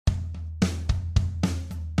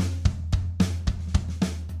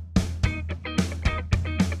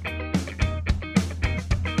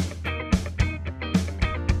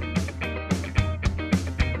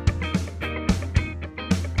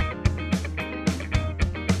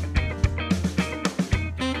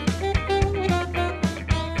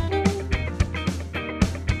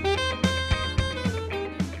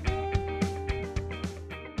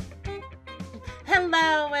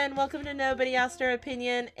welcome to Nobody Asked Our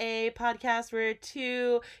Opinion, a podcast where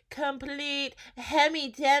two complete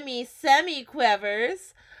hemi-demi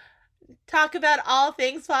semi-quevers talk about all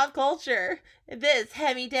things pop culture. This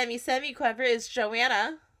hemi-demi semi-quever is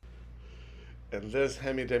Joanna. And this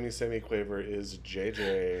hemi-demi semi-quaver is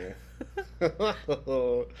JJ.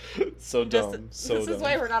 So dumb. This is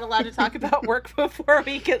why we're not allowed to talk about work before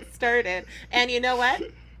we get started. And you know what?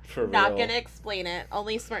 For not real. gonna explain it.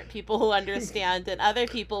 Only smart people will understand, and other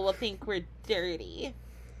people will think we're dirty.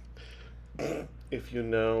 If you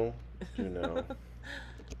know, you know.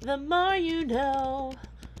 The more you know.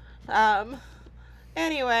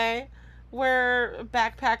 Anyway, we're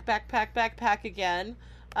backpack again.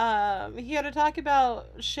 Here to talk about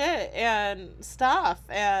shit and stuff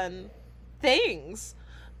and things.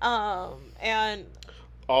 And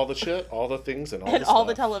all the shit, all the things, and all and the all stuff.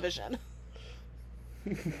 the television.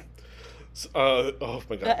 Oh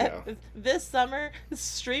my god, yeah. This summer,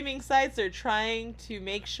 streaming sites are trying to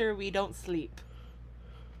make sure we don't sleep.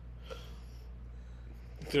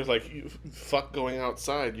 They're like, fuck going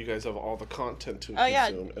outside. You guys have all the content to consume. Oh yeah,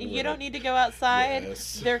 And you don't need to go outside.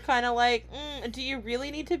 Yes. They're kind of like, do you really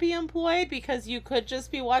need to be employed? Because you could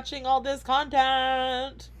just be watching all this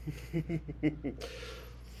content. Do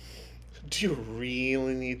you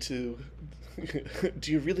really need to...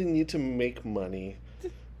 Do you really need to make money?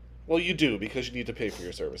 Well, you do, because you need to pay for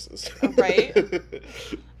your services. Right?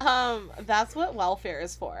 That's what welfare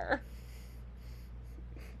is for.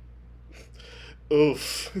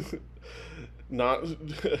 Oof. Not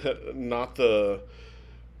the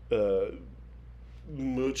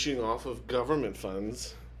mooching off of government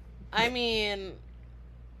funds. I mean,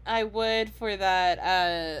 I would for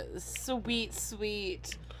that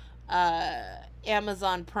sweet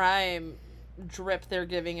Amazon Prime drip they're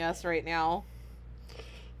giving us right now.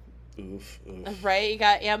 Oof. Right? You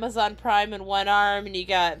got Amazon Prime in one arm, and you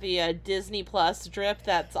got the Disney Plus drip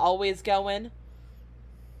that's always going.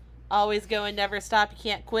 Always going, never stop, you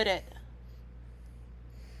can't quit it.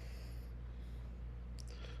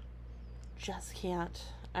 Just can't.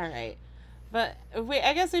 Alright. But wait,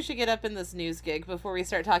 I guess we should get up in this news gig before we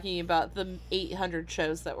start talking about the 800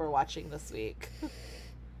 shows that we're watching this week.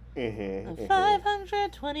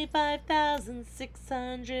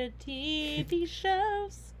 525,600 TV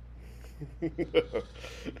shows.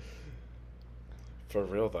 For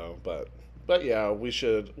real though, but yeah,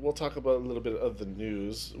 we'll talk about a little bit of the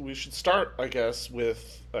news. We should start, I guess,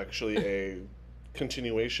 with actually a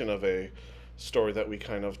continuation of a story that we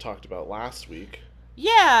kind of talked about last week.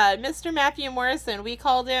 Yeah, Mr. Matthew Morrison. We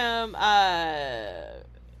called him bad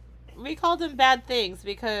things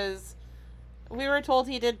because we were told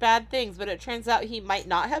he did bad things, but it turns out he might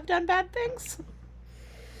not have done bad things.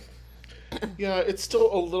 Yeah, it's still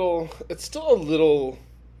a little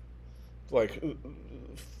like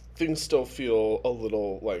things still feel a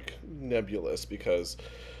little like nebulous because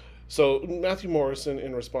so Matthew Morrison,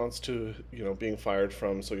 in response to, being fired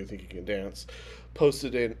from So You Think You Can Dance,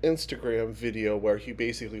 posted an Instagram video where he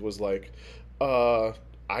basically was like, I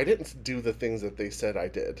didn't do the things that they said I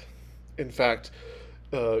did. In fact,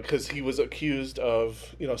 because he was accused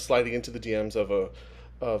of, sliding into the DMs of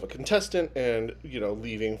a contestant and,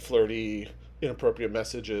 leaving flirty, inappropriate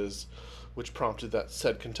messages, which prompted that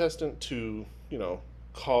said contestant to,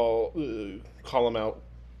 call him out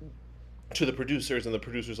to the producers, and the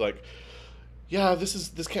producers like, yeah,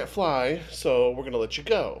 this can't fly, so we're gonna let you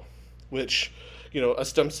go. Which,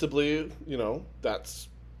 ostensibly, that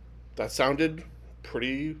sounded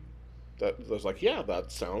pretty. That was like, yeah,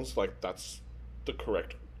 that sounds like that's the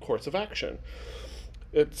correct course of action.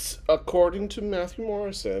 It's, according to Matthew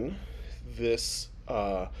Morrison, the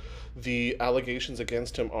allegations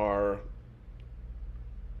against him are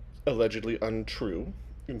allegedly untrue.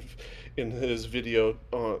 In his video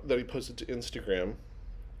that he posted to Instagram,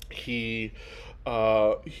 he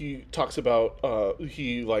talks about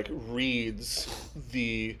he reads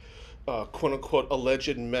the quote unquote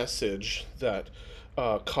alleged message that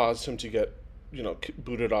caused him to get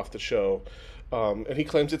booted off the show. And he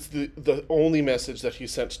claims it's the only message that he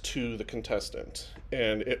sent to the contestant,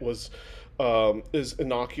 and it was is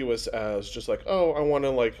innocuous as just like, oh, I want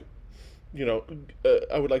to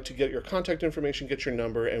I would like to get your contact information, get your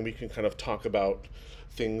number, and we can kind of talk about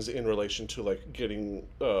things in relation to getting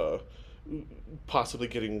possibly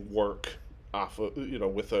getting work off of,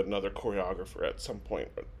 with another choreographer at some point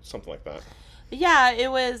or something like that. Yeah, it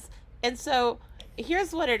was. And so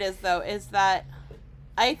here's what it is though, is that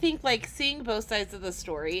I think seeing both sides of the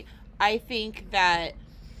story, I think that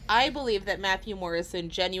I believe that Matthew Morrison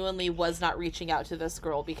genuinely was not reaching out to this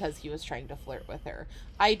girl because he was trying to flirt with her.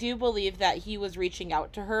 I do believe that he was reaching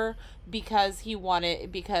out to her because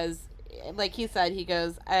like he said, he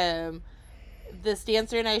goes, this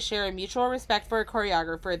dancer and I share a mutual respect for a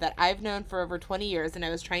choreographer that I've known for over 20 years, and I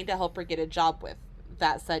was trying to help her get a job with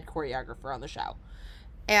that said choreographer on the show.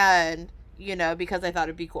 And, because I thought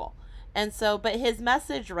it'd be cool. And so, but his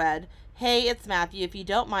message read, "Hey, it's Matthew. If you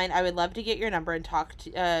don't mind, I would love to get your number and talk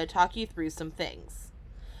you through some things."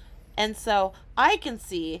 And so I can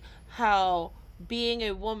see how being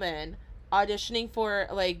a woman auditioning for,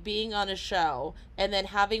 like, being on a show and then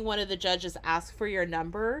having one of the judges ask for your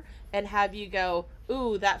number and have you go,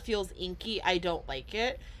 "Ooh, that feels inky. I don't like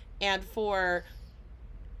it." And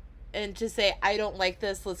to say, "I don't like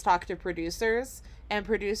this. Let's talk to producers." And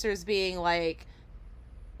producers being like,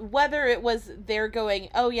 whether it was they're going,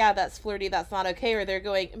 "Oh yeah, that's flirty, that's not okay," or they're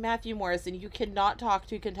going, "Matthew Morrison, you cannot talk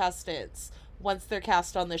to contestants once they're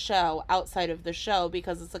cast on the show outside of the show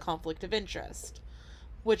because it's a conflict of interest."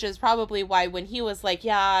 Which is probably why when he was like,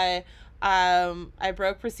 "Yeah, I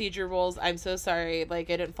broke procedure rules. I'm so sorry. Like,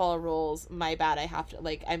 I didn't follow rules. My bad. I have to,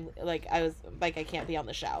 like, I can't be on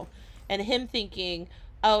the show." And him thinking,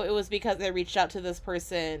 "Oh, it was because I reached out to this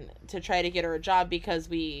person to try to get her a job because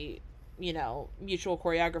we, mutual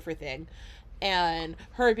choreographer thing." And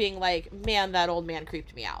her being like, "Man, that old man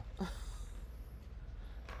creeped me out."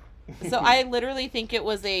 So I literally think it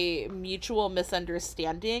was a mutual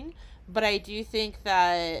misunderstanding, but I do think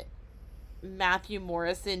that Matthew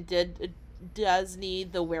Morrison does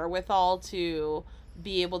need the wherewithal to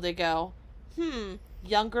be able to go,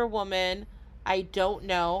 "Younger woman, I don't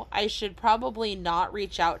know. I should probably not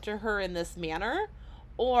reach out to her in this manner,"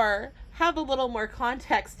 or have a little more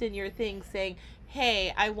context in your thing saying,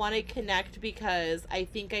 "Hey, I want to connect because I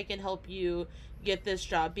think I can help you get this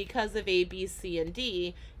job because of A, B, C, and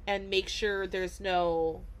D," and make sure there's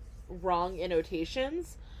no wrong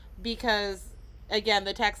annotations. Because, again,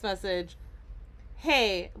 the text message,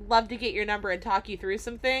 "Hey, love to get your number and talk you through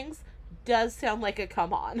some things," does sound like a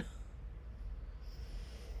come on.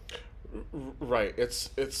 Right.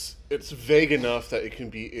 It's vague enough that it can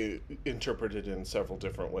be interpreted in several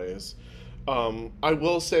different ways. I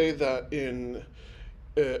will say that in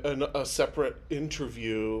a separate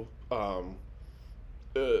interview,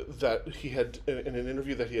 that he had in an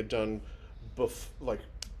interview that he had done, like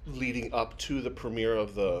leading up to the premiere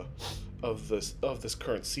of this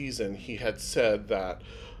current season, he had said that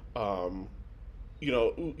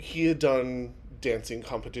he had done dancing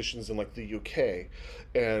competitions in like the UK,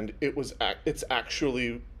 and it's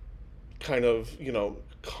actually kind of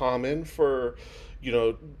common for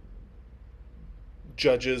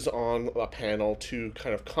judges on a panel to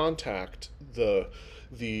kind of contact the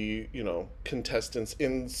contestants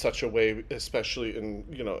in such a way, especially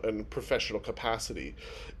in professional capacity,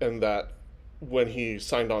 and that when he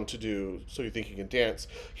signed on to do So You Think You Can Dance,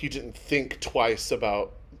 he didn't think twice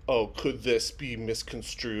about, oh, could this be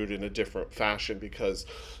misconstrued in a different fashion, because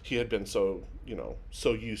he had been so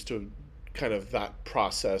used to kind of that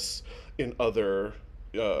process in other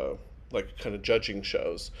like kind of judging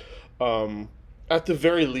shows. At the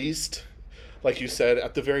very least, like you said,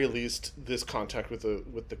 at the very least, this contact with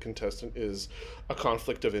the contestant is a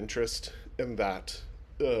conflict of interest, and that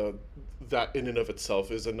that in and of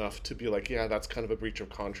itself is enough to be like, yeah, that's kind of a breach of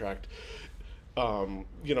contract.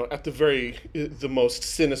 At the most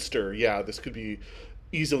sinister, yeah, this could be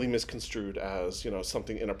easily misconstrued as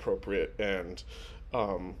something inappropriate, and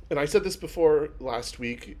I said this before last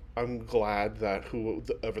week. I'm glad that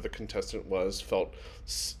whoever the contestant was felt,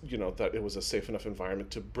 that it was a safe enough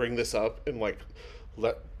environment to bring this up and like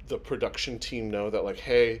let the production team know that, like,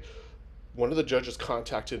 hey, one of the judges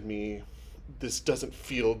contacted me. This doesn't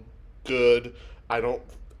feel good. I don't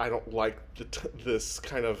like this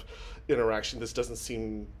kind of interaction. This doesn't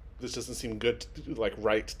seem good, like,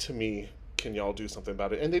 right to me. Can y'all do something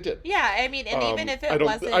about it? And they did. Yeah, I mean, and even if it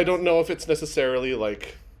wasn't, I don't know if it's necessarily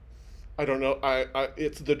like, I don't know.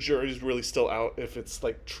 It's the jury's really still out if it's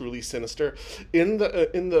like truly sinister. In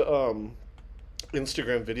the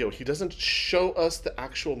Instagram video, he doesn't show us the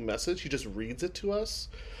actual message. He just reads it to us.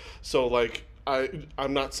 So like,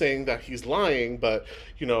 I'm not saying that he's lying, but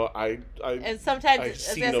and sometimes I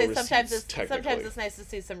see no receipts, sometimes technically. it's nice to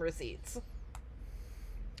see some receipts.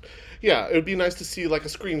 Yeah, it would be nice to see like a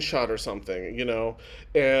screenshot or something,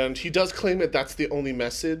 And he does claim that that's the only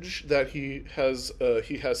message that he has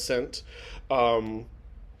sent.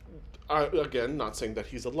 Again, not saying that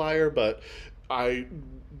he's a liar, but I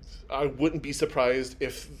wouldn't be surprised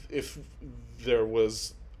if there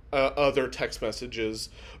was other text messages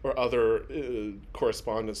or other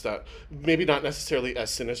correspondence that maybe not necessarily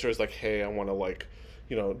as sinister as like, hey, I want to like,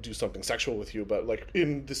 do something sexual with you, but like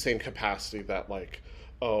in the same capacity that like,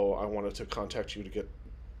 oh, I wanted to contact you to get,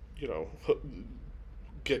 you know,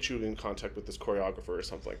 get you in contact with this choreographer or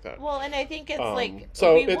something like that. Well, and I think it's like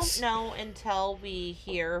So we won't know until we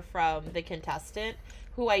hear from the contestant,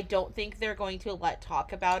 who I don't think they're going to let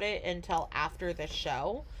talk about it until after the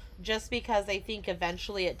show, just because I think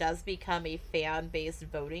eventually it does become a fan-based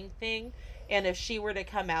voting thing, and if she were to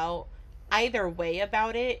come out either way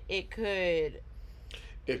about it, it could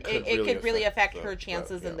really affect her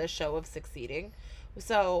chances in the show of succeeding.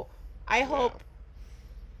 So I hope,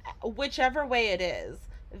 whichever way it is,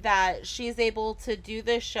 that she's able to do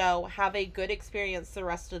this show, have a good experience the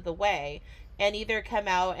rest of the way, and either come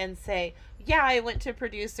out and say, yeah, I went to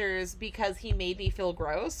producers because he made me feel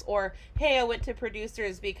gross, or hey, I went to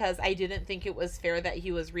producers because I didn't think it was fair that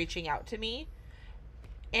he was reaching out to me.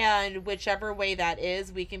 And whichever way that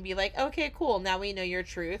is, we can be like, okay, cool, now we know your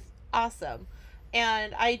truth. Awesome.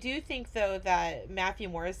 And I do think, though, that Matthew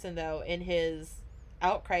Morrison, though, in his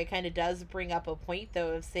outcry kind of does bring up a point,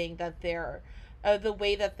 though, of saying that the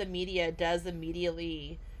way that the media does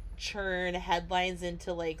immediately churn headlines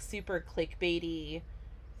into like super clickbaity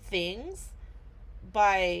things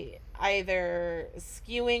by either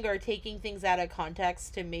skewing or taking things out of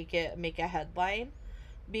context to make a headline.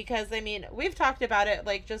 Because I mean, we've talked about it,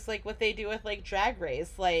 like just like what they do with like Drag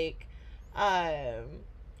Race, like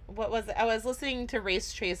what was it? I was listening to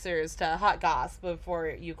Race Chasers, to Hot Goss, before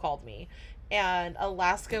you called me, and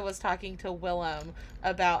Alaska was talking to Willem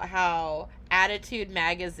about how Attitude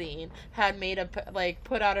Magazine had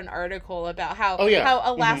put out an article about how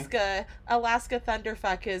how Alaska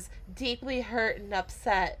Thunderfuck is deeply hurt and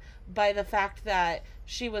upset by the fact that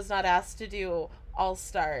she was not asked to do All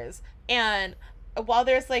Stars. And while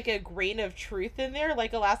there's like a grain of truth in there,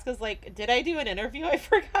 like Alaska's like, did I do an interview I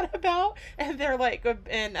forgot about? And they're like,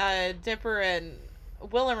 and Dipper and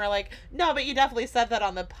Willem are like, no, but you definitely said that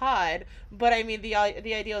on the pod. But I mean, the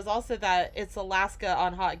idea is also that it's Alaska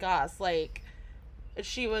on Hot Goss. Like,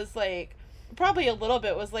 she was like, probably a little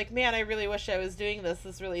bit was like, man, I really wish I was doing this.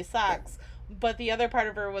 This really sucks. But the other part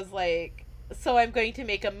of her was like, so I'm going to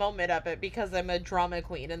make a moment of it because I'm a drama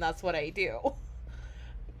queen and that's what I do.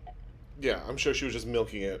 Yeah, I'm sure she was just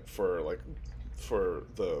milking it for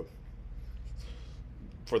the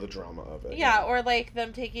drama of it. Yeah, or like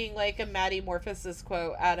them taking like a Maddie Morphosis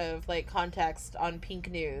quote out of like context on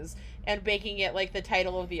Pink News and making it like the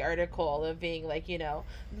title of the article, of being like,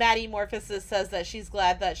 Maddie Morphosis says that she's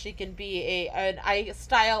glad that she can be an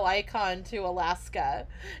style icon to Alaska,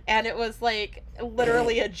 and it was like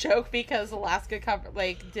literally a joke because Alaska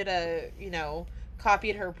did a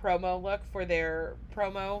copied her promo look for their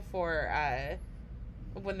promo for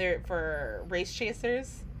for Race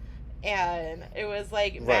Chasers. And it was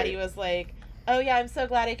like, right. Maddie was like, oh yeah, I'm so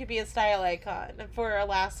glad I could be a style icon for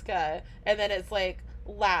Alaska. And then it's like,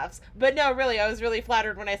 laughs. But no, really, I was really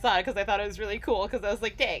flattered when I saw it because I thought it was really cool, because I was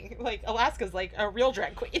like, dang, like Alaska's like a real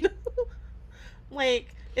drag queen.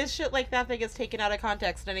 Like, it's shit like that gets taken out of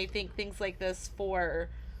context. And I think things like this,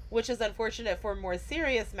 which is unfortunate for more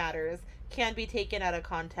serious matters, can be taken out of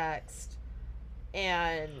context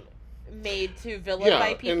and made to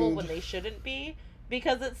vilify people when they shouldn't be.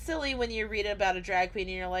 Because it's silly when you read about a drag queen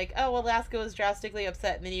and you're like, oh, Alaska was drastically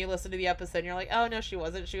upset, and then you listen to the episode and you're like, oh no, she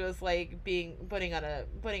wasn't. She was like putting on a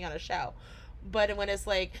show. But when it's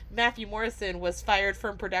like Matthew Morrison was fired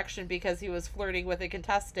from production because he was flirting with a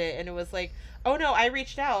contestant, and it was like, oh no, I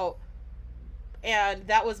reached out and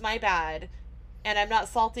that was my bad, and I'm not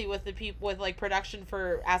salty with the people with like production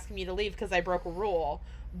for asking me to leave because I broke a rule,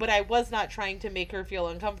 but I was not trying to make her feel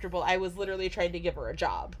uncomfortable. I was literally trying to give her a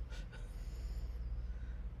job.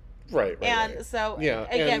 Right. And so,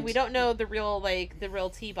 again, we don't know the real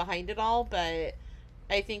tea behind it all, but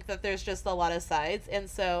I think that there's just a lot of sides. And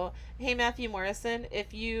so, hey, Matthew Morrison,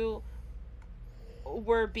 if you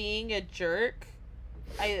were being a jerk,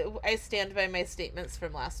 I stand by my statements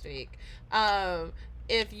from last week.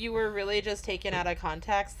 If you were really just taken out of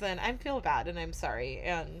context, then I feel bad and I'm sorry.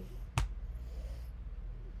 And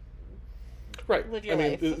right. Live your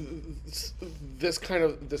life. This kind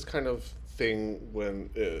of thing, when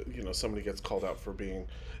somebody gets called out for being,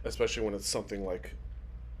 especially when it's something like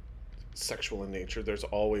sexual in nature, there's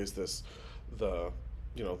always this the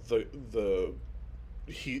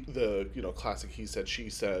classic he said she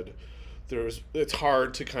said. It's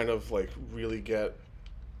hard to kind of like really get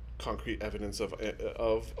concrete evidence of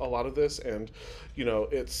a lot of this, and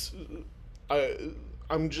it's I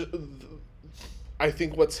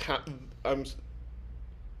think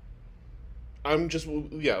I'm just,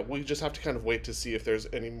 yeah, we just have to kind of wait to see if there's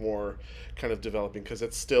any more kind of developing, because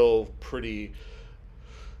it's still pretty,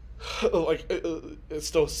 like, it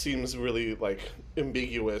still seems really, like,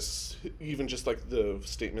 ambiguous. Even just, like, the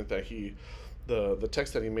statement that the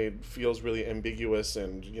text that he made feels really ambiguous,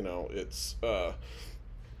 and,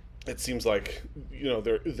 it seems like,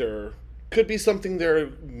 there could be something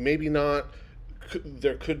there, maybe not.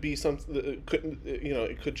 There could be some, could,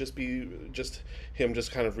 it could just be just him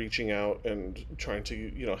just kind of reaching out and trying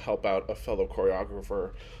to, help out a fellow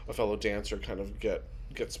choreographer, a fellow dancer, kind of get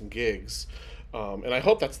some gigs. And I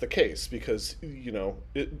hope that's the case, because,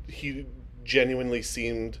 he genuinely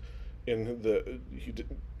seemed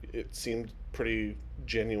it seemed pretty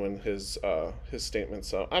genuine, his statement.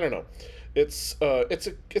 So I don't know. It's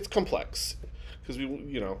complex, because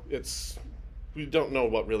we don't know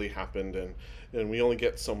what really happened, and we only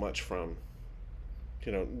get so much from,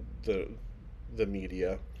 the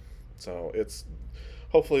media. So it's,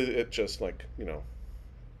 hopefully it just, like,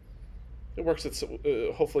 it works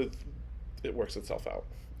hopefully it works itself out,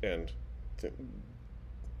 and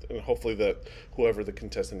and hopefully that whoever the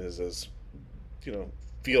contestant is,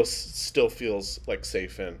 still feels like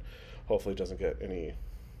safe, and hopefully doesn't get any,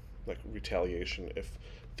 like, retaliation if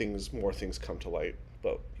more things come to light.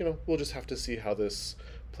 But, we'll just have to see how this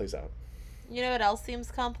plays out. You know what else seems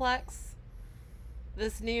complex?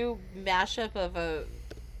 This new mashup of a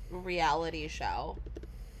reality show.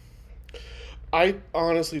 I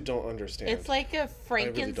honestly don't understand. It's like a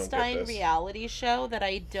Frankenstein really reality show that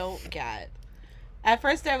I don't get. At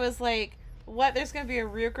first I was like, what, there's going to be a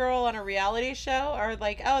real girl on a reality show? Or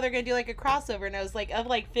like, oh, they're going to do like a crossover. And I was like, of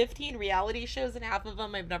like 15 reality shows, and half of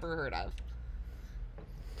them I've never heard of.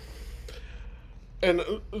 And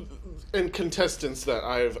contestants that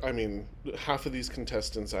half of these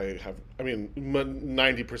contestants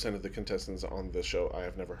 90% of the contestants on this show I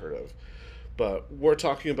have never heard of. But we're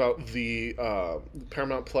talking about the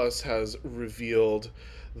Paramount Plus has revealed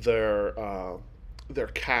their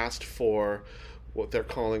cast for what they're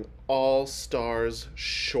calling All Stars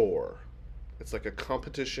Shore. It's like a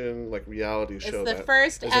competition, like, reality show. It's the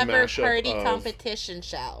first ever party competition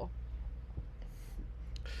show.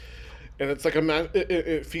 And it's like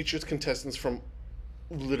it features contestants from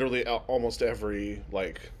literally almost every,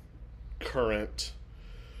 like, current,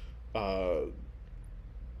 like,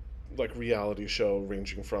 reality show,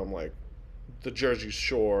 ranging from, like, the Jersey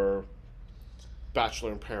Shore,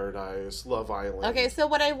 Bachelor in Paradise, Love Island. Okay, so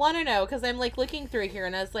what I want to know, because I'm, like, looking through here,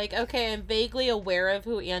 and I was like, okay, I'm vaguely aware of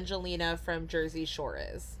who Angelina from Jersey Shore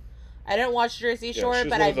is. I don't watch Jersey Shore,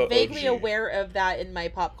 but I'm vaguely aware of that in my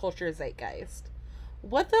pop culture zeitgeist.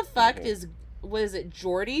 What the fuck was it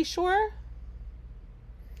Geordie Shore?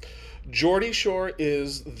 Geordie Shore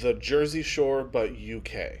is the Jersey Shore, but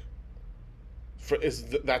UK.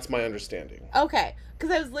 That's my understanding. Okay, because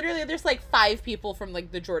I was literally, there's like 5 people from,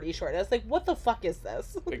 like, the Geordie Shore, and I was like, what the fuck is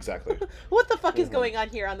this? Exactly. What the fuck is going on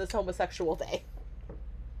here on this homosexual day?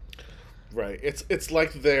 Right. It's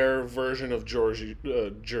like their version of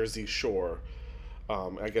Jersey Shore.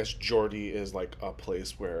 I guess Geordie is like a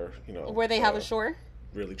place where, where they have a shore?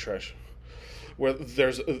 Really trash. Where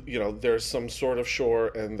there's there's some sort of shore,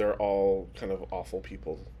 and they're all kind of awful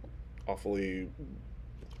people. Awfully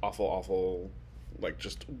awful, like,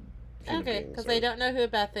 just okay, because I don't know who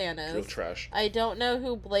Beth Ann is. Real trash. I don't know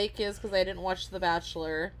who Blake is because I didn't watch The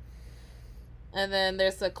Bachelor. And then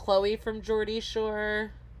there's a Chloe from Geordie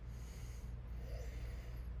Shore.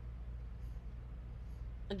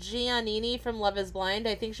 Giannini from Love is Blind.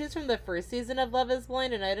 I think she's from the first season of Love is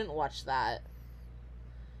Blind, and I didn't watch that.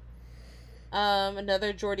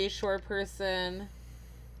 Another Geordie Shore person.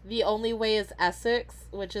 The Only Way is Essex,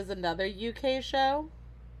 which is another UK show.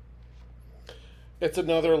 It's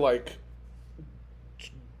another, like,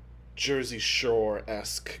 Jersey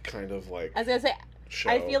Shore-esque kind of, like, I was gonna say, show.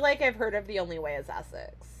 I feel like I've heard of The Only Way is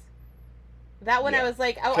Essex. That one, yeah. I was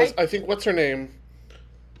like, oh, I think, what's her name?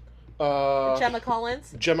 Gemma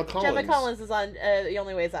Collins? Gemma Collins is on The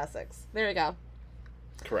Only Way is Essex. There we go.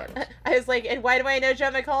 Correct. I was like, and why do I know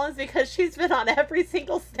Gemma Collins? Because she's been on every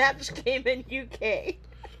single Snatch game in UK.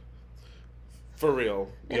 For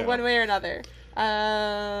real. In one way or another.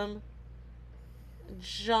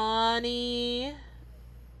 Johnny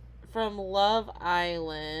from Love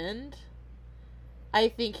Island. I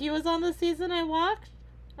think he was on the season I watched.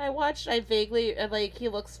 I vaguely, like, he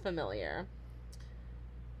looks familiar.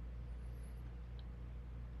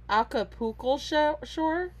 Acapulco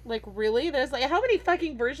Shore? Like, really? There's, like, how many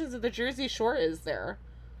fucking versions of the Jersey Shore is there?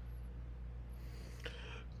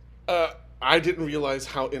 I didn't realize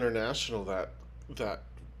how international that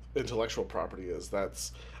intellectual property is.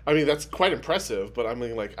 I mean, that's quite impressive, but I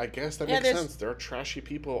mean, like, I guess that Yeah, makes sense. There are trashy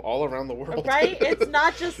people all around the world. right? It's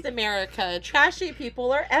not just America. Trashy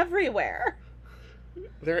people are everywhere.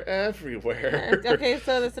 They're everywhere. Okay,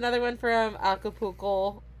 so there's another one from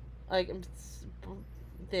Acapulco, like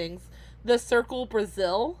things. The Circle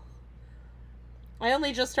Brazil. I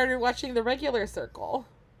only just started watching the regular Circle.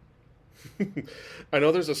 I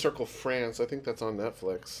know there's a Circle France. I think that's on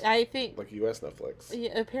Netflix. I think like US Netflix.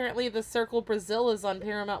 Yeah, apparently the Circle Brazil is on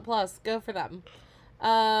Paramount Plus. Go for them.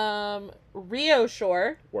 Rio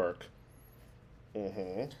Shore. Work.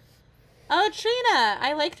 Mm-hmm. Oh, Trina!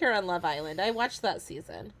 I liked her on Love Island. I watched that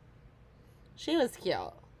season. She was cute.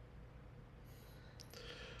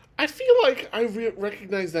 I feel like I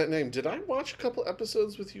recognize that name. Did I watch a couple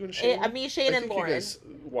episodes with you and Shane? Shane, and Lauren. You guys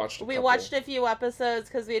watched we watched a few episodes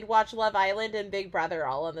because we'd watch Love Island and Big Brother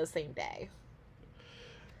all on the same day.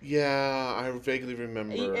 Yeah, I vaguely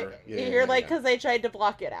remember. You're like, because I tried to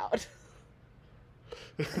block it out.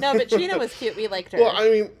 No, but Trina was cute. We liked her. Well,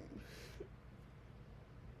 I mean,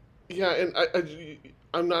 yeah, and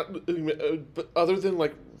I'm not, but other than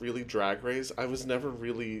like really Drag Race, I was never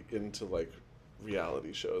really into like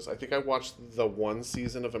reality shows. I think I watched the one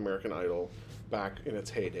season of American Idol back in its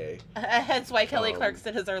heyday. Hence why Kelly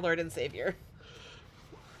Clarkson is our Lord and Savior.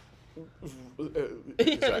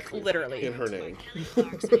 Exactly. Literally. In her name.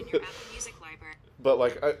 But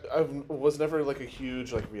like I was never like a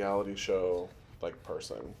huge like reality show like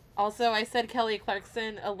person. Also, I said Kelly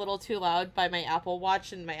Clarkson a little too loud by my Apple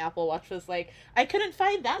Watch, and my Apple Watch was like, I couldn't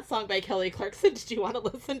find that song by Kelly Clarkson. Did you want to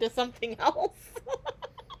listen to something else?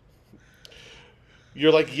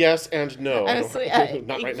 You're like, yes and no. Honestly,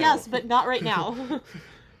 not right now. Yes, but not right now.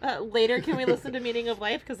 Later, can we listen to Meaning of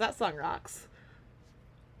Life? Because that song rocks.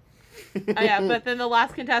 Oh, yeah, but then the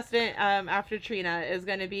last contestant after Trina is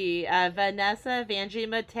going to be Vanessa Vanjie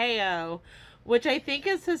Mateo, which I think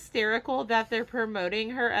is hysterical that they're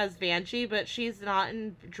promoting her as Vanjie, but she's not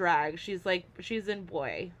in drag. She's in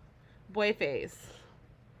boy face.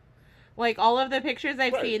 Like, all of the pictures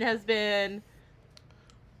I've seen has been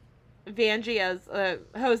Vanjie as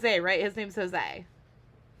Jose, right? His name's Jose.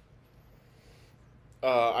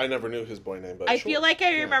 I never knew his boy name, but I feel like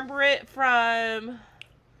I remember it from,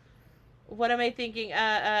 what am I thinking?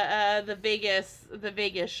 The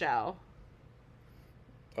Vegas show.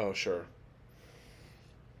 Oh, sure.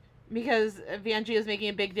 Because Vanjie was making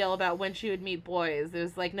a big deal about when she would meet boys. It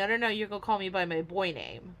was like, no, you're gonna call me by my boy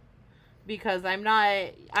name. Because I'm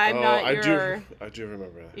not your... I do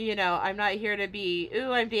remember that. You know, I'm not here to be,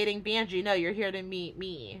 ooh, I'm dating Vanjie. No, you're here to meet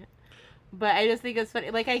me. But I just think it's funny.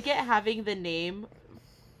 Like, I get having the name,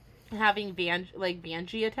 having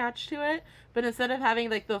Vanjie attached to it. But instead of having,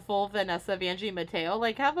 like, the full Vanessa Vanjie Mateo,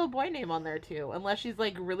 like, have a boy name on there, too. Unless she's,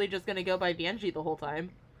 like, really just gonna go by Vanjie the whole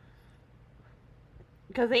time.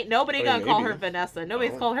 Because ain't nobody gonna call her Vanessa.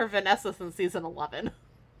 Nobody's called her Vanessa since season 11.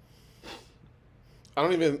 I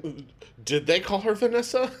don't even... Did they call her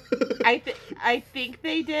Vanessa? I think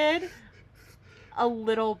they did. A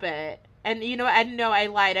little bit. And, you know, I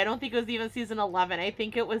lied. I don't think it was even season 11. I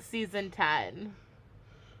think it was season 10.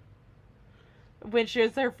 When she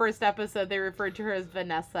was her first episode, they referred to her as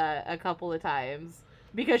Vanessa a couple of times.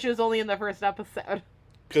 Because she was only in the first episode.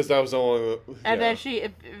 Because that was only... Yeah. And then she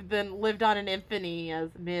then lived on in infamy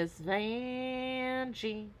as Miss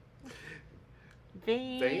Vanjie.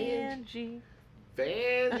 Vanjie.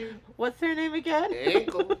 What's her name again?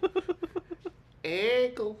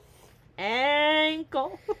 Ankle.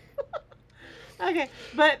 Okay,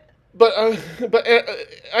 but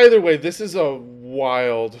either way, this is a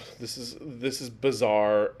wild. This is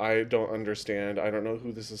bizarre. I don't understand. I don't know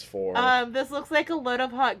who this is for. This looks like a load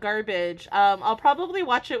of hot garbage. I'll probably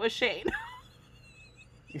watch it with Shane.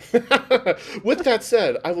 With that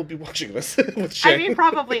said, I will be watching this with Shane. I mean,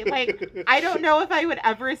 probably. Like, I don't know if I would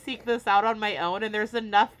ever seek this out on my own, and there's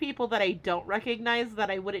enough people that I don't recognize that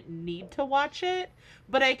I wouldn't need to watch it.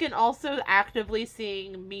 But I can also actively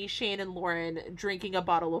see me, Shane, and Lauren drinking a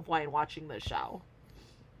bottle of wine watching this show.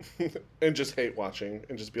 And just hate watching,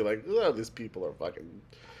 and just be like, oh, these people are fucking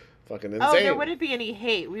insane. Oh, there wouldn't be any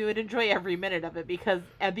hate. We would enjoy every minute of it because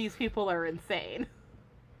these people are insane.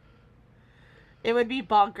 It would be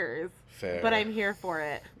bonkers. Fair. But I'm here for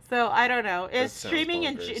it. So, I don't know. It's streaming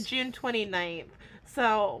in June 29th.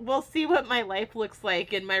 So, we'll see what my life looks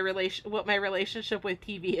like and what my relationship with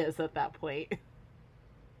TV is at that point.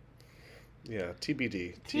 Yeah,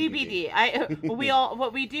 TBD.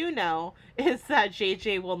 What we do know is that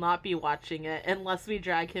JJ will not be watching it unless we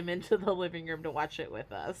drag him into the living room to watch it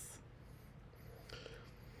with us.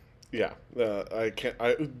 Yeah, I can't.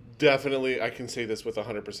 I definitely I can say this with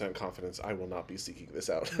 100% confidence. I will not be seeking this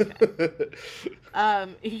out.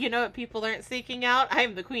 You know what people aren't seeking out?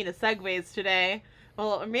 I'm the queen of segues today.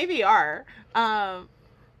 Well, or maybe you are. Um,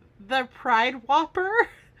 the Pride Whopper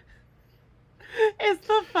is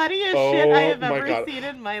the funniest shit I Oh have my ever god, seen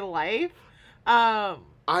in my life. Um,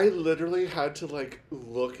 I literally had to like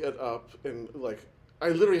look it up and like I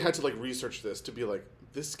literally had to like research this to be like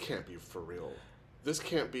this can't be for real. This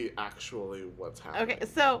can't be actually what's okay, happening.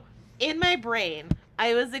 so in my brain,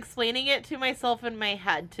 I was explaining it to myself in my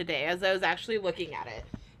head today as I was actually looking at it.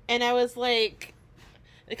 And I was like,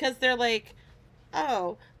 because they're like,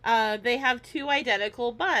 oh, they have two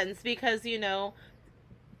identical buns because,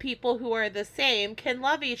 people who are the same can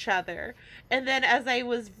love each other. And then as I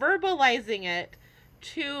was verbalizing it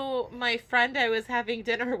to my friend I was having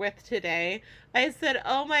dinner with today, I said,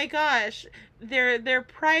 "Oh my gosh, they're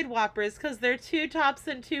pride whoppers because they're two tops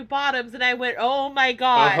and two bottoms." And I went, "Oh my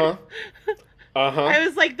Uh god." huh. Uh huh. I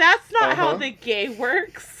was like, "That's not Uh how huh. the gay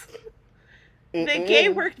works. The gay Mm-mm.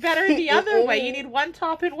 worked better the other way. You need one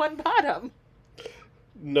top and one bottom."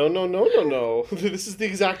 No, no, no, no, no. This is the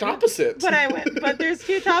exact opposite. But I went, "But there's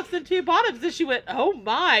two tops and two bottoms." And she went, "Oh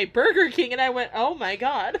my, Burger King." And I went, "Oh my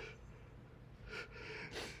god."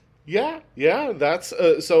 Yeah, yeah, that's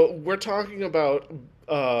so we're talking about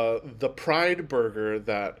the Pride Burger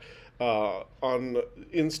that on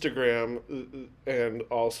Instagram and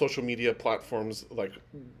all social media platforms like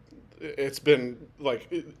it's been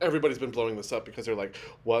like everybody's been blowing this up because they're like,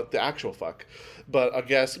 what the actual fuck? But I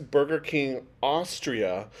guess Burger King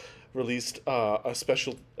Austria released a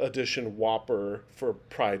special edition Whopper for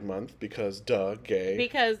Pride Month because duh, gay,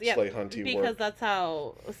 Because, yeah, slay hunty because work. that's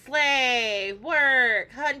how slay, work,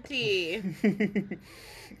 hunty.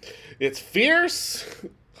 It's fierce,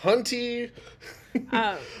 hunty,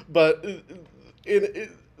 Um, but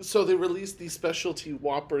so they released these specialty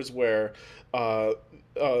Whoppers where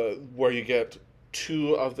you get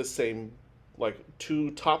two of the same, like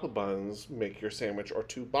two top buns make your sandwich or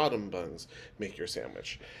two bottom buns make your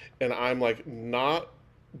sandwich, and I'm like, not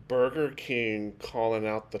Burger King calling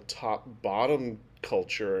out the top bottom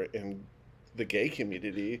culture in the gay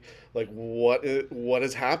community. Like what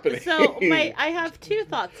is happening? so I have two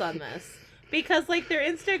thoughts on this. Because, like, their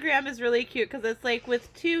Instagram is really cute because it's like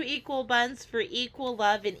with two equal buns for equal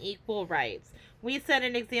love and equal rights. We set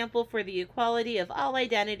an example for the equality of all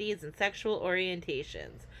identities and sexual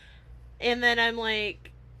orientations. And then I'm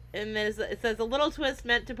like, and then it says a little twist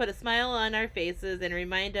meant to put a smile on our faces and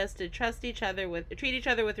remind us to treat each other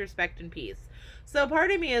with respect and peace. So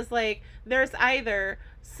part of me is like, there's either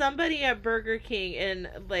somebody at Burger King in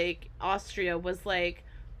like Austria was like,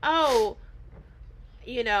 oh,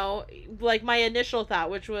 like my initial thought,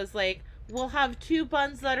 which was like, we'll have two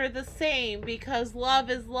buns that are the same because love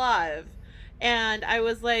is love. And I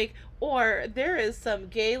was like, or there is some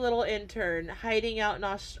gay little intern hiding out in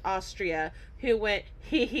Austria who went,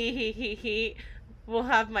 he, he, he, he, he. We'll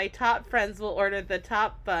have my top friends will order the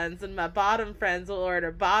top buns and my bottom friends will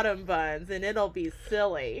order bottom buns and it'll be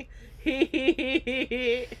silly.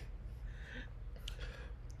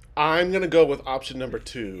 I'm gonna go with option number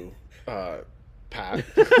two, Pat.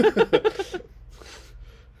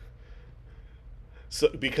 So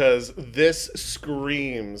because this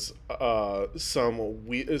screams some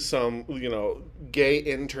gay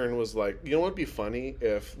intern was like, you know what'd be funny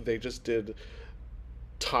if they just did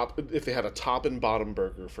if they had a top and bottom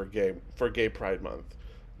burger for gay Pride Month,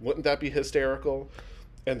 wouldn't that be hysterical?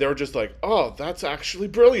 And they were just like, oh, that's actually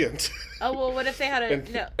brilliant. Oh, well, what if they had a and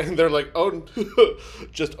no? and they're like, oh,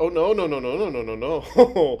 just oh no no no no no no no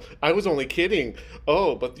no, I was only kidding.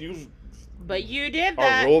 Oh, but you But you did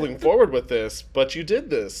are that. rolling forward with this, but you did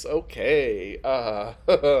this. Okay.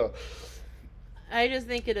 I just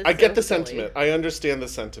think it is. I So get the silly. sentiment. I understand the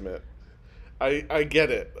sentiment. I get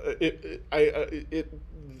it.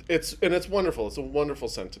 It's wonderful. It's a wonderful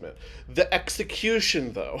sentiment. The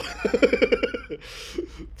execution, though,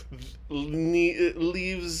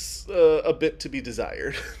 leaves a bit to be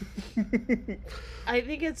desired. I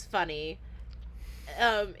think it's funny.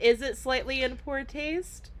 Is it slightly in poor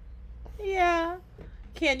taste? Yeah.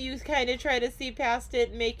 Can you kind of try to see past it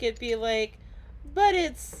and make it be like, but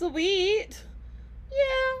it's sweet?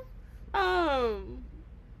 Yeah.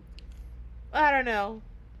 I don't know.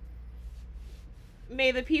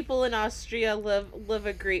 May the people in Austria live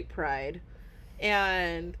a great pride.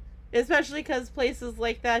 And especially because places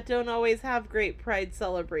like that don't always have great pride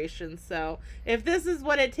celebrations. So if this is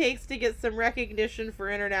what it takes to get some recognition for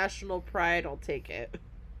international pride, I'll take it.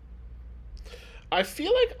 I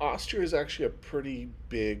feel like Austria is actually a pretty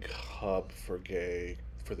big hub for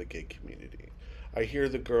the gay community. I hear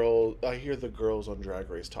the girls on Drag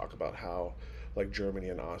Race talk about how like Germany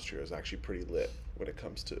and Austria is actually pretty lit when it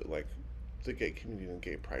comes to like the gay community and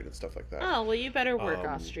gay pride and stuff like that. Oh, well, you better work, Um,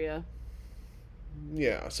 Austria.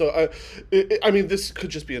 yeah, so I mean, this could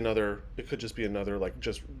just be another. It could just be another like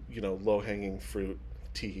just low hanging fruit,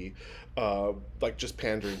 tee, like just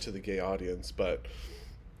pandering to the gay audience. But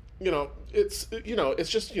it's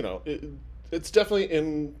just it's definitely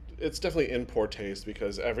in poor taste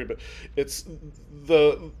because everybody it's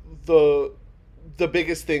the the the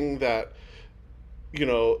biggest thing that you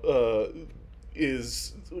know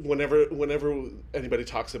is whenever anybody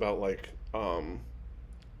talks about like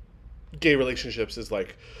gay relationships is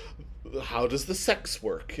like how does the sex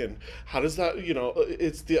work and how does that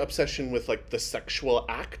it's the obsession with like the sexual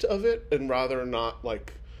act of it and rather not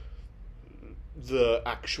like the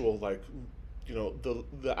actual like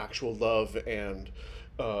the actual love and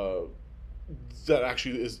uh that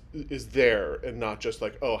actually is there and not just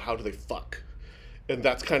like oh how do they fuck and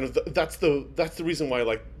that's kind of that's the reason why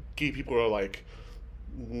like gay people are like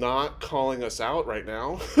not calling us out right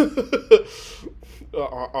now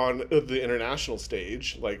on the international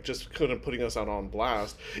stage, like just kind of putting us out on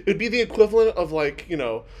blast. It'd be the equivalent of like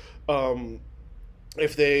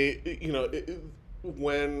if they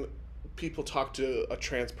when people talk to a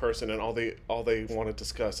trans person and all they want to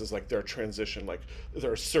discuss is like their transition, like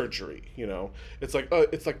their surgery. It's like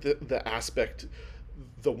the aspect,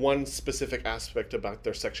 the one specific aspect about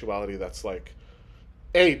their sexuality that's like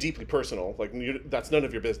deeply personal, like that's none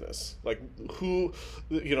of your business, like who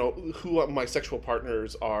my sexual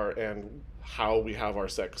partners are and how we have our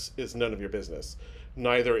sex is none of your business.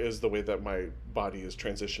 Neither is the way that my body is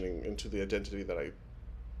transitioning into the identity that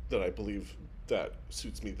I believe that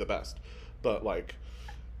suits me the best. But like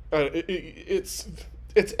it's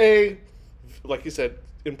a like you said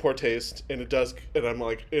in poor taste, and it does, and I'm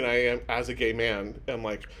like, and I am as a gay man I'm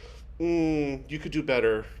like you could do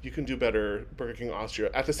better. You can do better, Burger King Austria.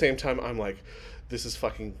 At the same time, I'm like, this is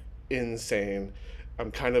fucking insane. I'm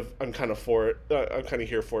kind of for it. I'm kind of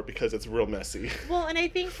here for it because it's real messy. Well, and I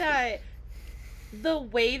think that the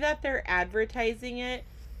way that they're advertising it,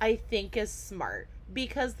 I think is smart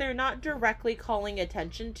because they're not directly calling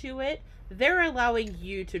attention to it. They're allowing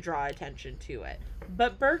you to draw attention to it.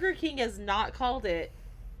 But Burger King has not called it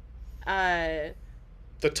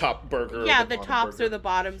the top burger. Yeah, the tops burger. Or the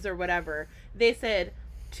bottoms or whatever. They said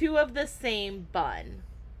two of the same bun.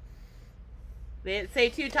 They didn't say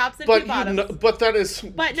two tops and two bottoms. But that is.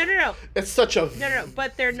 But no. It's such a. No.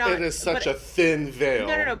 But they're not. It is such a thin veil.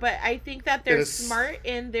 No. But I think that they're smart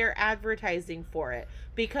in their advertising for it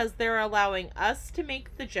because they're allowing us to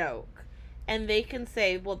make the joke, and they can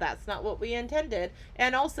say, "Well, that's not what we intended."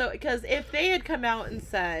 And also, because if they had come out and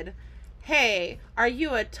said, hey, are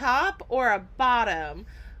you a top or a bottom?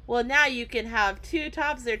 Well, now you can have two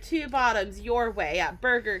tops or two bottoms your way at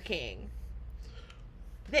Burger King.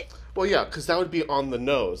 Well, yeah, because that would be on the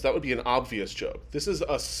nose. That would be an obvious joke. This is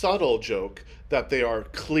a subtle joke that they are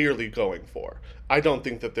clearly going for. I don't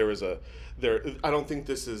think that I don't think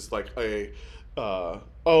this is like a,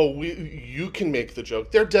 you can make the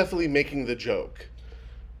joke. They're definitely making the joke.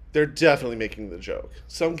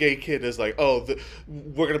 Some gay kid is like, we're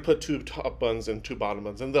going to put two top buns and two bottom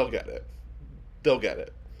buns, and they'll get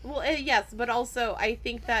it. Well, yes, but also, I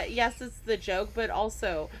think that, yes, it's the joke, but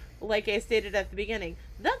also, like I stated at the beginning,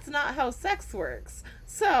 that's not how sex works.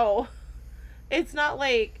 So, it's not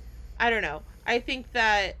like, I don't know. I think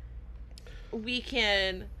that we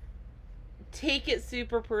can take it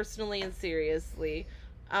super personally and seriously,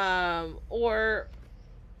 or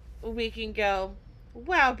we can go,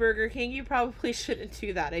 wow, Burger King, you probably shouldn't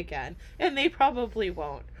do that again. And they probably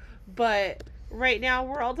won't. But right now,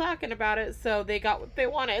 we're all talking about it, so they got what they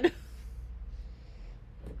wanted.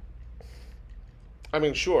 I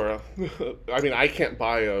mean, sure. I mean, I can't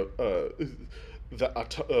buy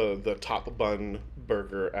the top bun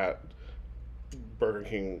burger at Burger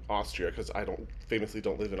King Austria because I famously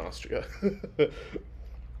don't live in Austria.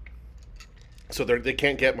 So they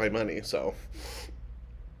can't get my money, so...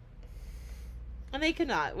 And they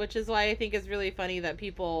cannot, which is why I think it's really funny that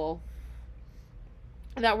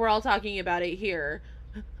that we're all talking about it here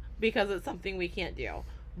because it's something we can't do.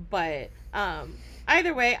 But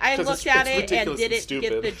either way, I looked at it and didn't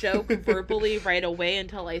get the joke verbally right away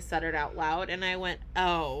until I said it out loud, and I went,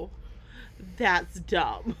 "Oh, that's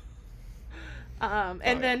dumb."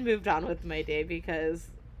 And then moved on with my day because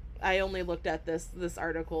I only looked at this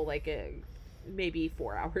article like maybe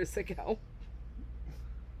 4 hours ago.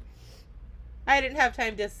 I didn't have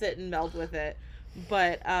time to sit and meld with it.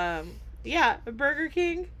 But, yeah, Burger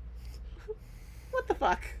King, what the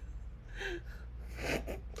fuck?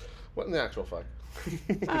 What in the actual fuck?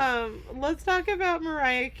 Let's talk about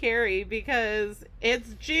Mariah Carey because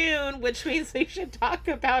it's June, which means we should talk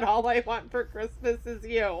about All I Want for Christmas Is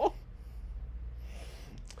You.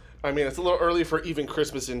 I mean, it's a little early for even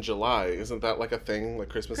Christmas in July. Isn't that like a thing? Like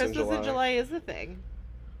Christmas in Christmas July? in July is a thing.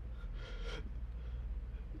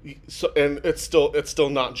 So, and it's still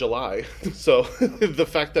not July. So the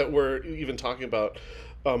fact that we're even talking about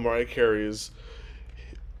Mariah Carey's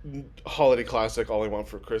holiday classic "All I Want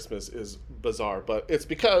for Christmas" is bizarre, but it's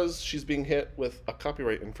because she's being hit with a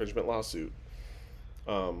copyright infringement lawsuit.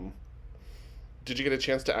 Um, did you get a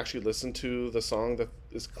chance to actually listen to the song that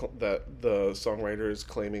the songwriter is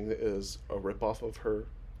claiming is a ripoff of her,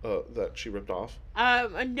 that she ripped off?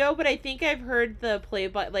 No, but I think I've heard the play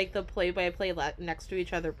by play next to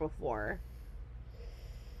each other before.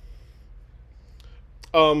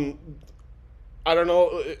 Um, I don't know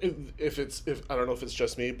if I don't know if it's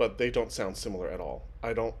just me, but they don't sound similar at all.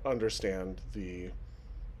 I don't understand the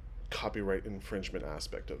copyright infringement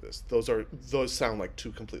aspect of this. Those sound like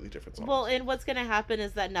two completely different songs. Well, and what's gonna happen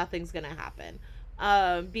is that nothing's gonna happen.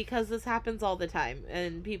 Because this happens all the time,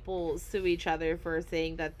 and people sue each other for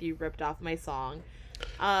saying that you ripped off my song.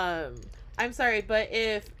 Um, I'm sorry, but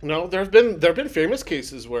if No, there have been famous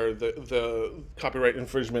cases where the copyright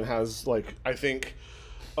infringement has, like, I think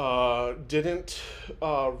didn't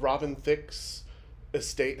Robin Thicke's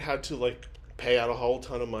estate had to like pay out a whole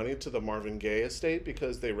ton of money to the Marvin Gaye estate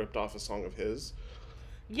because they ripped off a song of his.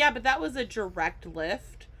 yeah, but that was a direct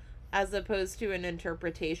lift as opposed to an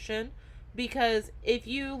interpretation. Because if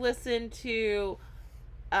you listen to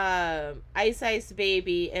Ice Ice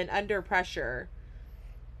Baby and Under Pressure,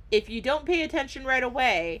 if you don't pay attention right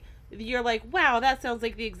away, you're like, wow, that sounds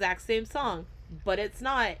like the exact same song. But it's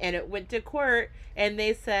not. And it went to court and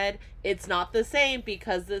they said it's not the same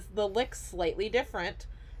because the lick's slightly different.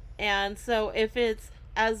 And so if it's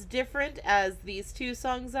as different as these two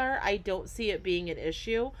songs are, I don't see it being an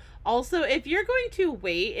issue. Also, if you're going to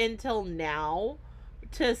wait until now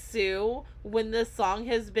to sue when this song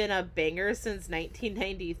has been a banger since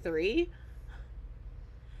 1993,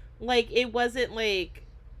 like it wasn't like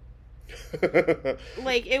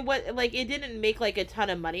it was like it didn't make like a ton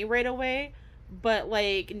of money right away, but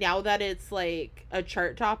like now that it's like a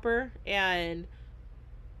chart topper and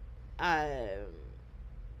um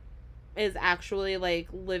is actually like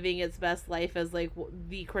living its best life as like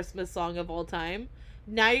the Christmas song of all time,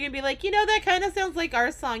 now you're gonna be like, that kind of sounds like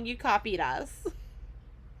our song, you copied us.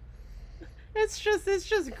 It's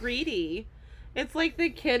just greedy. It's like the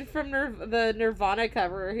kid from the Nirvana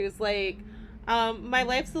cover who's like, my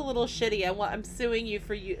life's a little shitty. I'm suing you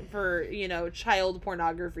for child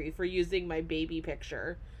pornography for using my baby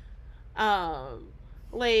picture.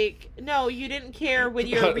 Like, no, you didn't care when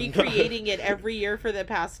you're recreating it every year for the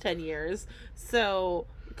past 10 years. So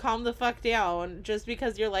calm the fuck down. Just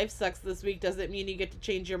because your life sucks this week doesn't mean you get to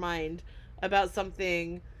change your mind about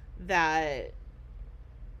something that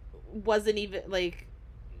wasn't even like,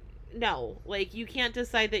 no, like you can't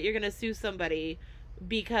decide that you're gonna sue somebody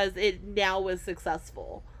because it now was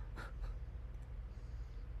successful.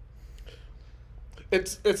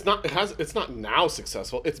 It's not now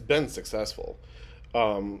successful. It's been successful.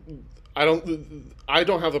 um I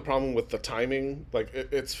don't have a problem with the timing. Like,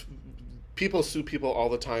 it's people sue people all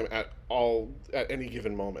the time at any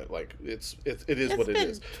given moment. Like, it is It's what it been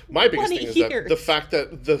is. My biggest 20 thing is that years. the fact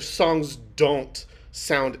that the songs don't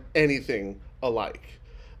sound anything alike.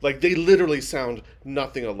 Like, they literally sound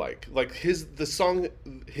nothing alike. Like, his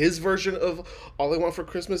version of "All I Want for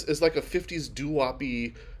Christmas" is like a '50s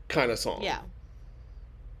doo-woppy kind of song. Yeah.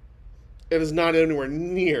 It is not anywhere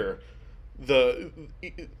near the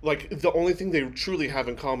the only thing they truly have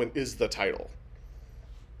in common is the title.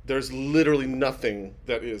 There's literally nothing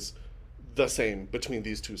that is the same between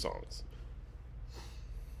these two songs.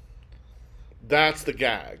 That's the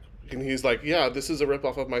gag. And he's like, yeah, this is a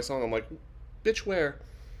ripoff of my song. I'm like, bitch, where?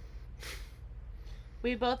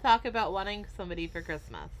 We both talk about wanting somebody for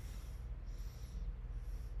Christmas.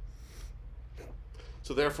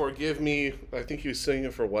 So therefore, give me, I think he was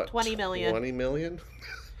singing for what? 20 million. 20 million?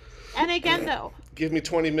 And again, though, Give me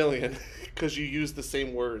 20 million because you used the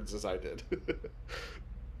same words as I did.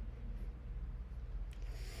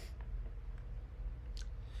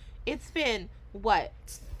 it's been, what,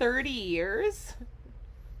 30 years?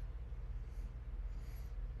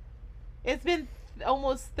 It's been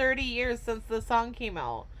almost 30 years since the song came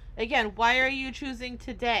out. Again, why are you choosing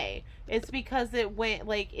today? It's because it went,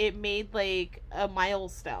 like, it made, like, a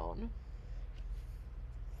milestone.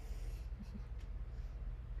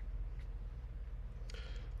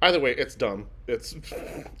 Either way, it's dumb. It's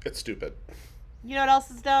stupid. You know what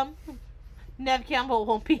else is dumb? Nev Campbell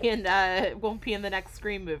won't be in the next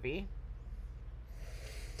Scream movie.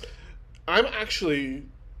 I'm actually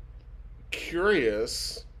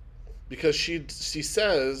curious because she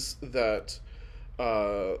says that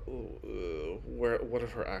what are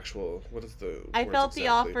her actual, what is the I words felt the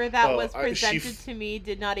exactly? offer that Oh, was presented to me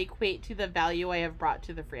did not equate to the value I have brought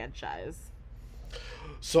to the franchise.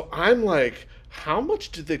 so I'm like, how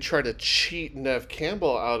much did they try to cheat Nev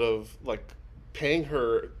Campbell out of like paying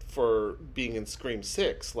her for being in Scream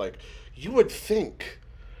 6? Like, you would think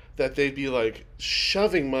that they'd be like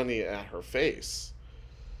shoving money at her face.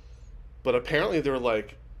 But apparently they're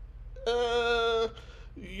like,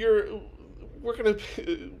 you're we're gonna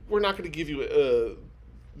we're not gonna give you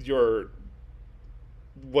your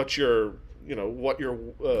what your what your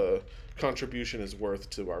contribution is worth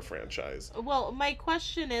to our franchise. Well, my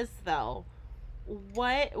question is though,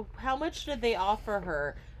 how much did they offer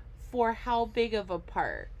her for how big of a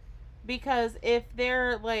part? Because if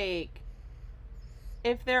they're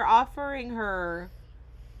offering her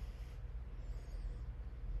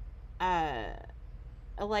uh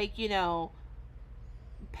like,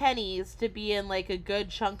 pennies to be in like a good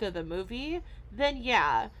chunk of the movie, then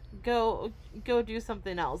yeah, go do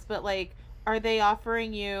something else. But like, are they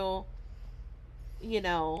offering you, you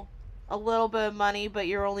know, a little bit of money, but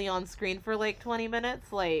you're only on screen for like 20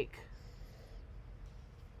 minutes? Like,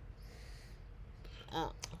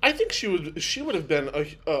 oh. I think she would have been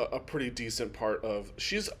a pretty decent part of.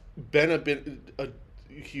 She's been a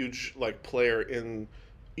huge like player in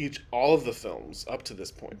all of the films up to this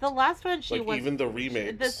point. The last one she like was even the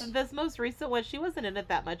remakes. This most recent one, she wasn't in it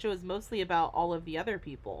that much. It was mostly about all of the other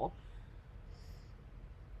people.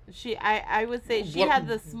 I would say she had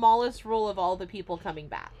the smallest role of all the people coming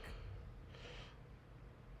back.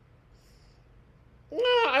 No,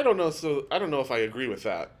 I don't know. So I don't know if I agree with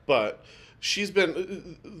that, but she's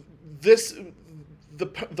been this. The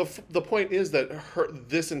point is that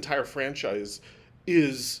this entire franchise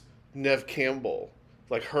is Nev Campbell.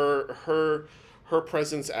 Like her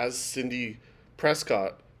presence as Cindy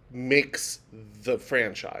Prescott makes the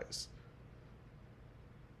franchise,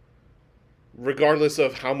 regardless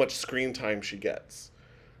of how much screen time she gets.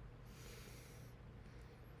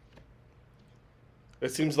 It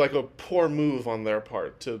seems like a poor move on their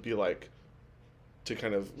part to be like, to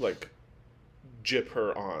kind of like gyp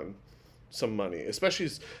her on some money, especially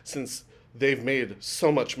since they've made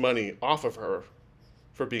so much money off of her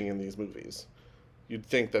for being in these movies. You'd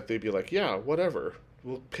think that they'd be like, yeah, whatever,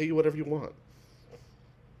 we'll pay you whatever you want.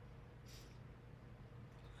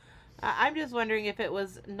 I'm just wondering if it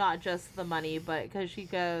was not just the money, but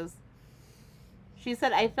because she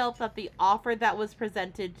said, I felt that the offer that was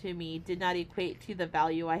presented to me did not equate to the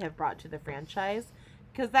value I have brought to the franchise.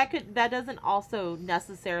 Because that doesn't also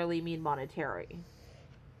necessarily mean monetary.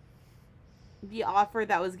 The offer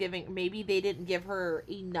that was giving, maybe they didn't give her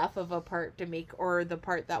enough of a part to make, or the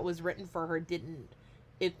part that was written for her didn't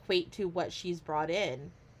equate to what she's brought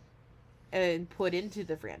in and put into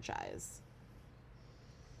the franchise.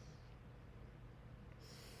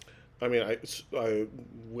 I mean, I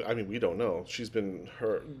mean, we don't know. She's been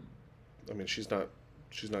her. I mean, she's not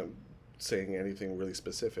saying anything really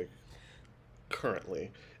specific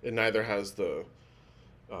currently, and neither has the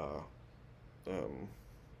I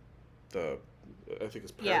think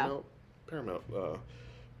it's Paramount. Yeah. Paramount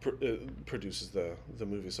produces the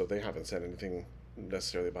movie, so they haven't said anything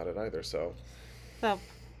necessarily about it either. So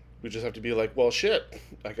we just have to be like, well, shit.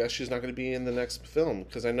 I guess she's not going to be in the next film,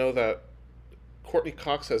 because I know that Courtney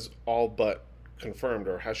Cox has all but confirmed,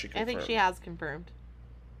 or has she confirmed? I think she has confirmed.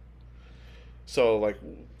 So, like,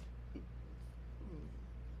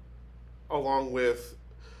 along with,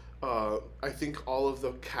 I think all of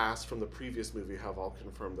the cast from the previous movie have all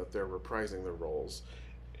confirmed that they're reprising their roles.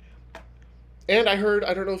 And I heard,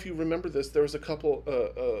 I don't know if you remember this, there was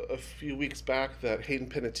a few weeks back that Hayden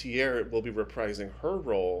Panettiere will be reprising her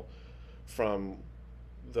role from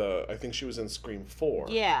I think she was in Scream 4.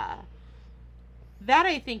 Yeah. That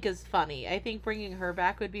I think is funny. I think bringing her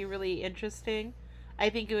back would be really interesting.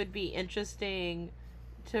 I think it would be interesting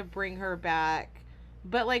to bring her back.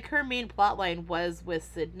 But, like, her main plotline was with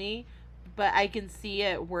Sydney. But I can see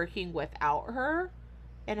it working without her.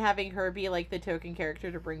 And having her be, like, the token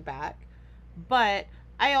character to bring back. But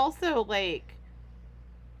I also, like,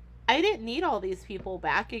 I didn't need all these people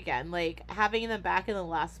back again. Like, having them back in the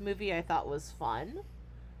last movie I thought was fun.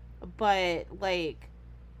 But, like,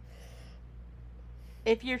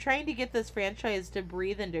 if you're trying to get this franchise to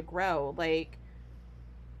breathe and to grow, like,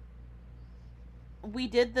 we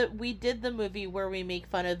did the movie where we make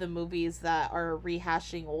fun of the movies that are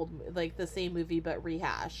rehashing old, like, the same movie but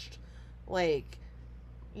rehashed. Like,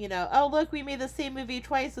 You know, oh, look, we made the same movie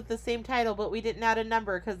twice with the same title, but we didn't add a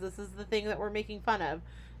number because this is the thing that we're making fun of.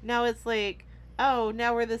 Now it's like, oh,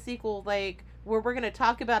 now we're the sequel, like, where we're going to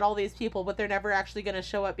talk about all these people, but they're never actually going to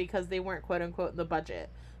show up because they weren't, quote unquote, in the budget.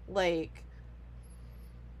 Like,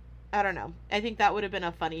 I don't know. I think that would have been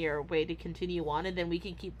a funnier way to continue on, and then we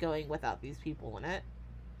can keep going without these people in it.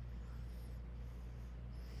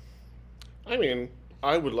 I mean,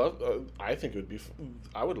 I would love. I think it would be.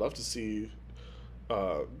 I would love to see.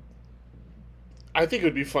 I think it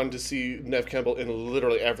would be fun to see Neve Campbell in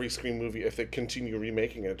literally every Scream movie if they continue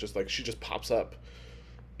remaking it. Just like she just pops up,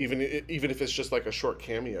 even if it's just like a short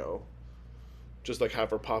cameo. Just like have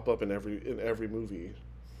her pop up in every movie.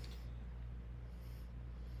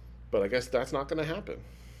 But I guess that's not going to happen.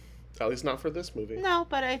 At least not for this movie. No,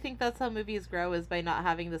 but I think that's how movies grow, is by not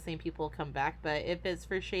having the same people come back. But if it's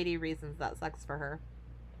for shady reasons, that sucks for her.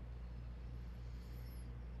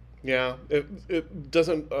 Yeah, it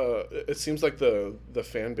doesn't. It seems like the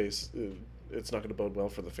fan base. It's not going to bode well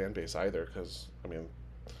for the fan base either, because I mean,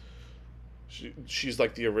 she's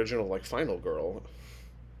like the original like final girl.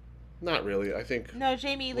 Not really. I think no.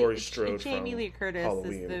 Jamie Lee Curtis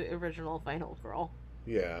Halloween is the original final girl.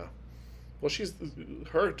 Yeah. Well, she's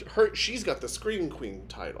she's got the Scream Queen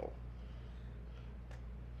title.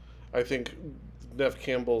 I think Neve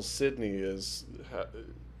Campbell's Sydney is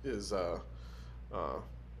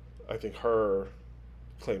I think her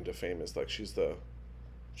claim to fame is like she's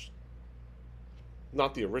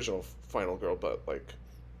not the original final girl, but like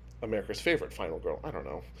America's favorite final girl. I don't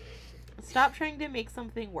know. Stop trying to make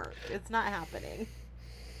something work. It's not happening.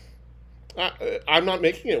 I'm not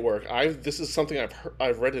making it work. This is something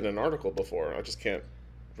I've read in an article before. I just can't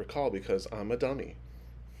recall because I'm a dummy.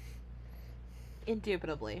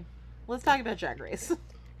 Indubitably. Let's talk about Drag Race.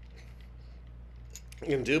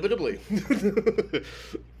 Indubitably.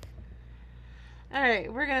 All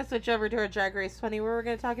right, we're going to switch over to our Drag Race 20, where we're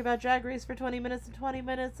going to talk about Drag Race for 20 minutes and 20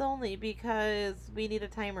 minutes only, because we need a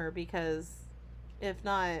timer, because if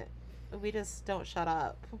not, we just don't shut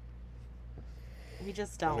up. We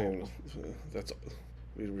just don't. I mean,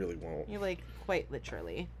 we really won't. You're like, quite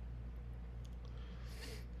literally.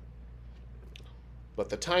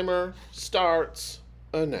 But the timer starts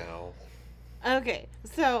now. Okay,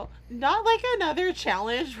 so not like another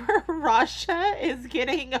challenge where Rasha is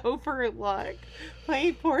getting overlooked.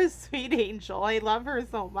 My poor sweet angel. I love her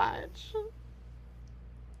so much.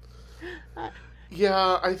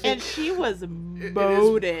 Yeah, I think. And she was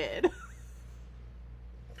moated.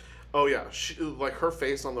 Oh yeah, like her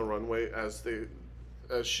face on the runway as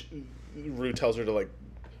Rue tells her to like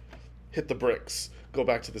hit the bricks, go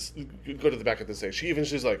to the back of the stage.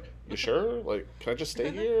 She's like, "You sure? Like, can I just stay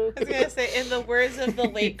here?" I was gonna say, in the words of the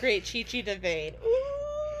late great Chi-Chi DeVane,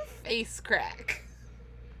 ooh, face crack.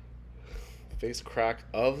 Face crack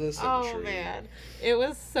of the century. Oh man, it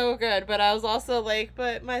was so good. But I was also like,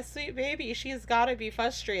 but my sweet baby, she's got to be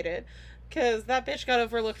frustrated. Because that bitch got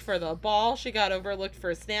overlooked for the ball. She got overlooked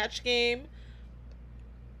for Snatch Game.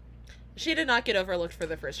 She did not get overlooked for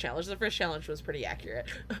the first challenge. The first challenge was pretty accurate.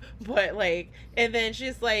 But, like, and then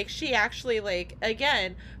she's like, she actually, like,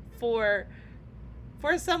 again, for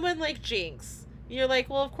someone like Jinx, you're like,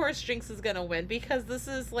 well, of course Jinx is going to win. Because this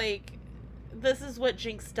is what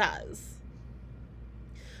Jinx does.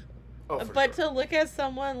 Oh, but sure. to look at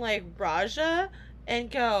someone like Raja and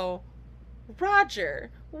go, Roger,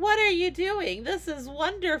 what are you doing? This is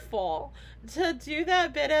wonderful. To do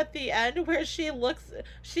that bit at the end where she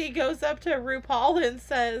goes up to RuPaul and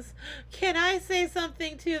says, "Can I say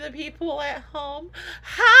something to the people at home?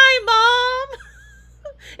 Hi, Mom!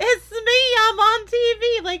 It's me, I'm on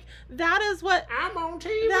TV." Like, that is what... I'm on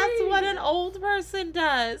TV. That's what an old person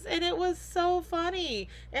does. And it was so funny.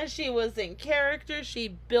 And she was in character. She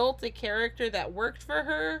built a character that worked for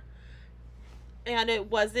her. And it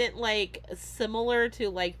wasn't, like, similar to,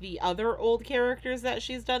 like, the other old characters that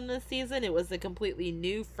she's done this season. It was a completely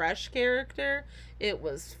new, fresh character. It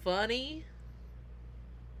was funny.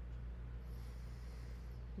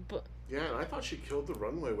 But yeah, and I thought she killed the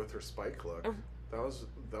runway with her spike look.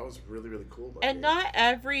 That was really, really cool. And not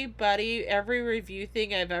everybody, every review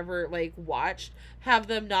thing I've ever, like, watched, have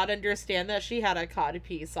them not understand that she had a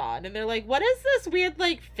codpiece on. And they're like, what is this weird,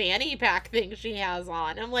 like, fanny pack thing she has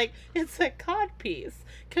on? I'm like, it's a codpiece.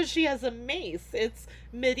 Because she has a mace. It's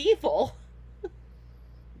medieval.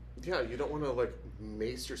 Yeah, you don't want to, like,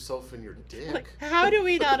 mace yourself in your dick. Like, how do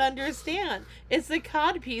we not understand? It's a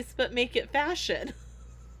codpiece, but make it fashion.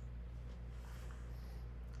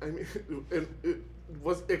 I mean,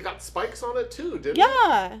 it got spikes on it too, didn't it?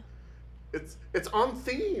 Yeah. It's on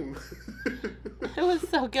theme. It was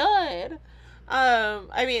so good.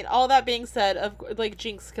 I mean, all that being said, like,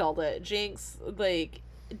 Jinx killed it. Jinx, like,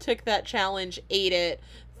 took that challenge, ate it,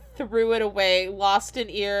 threw it away, lost an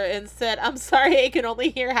ear, and said, "I'm sorry, I can only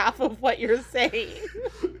hear half of what you're saying."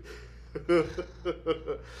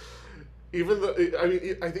 Even though, I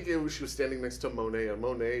mean, I think she was standing next to Monet, and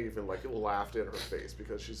Monet even, like, laughed in her face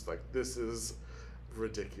because she's like, "This is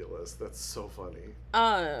ridiculous. That's so funny."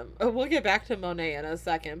 We'll get back to Monet in a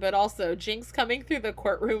second, but also Jinx coming through the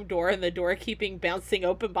courtroom door and the door keeping bouncing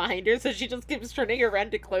open behind her, so she just keeps turning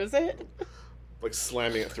around to close it. Like,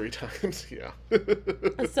 slamming it 3 times, yeah.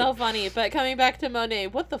 It's so funny, but coming back to Monet,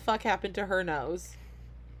 what the fuck happened to her nose?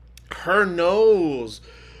 Her nose!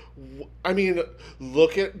 I mean,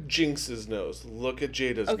 look at Jinx's nose. Look at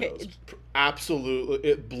Jada's nose. Absolutely,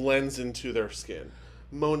 it blends into their skin.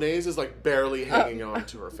 Monet's is, like, barely hanging on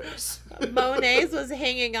to her face. Monet's was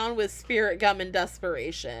hanging on with spirit gum and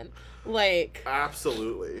desperation. Like...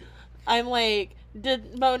 Absolutely. I'm like,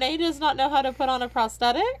 did Monet does not know how to put on a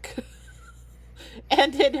prosthetic?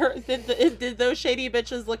 And did those shady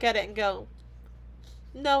bitches look at it and go,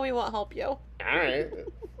 "No, we won't help you"? All right,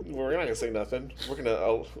 we're not gonna say nothing. We're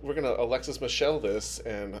gonna Alexis Michelle this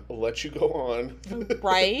and let you go on.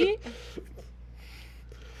 Right?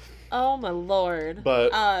 Oh my lord.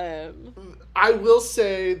 But I will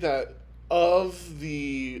say that of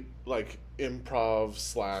the, like,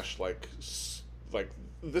 improv / like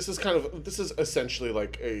this is essentially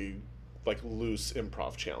like a, like, loose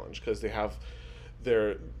improv challenge, because they have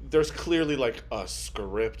there's clearly, like, a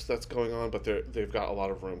script that's going on, but they've got a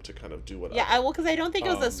lot of room to kind of do whatever. Yeah, well, because I don't think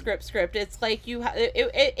it was a script. It's like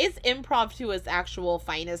it's improv to its actual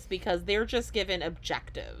finest, because they're just given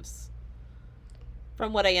objectives.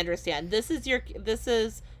 From what I understand, this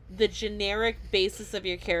is the generic basis of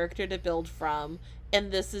your character to build from,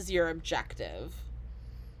 and this is your objective.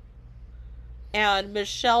 And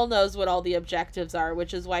Michelle knows what all the objectives are,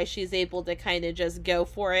 which is why she's able to kind of just go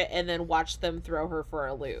for it and then watch them throw her for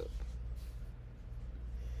a loop.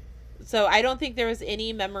 So I don't think there was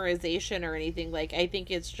any memorization or anything. Like, I think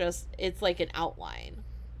it's like an outline.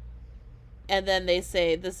 And then they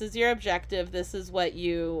say, this is your objective. This is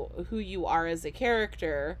who you are as a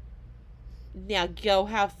character. Now go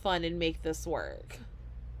have fun and make this work.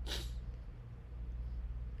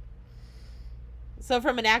 So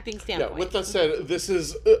from an acting standpoint. Yeah, with that said,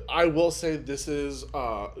 I will say this is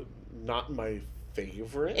not my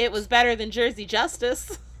favorite. It was better than Jersey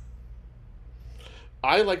Justice.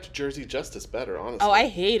 I liked Jersey Justice better, honestly. Oh, I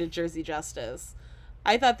hated Jersey Justice.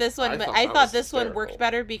 I thought this one one worked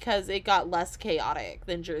better because it got less chaotic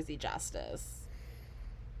than Jersey Justice.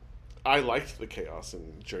 I liked the chaos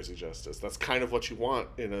in Jersey Justice. That's kind of what you want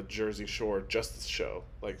in a Jersey Shore justice show,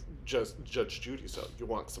 like just Judge Judy. So you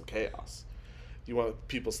want some chaos. You want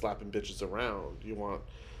people slapping bitches around.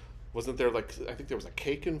 Wasn't there, like, I think there was a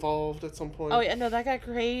cake involved at some point? Oh yeah, no, that got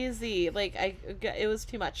crazy. Like, it was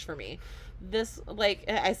too much for me. This, like,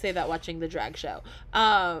 I say that watching the drag show.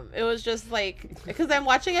 It was just like, because I'm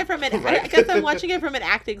watching it from an right? because I'm watching it from an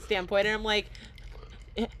acting standpoint, and I'm like,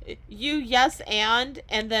 you and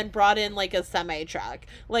then brought in, like, a semi truck.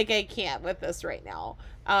 Like, I can't with this right now.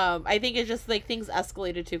 I think it's just, like, things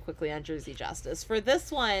escalated too quickly on Jersey Justice. For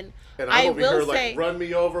this one, and I will say, like, run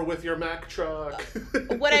me over with your Mack truck.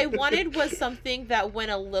 What I wanted was something that went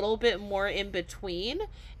a little bit more in between,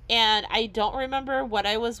 and I don't remember what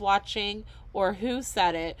I was watching or who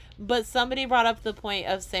said it, but somebody brought up the point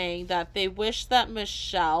of saying that they wish that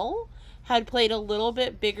Michelle had played a little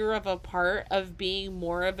bit bigger of a part of being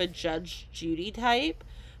more of a Judge Judy type,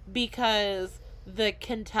 because the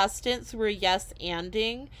contestants were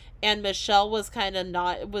yes-anding and Michelle was kind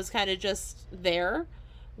of just there.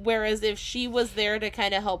 Whereas if she was there to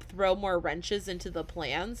kind of help throw more wrenches into the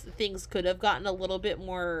plans, things could have gone a little bit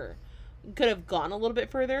further.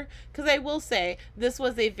 Because I will say, this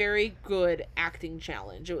was a very good acting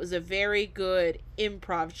challenge. It was a very good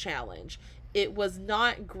improv challenge. It was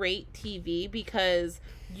not great TV because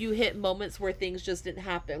you hit moments where things just didn't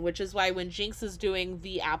happen, which is why when Jinx is doing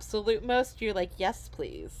the absolute most, you're like, yes,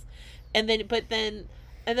 please. And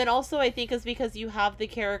then also I think is because you have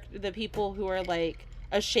the people who are like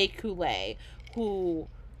a Shea Coulee, who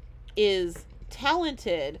is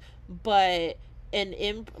talented, but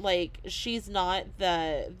she's not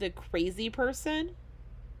the crazy person.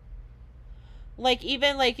 Like,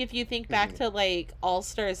 even, like, if you think back to, like, All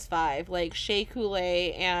Stars 5, like, Shea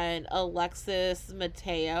Coulee and Alexis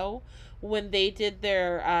Mateo, when they did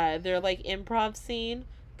their like, improv scene,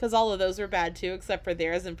 because all of those were bad, too, except for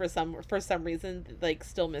theirs, and for some reason, like,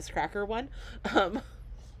 still Miss Cracker won.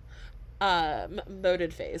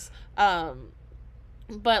 Moated face.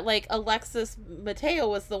 But like Alexis Mateo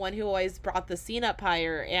was the one who always brought the scene up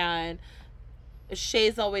higher, and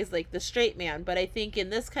Shay's always like the straight man. But I think in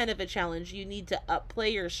this kind of a challenge, you need to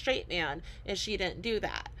upplay your straight man, and she didn't do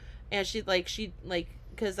that. And she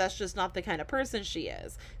because that's just not the kind of person she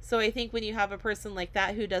is. So I think when you have a person like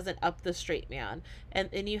that who doesn't up the straight man,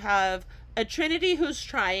 and you have a Trinity who's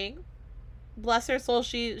trying, bless her soul,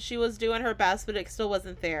 she was doing her best, but it still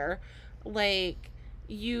wasn't there. Like,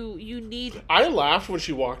 you need. I laughed when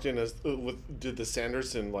she walked in did the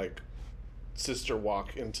Sanderson like sister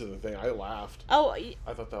walk into the thing. I laughed. Oh, I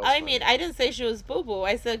thought that was funny. mean, I didn't say she was boo boo.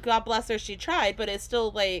 I said God bless her, she tried, but it's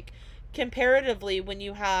still like, comparatively, when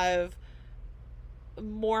you have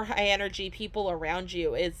more high energy people around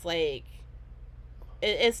you, it's like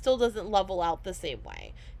it still doesn't level out the same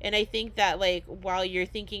way. And I think that, like, while you're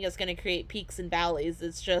thinking it's going to create peaks and valleys,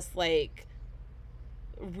 it's just like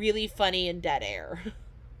really funny and dead air.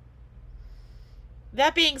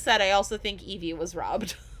 That being said, I also think Evie was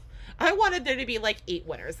robbed. I wanted there to be like 8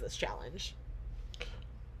 winners this challenge.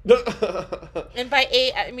 And by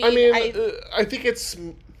 8, I think it's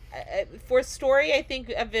for story, I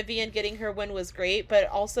think Vivian getting her win was great, but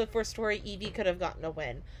also for story, Evie could have gotten a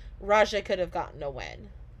win. Raja could have gotten a win.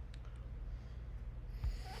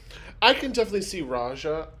 I can definitely see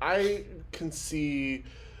Raja. I can see,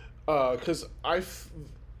 because I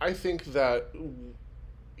think that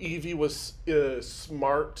Evie was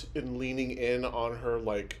smart in leaning in on her,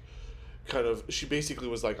 like, kind of, she basically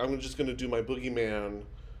was like, I'm just going to do my boogeyman,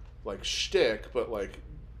 like, shtick, but, like,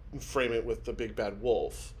 frame it with the big bad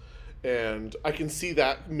wolf. And I can see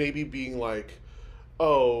that maybe being like,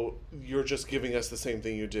 oh, you're just giving us the same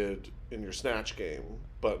thing you did in your Snatch game,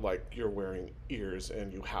 but, like, you're wearing ears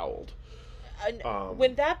and you howled.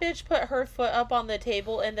 When that bitch put her foot up on the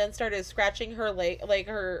table and then started scratching her leg, like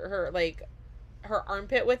her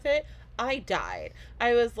armpit with it, I died.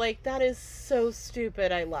 I was like, that is so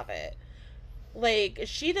stupid. I love it. Like,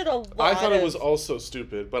 she did a lot. I thought it was also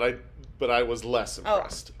stupid, but I was less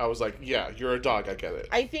impressed. I was like, yeah, you're a dog, I get it.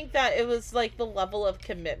 I think that it was like the level of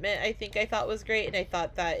commitment I thought was great, and I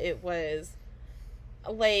thought that it was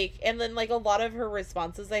like, and then like a lot of her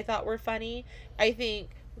responses I thought were funny. I think,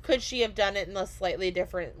 could she have done it in a slightly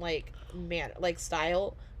different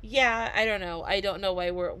style? Yeah, I don't know. I don't know why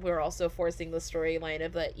we're also forcing the storyline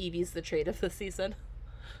of that Evie's the trait of the season.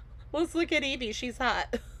 Let's look at Evie, she's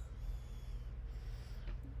hot.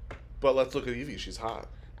 But let's look at Evie, she's hot.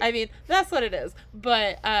 I mean, that's what it is.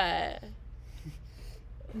 But,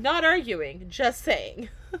 not arguing, just saying.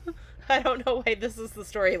 I don't know why this is the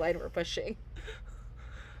storyline we're pushing.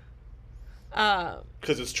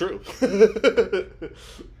 Because it's true.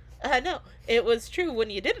 No, it was true when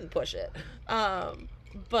you didn't push it.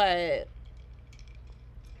 But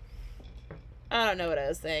I don't know what I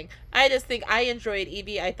was saying. I just think I enjoyed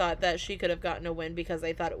Evie. I thought that she could have gotten a win because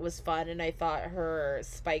I thought it was fun, and I thought her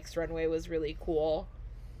Spikes runway was really cool.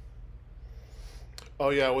 Oh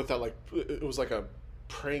yeah, with that, like, it was like a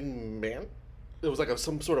praying man. It was like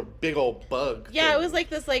some sort of big old bug. Yeah, it was like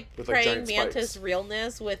this like with, praying like, mantis spikes.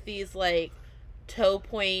 realness with these like toe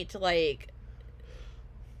point like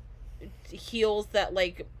heels that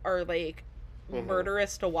like are like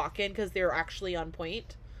murderous to walk in because they're actually on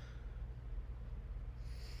point.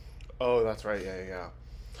 Oh, that's right. Yeah.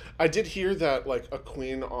 I did hear that, like, a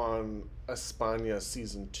queen on España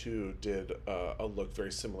season 2 did a look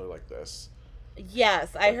very similar like this.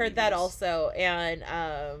 Yes, I heard that also, and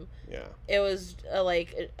yeah, it was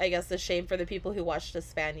like, I guess, a shame for the people who watched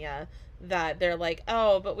España that they're like,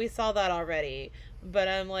 oh, but we saw that already. But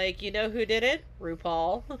I'm like, you know who did it?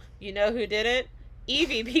 RuPaul. You know who did it?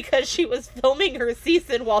 Evie, because she was filming her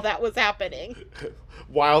season while that was happening.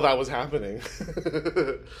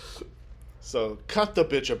 So cut the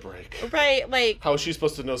bitch a break. Right, like, how is she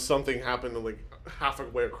supposed to know something happened like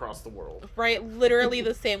halfway across the world? Right, literally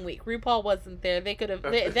the same week. RuPaul wasn't there. That could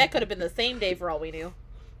have been the same day for all we knew.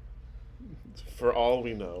 For all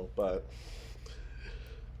we know, but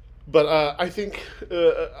I think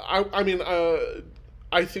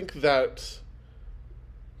I think that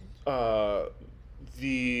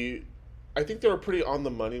I think they were pretty on the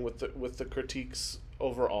money with the critiques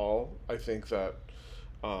overall. I think that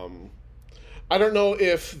I don't know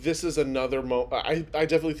if this is another I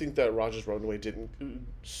definitely think that Raja's runway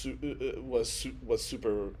was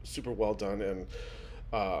super well done, and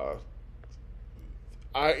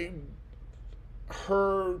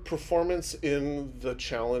her performance in the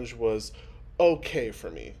challenge was okay for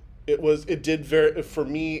me. It was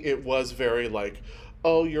very like,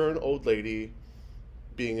 oh, you're an old lady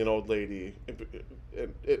being an old lady.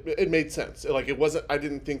 It made sense. Like, it wasn't, I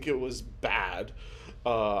didn't think it was bad.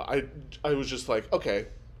 I was just like, okay,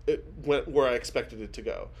 it went where I expected it to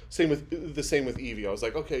go. Same with Evie. I was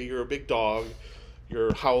like, okay, you're a big dog,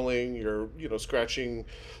 you're howling, you're scratching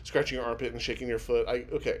your armpit and shaking your foot.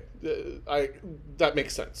 That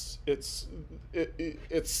makes sense. It's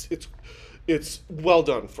well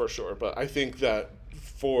done for sure. But I think that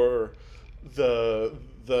for the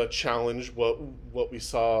challenge, what we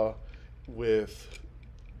saw with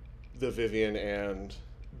the Vivian and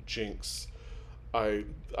Jinx, I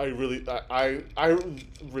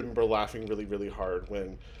remember laughing really, really hard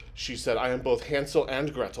when she said, "I am both Hansel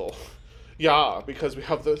and Gretel." Yeah, because we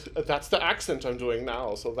have that's the accent I'm doing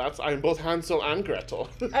now. So I'm both Hansel and Gretel.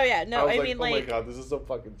 Oh yeah, no, I mean, oh my god, this is so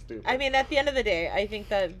fucking stupid. I mean, at the end of the day, I think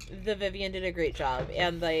that the Vivian did a great job,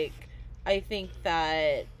 and like, I think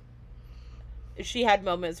that she had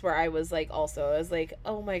moments where I was like,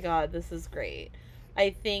 oh my god, this is great. I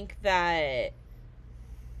think that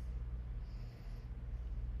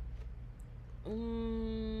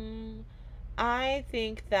I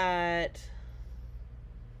think that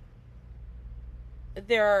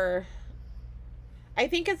I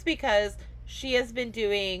think it's because she has been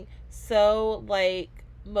doing so like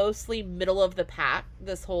mostly middle of the pack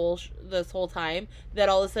this whole time that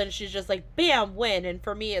all of a sudden she's just like bam win, and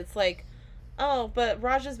for me it's like, oh, but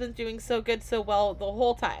Raja's been doing so good so well the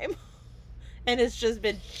whole time. And it's just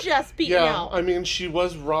been beaten out. Yeah, I mean, she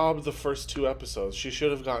was robbed the first 2 episodes. She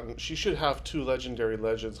should have 2 Legendary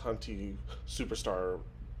Legends Hunty Superstar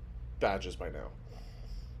badges by now.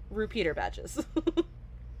 Repeater badges.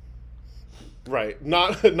 Right.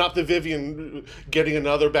 Not the Vivian getting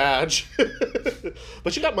another badge.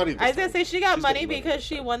 But she got money this time. I was going to say she got money because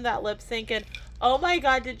she won that lip sync. And oh my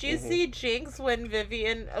god, did you see Jinx when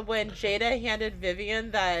Jada handed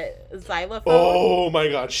Vivian that xylophone? Oh my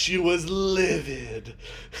god, she was livid.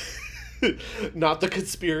 Not the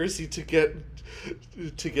conspiracy to get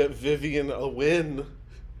Vivian a win.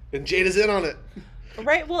 And Jada's in on it.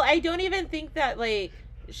 Right, well, I don't even think that like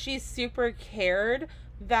she super cared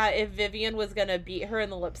that if Vivian was gonna beat her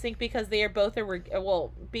in the lip sync, because they are both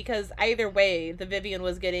because either way the Vivian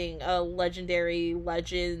was getting a Legendary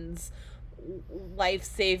Legends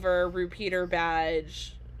lifesaver repeater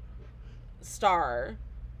badge star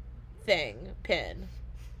thing pin.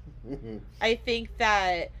 I think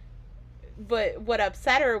that, but what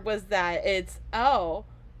upset her was that it's, oh,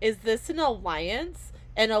 is this an alliance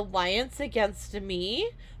against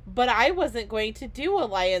me? But I wasn't going to do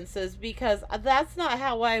alliances because that's not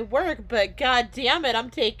how I work, but god damn it, I'm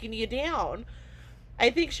taking you down. I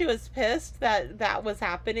think she was pissed that was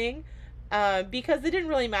happening, because it didn't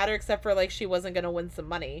really matter except for like she wasn't going to win some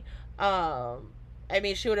money. I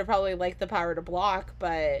mean, she would have probably liked the power to block,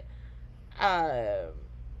 but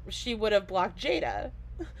she would have blocked Jada.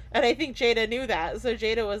 And I think Jada knew that. So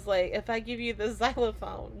Jada was like, if I give you the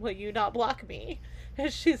xylophone, will you not block me? And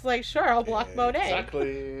she's like, sure, I'll block Monet.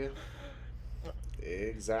 Exactly.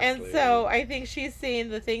 And so I think she's seeing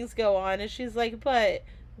the things go on, and she's like, but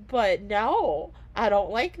no, I don't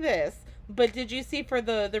like this. But did you see for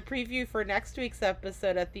the preview for next week's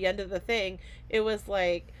episode at the end of the thing, it was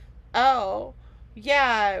like, oh,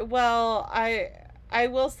 yeah, well, I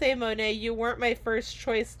will say, Monet, you weren't my first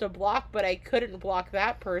choice to block, but I couldn't block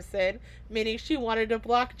that person. Meaning she wanted to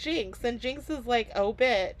block Jinx. And Jinx is like, oh,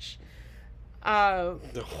 bitch. Well.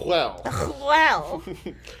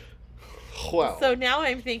 So now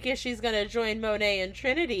I'm thinking she's going to join Monet and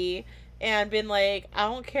Trinity and been like, I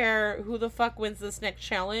don't care who the fuck wins this next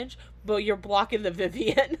challenge, but you're blocking the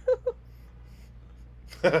Vivian.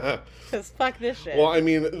 Because fuck this shit. Well, I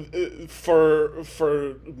mean, for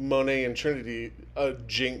Monet and Trinity, a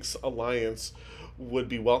Jinx alliance would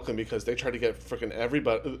be welcome because they tried to get freaking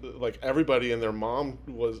everybody and their mom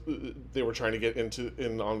they were trying to get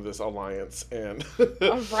in on this alliance, and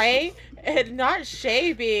right, and not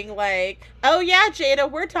Shay being like, oh yeah,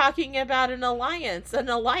 Jada, we're talking about an alliance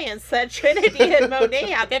that Trinity and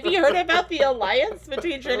Monet have. Have you heard about the alliance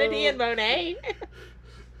between Trinity and Monet?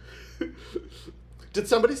 Did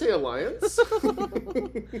somebody say alliance?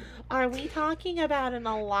 Are we talking about an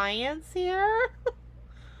alliance here?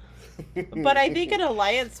 But I think an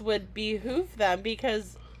alliance would behoove them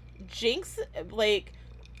because Jinx, like,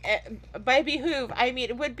 by behoove, I mean,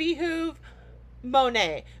 it would behoove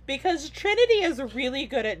Monet because Trinity is really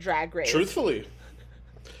good at Drag Race. Truthfully.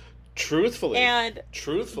 And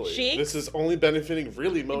Jinx, this is only benefiting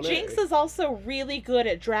really Monet. Jinx is also really good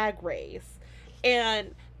at Drag Race.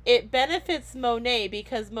 And it benefits Monet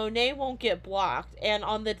because Monet won't get blocked. And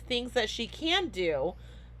on the things that she can do,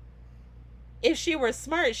 if she were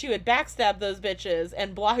smart, she would backstab those bitches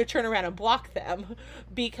and turn around and block them,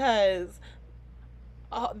 because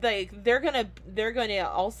they're gonna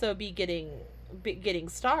also be getting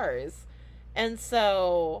stars, and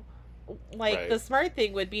so like the Right. smart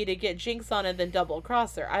thing would be to get Jinx on and then double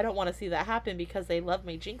cross her. I don't want to see that happen because they love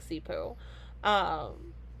my Jinxie poo.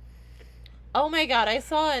 Um, oh my god, I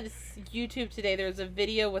saw on YouTube today there's a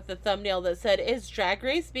video with a thumbnail that said, "Is Drag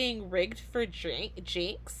Race being rigged for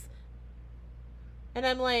Jinx?" And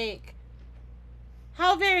I'm like,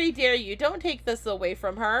 how very dare you? Don't take this away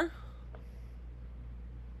from her.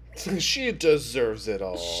 She deserves it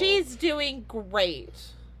all. She's doing great.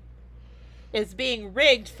 It's being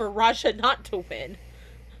rigged for Raja not to win.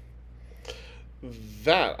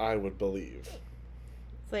 That I would believe.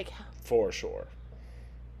 It's like, For sure.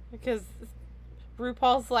 because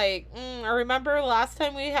RuPaul's like, I remember last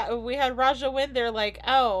time we had Raja win. They're like,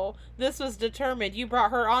 oh, this was determined. You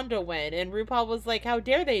brought her on to win, and RuPaul was like, how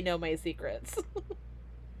dare they know my secrets?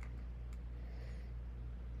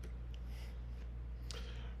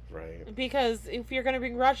 Right. Because if you're gonna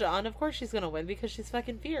bring Raja on, of course she's gonna win because she's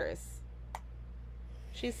fucking fierce.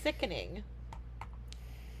 She's sickening,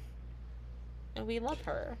 and we love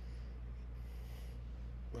her.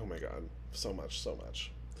 Oh my god. So much, so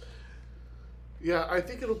much. Yeah, I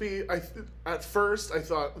think it'll be. At first, I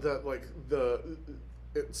thought that like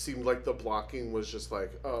it seemed like the blocking was just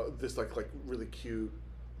like this like really cute,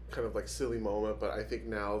 kind of like silly moment. But I think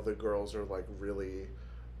now the girls are like really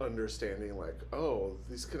understanding like, oh,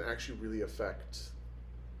 these can actually really affect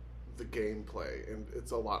the gameplay, and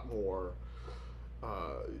it's a lot more.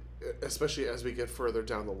 Especially as we get further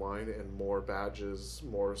down the line and more badges,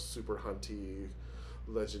 more super hunty,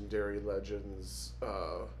 legendary legends,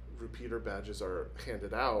 repeater badges are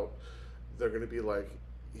handed out, they're going to be like,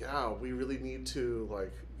 yeah, we really need to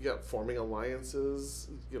like, yeah, forming alliances.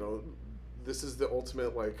 You know, this is the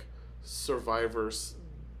ultimate like survivors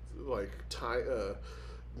like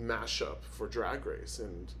mashup for Drag Race,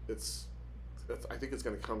 and I think it's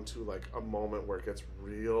going to come to like a moment where it gets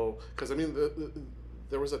real. Because I mean,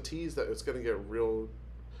 there was a tease that it's going to get real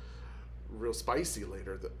spicy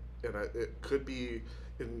later. It could be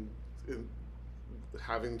in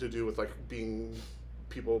having to do with like being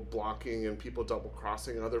people blocking and people double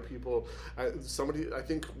crossing other people. Somebody, I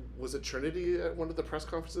think, was it Trinity at one of the press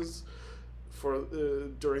conferences for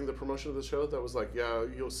during the promotion of the show, that was like, yeah,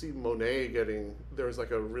 you'll see Monet getting. There was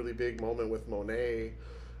like a really big moment with Monet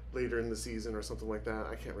later in the season or something like that.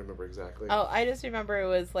 I can't remember exactly. Oh, I just remember it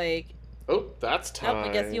was like, oh, that's time. I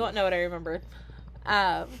guess you won't know what I remembered.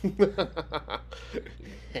 You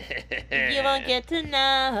won't get to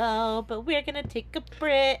know, but we're gonna take a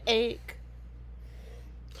break.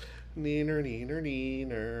 Neener, neener,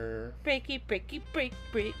 neener. Breaky, breaky, break,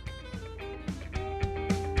 break.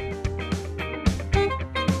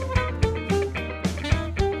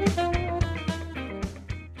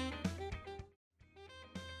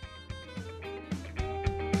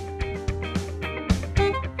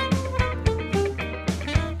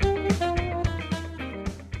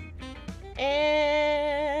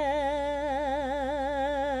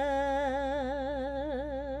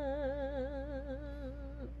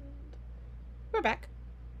 We're back.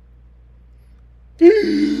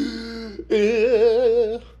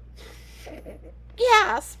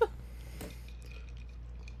 Gasp!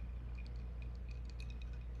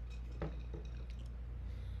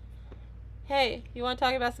 Hey, you want to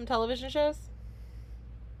talk about some television shows?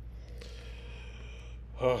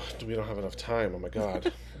 Oh, we don't have enough time. Oh my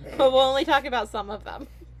god. But we'll only talk about some of them.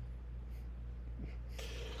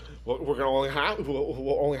 Well, we're gonna only have.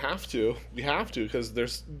 We'll only have to. We have to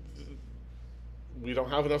because we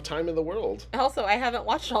don't have enough time in the world. Also, I haven't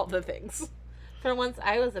watched all the things. For once,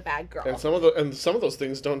 I was a bad girl. And some of those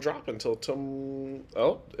things don't drop until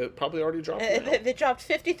it probably already dropped. They dropped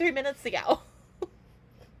 53 minutes ago.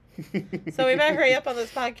 So we better hurry up on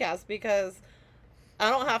this podcast because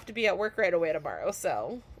I don't have to be at work right away tomorrow.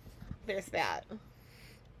 So there's that.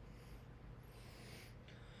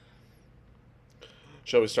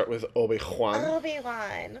 Shall we start with Obi-Wan?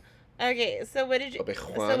 Obi-Wan. Okay, so what did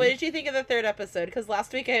you think of the third episode? Because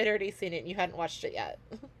last week I had already seen it and you hadn't watched it yet.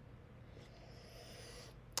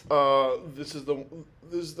 This is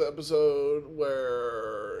the episode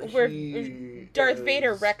where Darth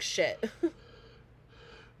Vader wrecks shit.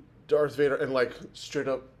 Darth Vader and like straight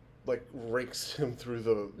up like rakes him through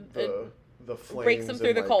the flames. Rakes him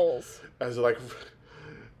through the coals. As like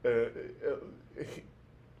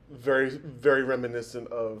very very reminiscent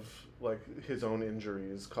of like his own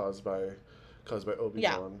injuries caused by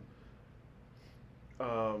Obi-Wan.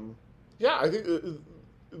 Yeah, I think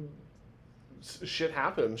shit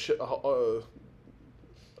happened.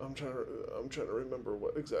 I'm trying to remember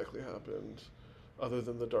what exactly happened. other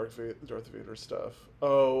than the Darth Vader stuff.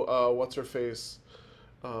 Oh, what's her face?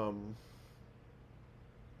 Um,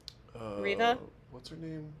 Riva? what's her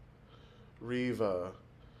name? Riva.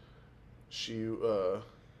 She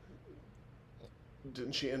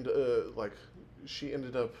didn't she end like she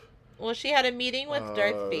ended up. Well, she had a meeting with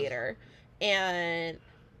Darth Vader, and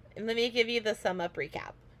let me give you the sum up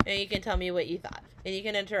recap, and you can tell me what you thought, and you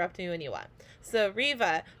can interrupt me when you want. So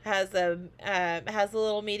Riva has a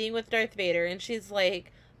little meeting with Darth Vader, and she's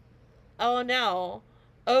like, "Oh no,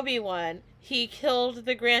 Obi-Wan, he killed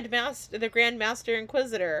the Grand Master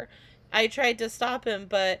Inquisitor. I tried to stop him,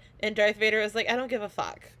 and Darth Vader was like, I don't give a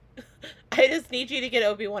fuck. I just need you to get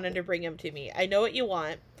Obi-Wan and to bring him to me. I know what you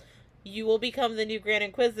want. You will become the new Grand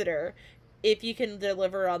Inquisitor if you can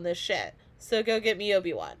deliver on this shit. So go get me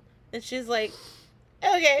Obi-Wan." And she's like,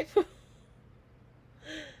 okay.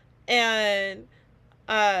 And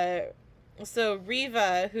so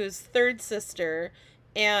Riva, who's third sister,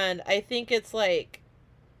 and I think it's like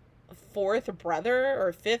fourth brother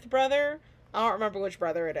or fifth brother. I don't remember which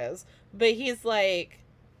brother it is. But he's like,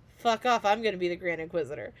 fuck off, I'm going to be the Grand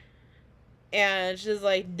Inquisitor. And she's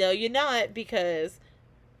like, no, you're not, because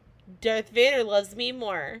Darth Vader loves me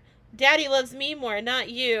more. Daddy loves me more, not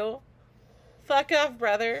you. Fuck off,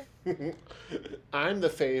 brother. I'm the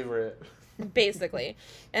favorite. Basically.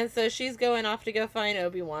 And so she's going off to go find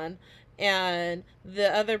Obi-Wan. And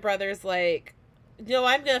the other brother's like, no,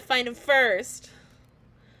 I'm going to find him first.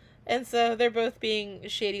 And so they're both being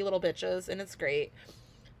shady little bitches, and it's great.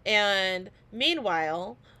 And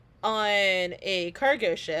meanwhile, on a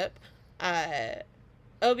cargo ship,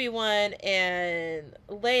 Obi-Wan and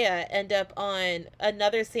Leia end up on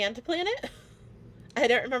another sand planet. I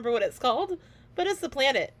don't remember what it's called, but it's the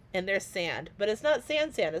planet, and there's sand. But it's not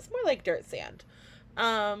sand, it's more like dirt sand.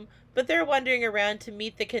 But they're wandering around to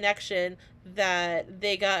meet the connection that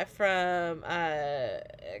they got from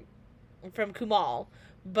Kumal.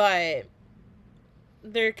 But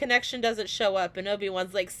their connection doesn't show up, and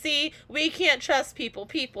Obi-Wan's like, see, we can't trust people.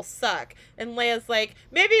 People suck. And Leia's like,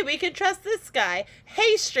 maybe we can trust this guy.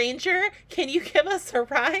 Hey, stranger, can you give us a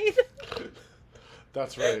ride?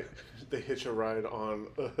 That's right. They hitch a ride on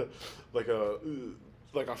like a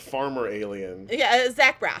farmer alien. Yeah,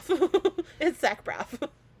 Zach Braff. It's Zach Braff.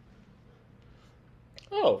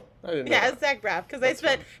 Oh, I didn't know. Yeah, it's Zach Braff, because I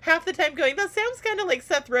spent half the time going, that sounds kind of like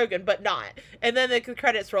Seth Rogen, but not. And then the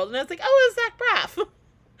credits rolled, and I was like, oh, it's Zach Braff.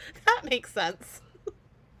 That makes sense.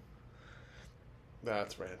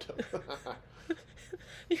 That's random.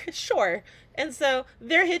 Sure. And so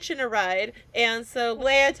they're hitching a ride, and so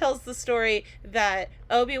Leia tells the story that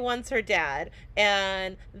Obi-Wan's her dad,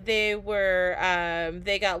 and they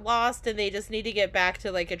got lost, and they just need to get back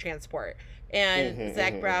to like a transport. And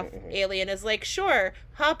Zach Braff, alien, is like, sure,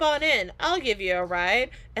 hop on in. I'll give you a ride.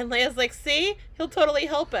 And Leia's like, see? He'll totally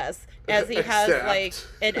help us. As he has, like,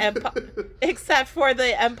 an empire... except for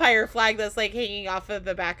the Empire flag that's, like, hanging off of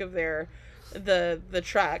the back of their... the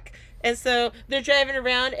truck. And so they're driving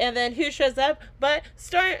around, and then who shows up? But,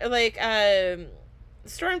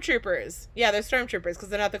 stormtroopers. Yeah, they're stormtroopers, because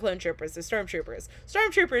they're not the clone troopers. They're stormtroopers.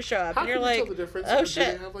 Stormtroopers show up, How and you're can like, you tell the difference? oh, Do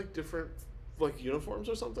shit. they have, like, different, like, uniforms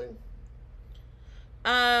or something?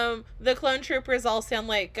 The clone troopers all sound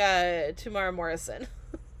like Matthew Morrison.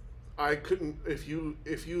 I couldn't. If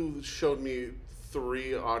you showed me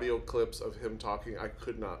 3 audio clips of him talking, I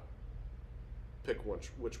could not pick which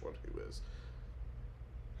one he is.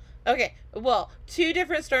 Okay, well, 2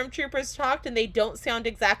 different stormtroopers talked, and they don't sound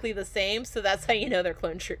exactly the same, so that's how you know they're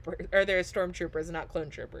clone troopers, or they're stormtroopers, not clone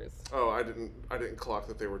troopers. Oh, I didn't clock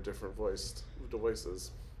that they were different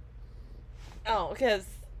voices. Oh, because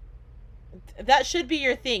that should be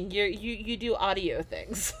your thing. You do audio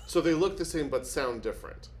things. So they look the same but sound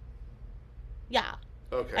different. Yeah.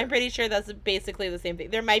 Okay. I'm pretty sure that's basically the same thing.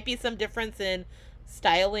 There might be some difference in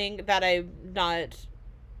styling that I'm not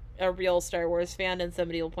a real Star Wars fan, and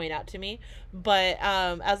somebody will point out to me. But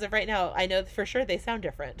as of right now, I know for sure they sound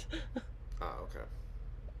different. Okay.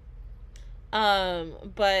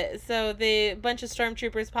 But so the bunch of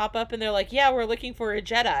stormtroopers pop up, and they're like, yeah, we're looking for a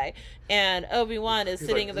Jedi. And Obi-Wan is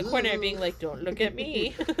sitting in the corner being like, don't look at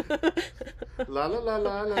me. La la la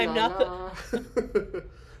la la. I'm not the...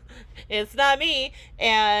 It's not me.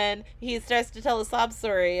 And he starts to tell a sob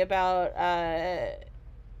story about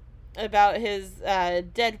his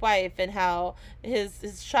dead wife, and how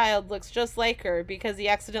his child looks just like her because he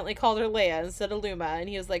accidentally called her Leia instead of Luma, and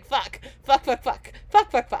he was like, fuck. And the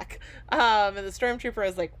stormtrooper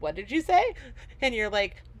is like, what did you say? And you're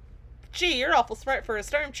like, gee, you're awful smart for a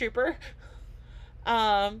stormtrooper.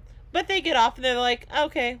 But they get off and they're like,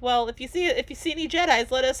 okay, well, if you see any Jedis,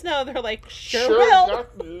 let us know. They're like, sure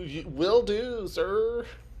will do, sir.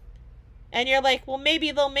 And you're like, well,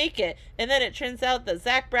 maybe they'll make it. And then it turns out the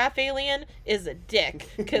Zach Braff alien is a dick.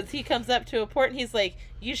 Because he comes up to a port and he's like,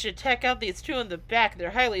 you should check out these two in the back.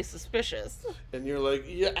 They're highly suspicious. And you're like,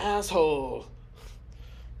 you asshole.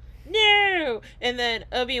 No! And then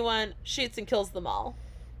Obi-Wan shoots and kills them all.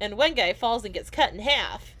 And one guy falls and gets cut in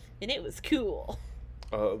half. And it was cool.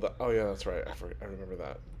 Oh yeah, that's right. I remember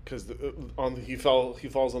that. Because he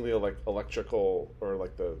falls on the electrical or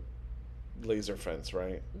like the laser fence,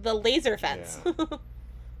 right? The laser fence. Yeah.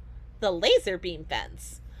 The laser beam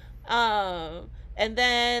fence. And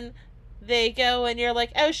then they go and you're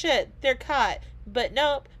like, oh shit, they're caught. But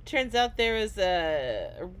nope, turns out there was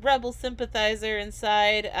a rebel sympathizer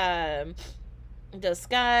inside,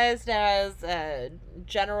 disguised as a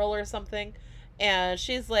general or something. And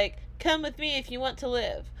she's like, come with me if you want to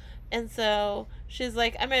live. And so she's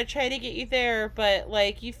like, I'm going to try to get you there, but,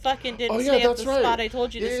 like, you fucking didn't stay at the spot I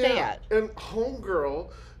told you to stay at. And Homegirl,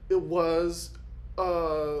 it was,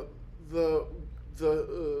 I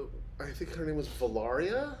think her name was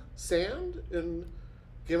Valaria Sand in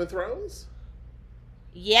Game of Thrones?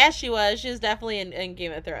 Yeah, she was. She was definitely in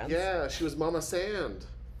Game of Thrones. Yeah, she was Mama Sand.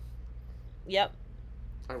 Yep.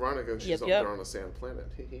 Ironic, and she's they're on a sand planet.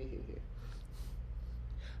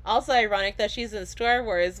 Also ironic that she's in Star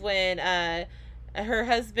Wars when her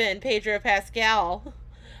husband, Pedro Pascal,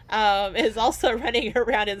 is also running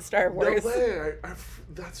around in Star Wars. No way!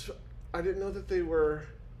 I didn't know that they were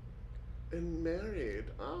married.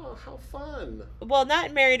 Oh, how fun! Well,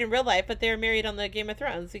 not married in real life, but they were married on the Game of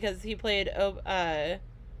Thrones because he played. I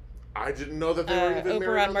didn't know that they were even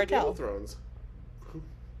married on the Game of Thrones.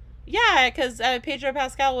 Yeah, because Pedro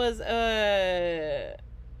Pascal was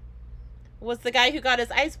the guy who got his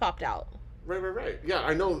eyes popped out. Right. Yeah,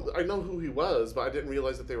 I know who he was, but I didn't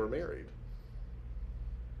realize that they were married.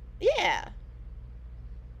 Yeah.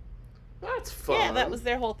 That's fun. Yeah, that was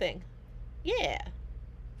their whole thing. Yeah.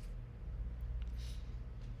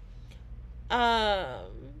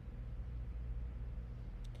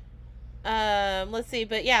 Let's see,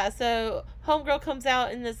 but yeah, so Homegirl comes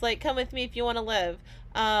out and is like, come with me if you want to live.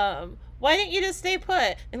 Why didn't you just stay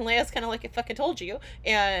put? And Leia's kind of like, I fucking told you.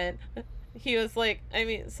 And he was like, I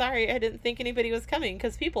mean, sorry, I didn't think anybody was coming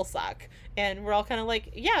because people suck. And we're all kind of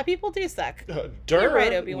like, yeah, people do suck. You're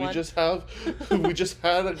right, Obi-Wan. We just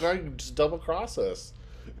had a guy just double cross us.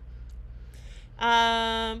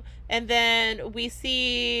 And then we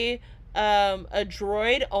see a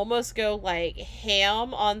droid almost go like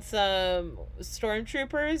ham on some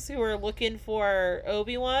stormtroopers who are looking for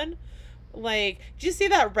Obi-Wan. Like, did you see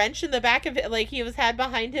that wrench in the back of it? Like, he had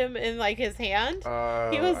behind him in like his hand.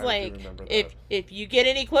 He was like, if you get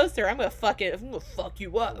any closer, I'm gonna fuck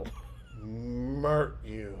you up. Murk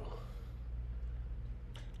you.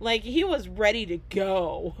 Like, he was ready to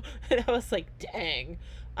go, and I was like, dang.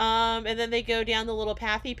 And then they go down the little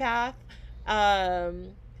pathy path.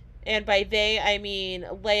 And by they, I mean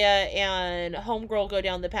Leia and Homegirl go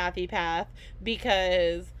down the pathy path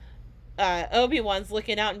because Obi-Wan's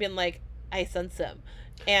looking out and being like, I sense him.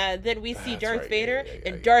 And then we see Darth Vader,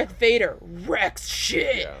 and Darth Vader wrecks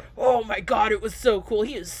shit. Yeah. Oh my god, it was so cool.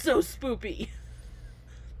 He is so spoopy.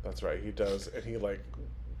 That's right, he does. And he, like,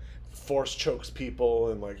 force chokes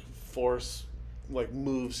people and, like,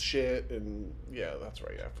 moves shit. And, yeah, that's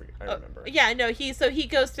right. I remember. Yeah, no, he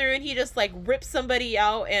goes through and he just, like, rips somebody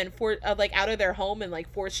out and, out of their home and,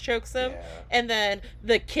 like, force chokes them. Yeah. And then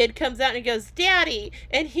the kid comes out and goes, Daddy!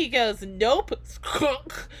 And he goes, nope.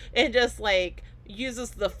 And just, like,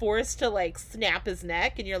 uses the force to, like, snap his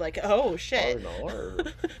neck. And you're like, oh, shit.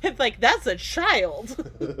 It's like, that's a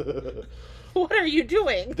child. What are you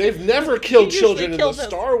doing? They've never killed children in the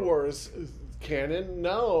Star Wars canon.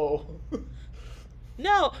 No.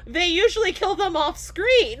 No, they usually kill them off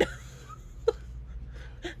screen.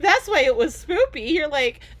 That's why it was spoopy. You're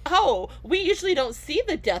like, oh, we usually don't see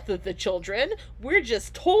the death of the children. We're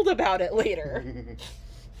just told about it later.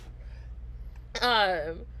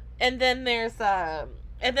 And then there's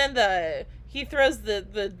he throws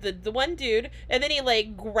the one dude, and then he,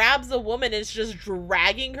 like, grabs a woman and is just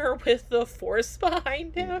dragging her with the force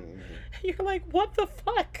behind him. Mm-hmm. You're like, what the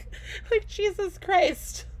fuck? Like, Jesus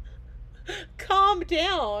Christ. Calm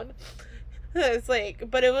down. It's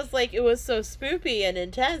like, but it was so spoopy and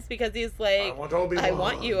intense because he's like, I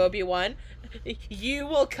want you, Obi-Wan. You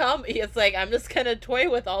will come. It's like, I'm just gonna toy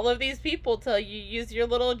with all of these people till you use your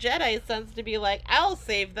little Jedi sense to be like, I'll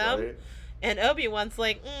save them. Right. And Obi-Wan's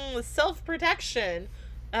like, self-protection.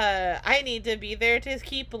 I need to be there to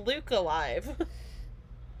keep Luke alive.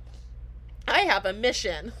 I have a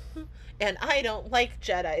mission, and I don't like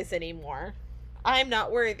Jedis anymore. I'm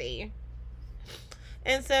not worthy.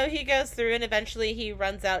 And so he goes through, and eventually he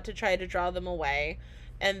runs out to try to draw them away.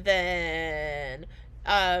 And then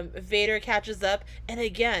Vader catches up. And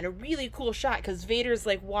again, a really cool shot, because Vader's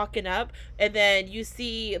like walking up, and then you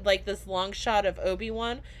see like this long shot of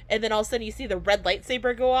Obi-Wan, and then all of a sudden you see the red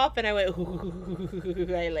lightsaber go off, and I went, ooh,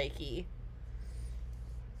 I likey.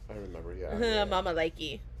 I remember, yeah. Mama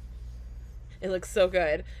likey. It looks so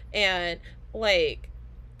good. And like,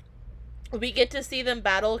 we get to see them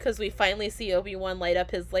battle because we finally see Obi-Wan light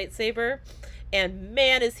up his lightsaber, and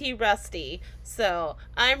man, is he rusty. So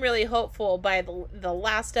I'm really hopeful by the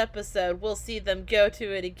last episode we'll see them go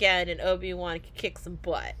to it again, and Obi-Wan can kick some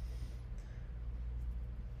butt.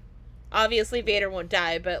 Obviously Vader won't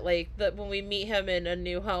die, but like when we meet him in A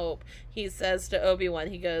New Hope, he says to Obi-Wan,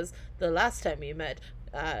 he goes, the last time we met,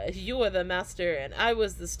 you were the master and I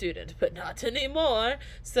was the student, but not anymore.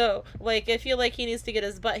 So, like, I feel like he needs to get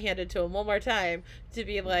his butt handed to him one more time to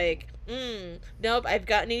be like, nope, I've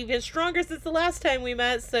gotten even stronger since the last time we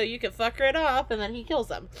met, so you can fuck right off, and then he kills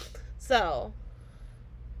him. So.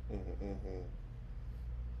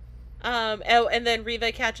 And then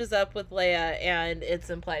Reva catches up with Leia, and it's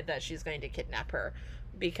implied that she's going to kidnap her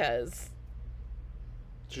because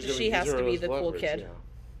she has to be the cool kid. Yeah.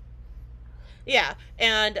 Yeah,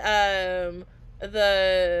 and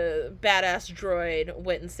the badass droid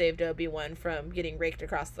went and saved Obi-Wan from getting raked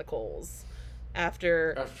across the coals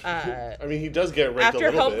after I mean, he does get raked after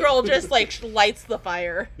a little bit. Homegirl just like lights the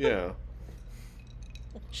fire. Yeah.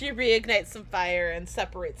 She reignites some fire and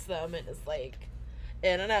separates them, and is like,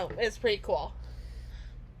 I don't know, it's pretty cool.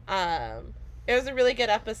 It was a really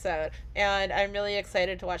good episode, and I'm really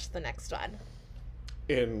excited to watch the next one.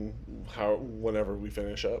 Whenever we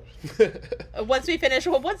finish up. Once we finish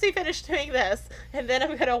doing this, and then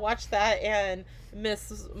I'm gonna watch that and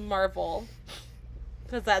Miss Marvel,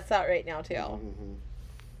 because that's out right now too.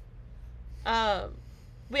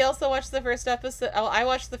 We also watched the first episode. I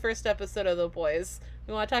watched the first episode of The Boys.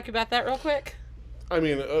 You want to talk about that real quick? I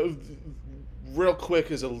mean, real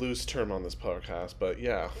quick is a loose term on this podcast, but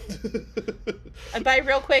yeah. And by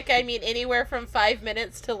real quick, I mean anywhere from 5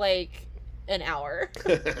 minutes to like an hour.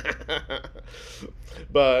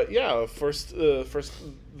 But yeah, first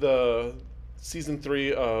the season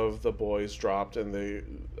 3 of The Boys dropped, and they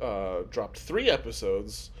dropped 3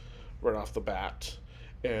 episodes right off the bat,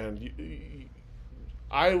 and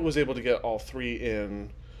I was able to get all 3 in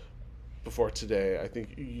before today. I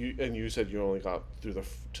think you said you only got through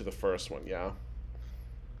to the first one. Yeah,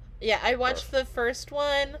 I watched the first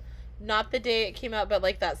one not the day it came out, but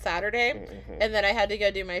like that Saturday, and then I had to go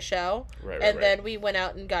do my show, and then we went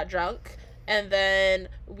out and got drunk, and then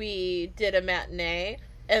we did a matinee,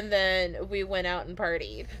 and then we went out and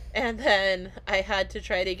partied, and then I had to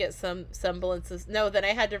try to get some semblances. No, then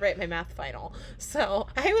I had to write my math final, so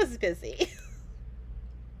I was busy.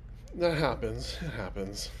 That happens. It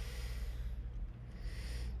happens.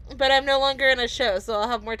 But I'm no longer in a show, so I'll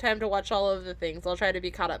have more time to watch all of the things. I'll try to be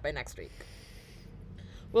caught up by next week.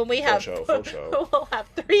 When we have, full show. We'll have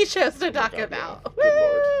 3 shows to talk about. Yeah. Good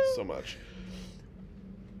Lord, so much.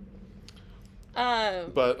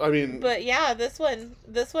 But I mean, but yeah, this one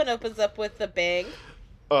opens up with the bang.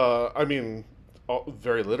 I mean,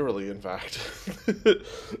 very literally, in fact.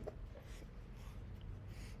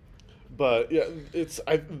 But yeah,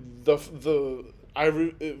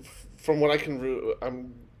 from what I can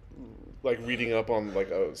I'm like reading up on like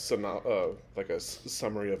a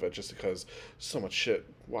summary of it, just because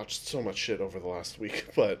watched so much shit over the last week.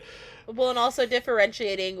 But well, and also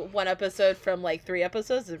differentiating one episode from like 3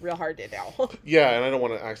 episodes is real hard to do. Yeah, and I don't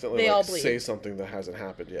want to accidentally say something that hasn't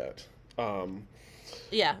happened yet.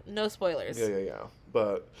 Yeah, no spoilers. Yeah.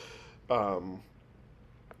 But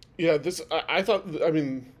yeah, this I thought. I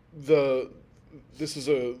mean, the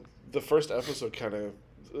first episode kind of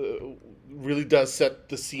really does set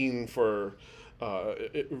the scene for.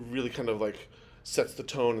 It really kind of like sets the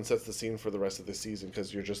tone and sets the scene for the rest of the season,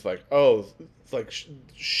 because you're just like, oh, like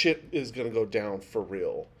shit is gonna go down for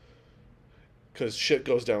real. Because shit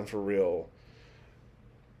goes down for real.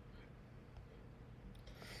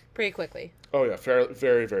 Pretty quickly. Oh yeah, very,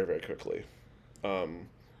 very, very quickly.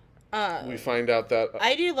 We find out that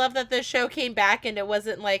I do love that this show came back and it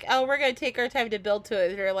wasn't like, oh, we're gonna take our time to build to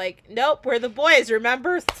it. They're like, nope, we're the boys.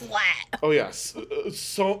 Remember, slat. Oh yes,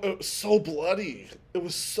 so bloody. It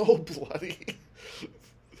was so bloody.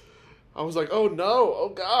 I was like, oh no, oh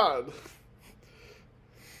god.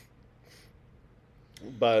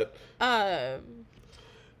 But I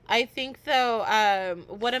think though,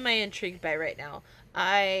 what am I intrigued by right now?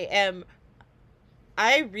 I am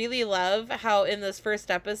I really love how in this first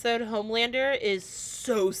episode, Homelander is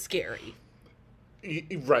so scary.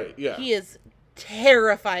 Right, yeah. He is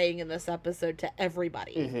terrifying in this episode to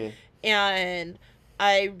everybody. Mm-hmm. And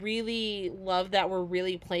I really love that we're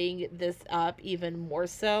really playing this up even more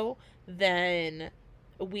so than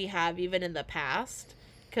we have even in the past.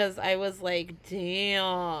 Because I was like,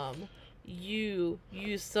 damn, you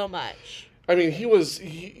so much. I mean,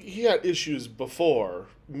 he had issues before,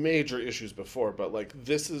 major issues before, but like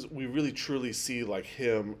this is we really truly see like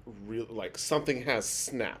him like something has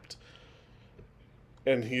snapped.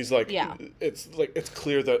 And he's like Yeah. it's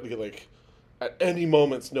clear that like at any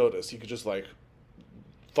moment's notice he could just like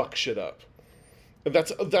fuck shit up. And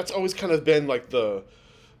that's always kind of been like the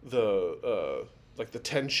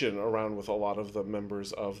tension around with a lot of the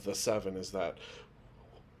members of the Seven is that,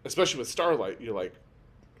 especially with Starlight, you're like,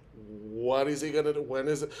 what is he gonna do? When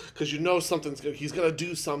is it? Because you know he's gonna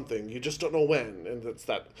do something. You just don't know when, and it's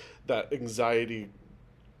that anxiety,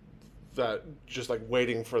 that just like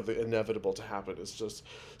waiting for the inevitable to happen is just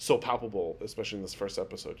so palpable, especially in this first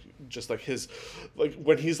episode. Just like his, like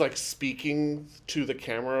when he's like speaking to the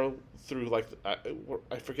camera through like I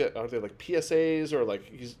forget, are they like PSAs or like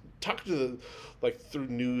he's talking to the like through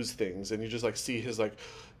news things, and you just like see his like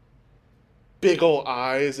big old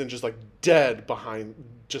eyes and just like dead behind,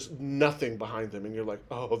 just nothing behind them, and you're like,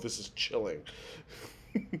 oh, this is chilling.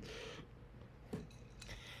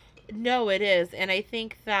 No, it is. And I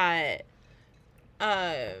think that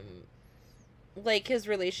like his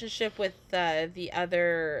relationship with the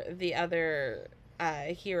other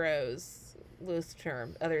heroes, loose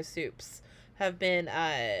term, other soups, have been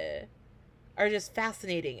are just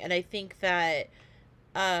fascinating. And I think that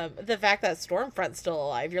the fact that Stormfront's still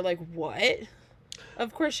alive, you're like, what?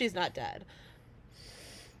 Of course she's not dead.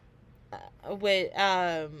 What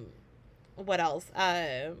else?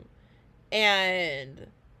 And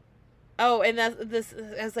oh, and I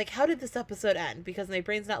was like, how did this episode end? Because my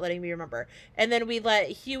brain's not letting me remember. And then we let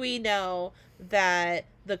Huey know that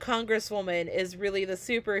the Congresswoman is really the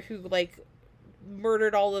super who like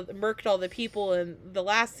murked all the people in the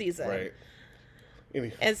last season. Right.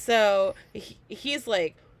 And so he's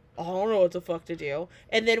like, I don't know what the fuck to do.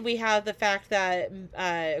 And then we have the fact that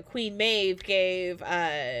Queen Maeve gave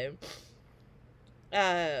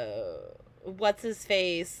what's his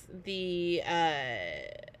face, the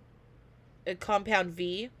Compound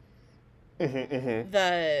V. Mm-hmm, mm-hmm.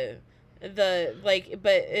 The like,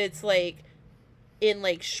 but it's like in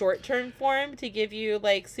like short term form to give you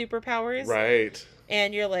like superpowers. Right.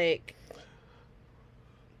 And you're like,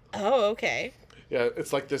 oh, okay. Yeah,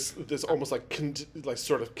 it's like this almost like like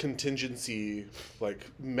sort of contingency like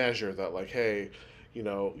measure that like, hey, you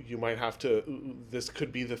know, you might have to, this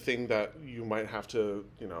could be the thing that you might have to,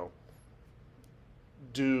 you know,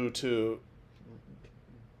 do to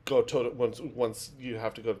go once you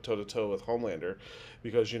have to go toe to toe with Homelander,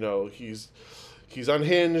 because you know he's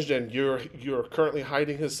unhinged, and you're currently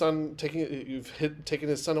hiding his son, taken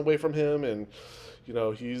his son away from him, and you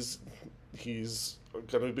know he's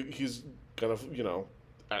gonna you know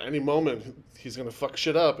at any moment he's gonna fuck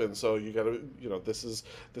shit up, and so you gotta, you know, this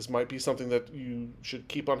might be something that you should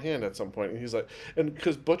keep on hand at some point. And he's like, and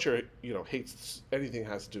because Butcher, you know, hates anything that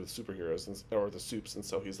has to do with superheroes or the soups, and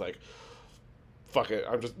so he's like, fuck it,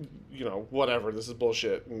 I'm just, you know, whatever, this is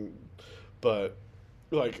bullshit. But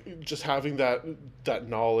like just having that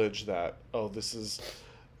knowledge that, oh,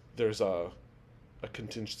 there's a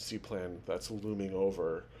contingency plan that's looming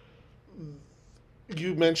over.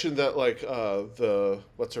 You mentioned that like the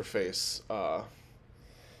what's her face,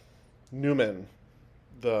 Newman,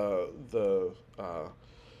 the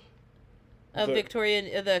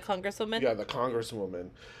Victorian, the Congresswoman. Yeah, the Congresswoman.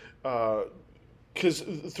 Because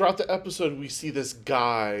throughout the episode we see this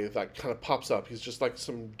guy that kind of pops up. He's just like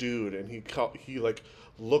some dude, and he like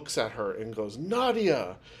looks at her and goes,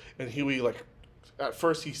 Nadia, and he like, at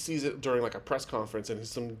first he sees it during like a press conference, and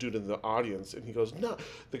he's some dude in the audience, and he goes, no,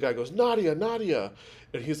 the guy goes, Nadia, Nadia,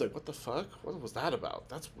 and he's like, what the fuck? What was that about?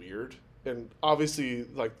 That's weird. And obviously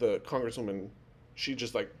like the Congresswoman, she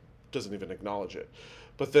just like doesn't even acknowledge it.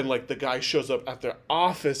 But then like the guy shows up at their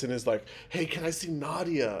office and is like, hey, can I see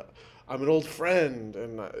Nadia? I'm an old friend,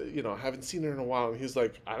 and you know, I haven't seen her in a while. And he's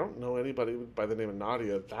like, I don't know anybody by the name of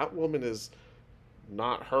Nadia. That woman is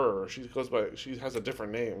not her. She has a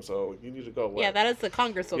different name, so you need to go away. Yeah, that is the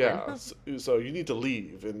Congresswoman. Yeah, so you need to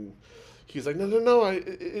leave. And he's like, no, I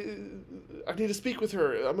need to speak with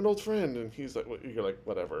her. I'm an old friend. And he's like, you're like,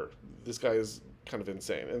 whatever. This guy is kind of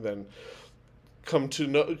insane. And then come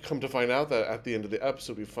to find out that at the end of the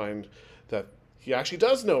episode, we find that he actually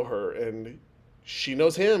does know her, and she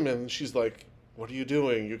knows him, and she's like, what are you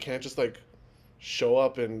doing? You can't just like show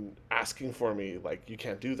up and asking for me, like, you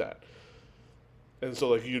can't do that. And so,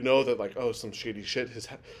 like, that, like, oh, some shady shit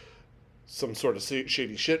some sort of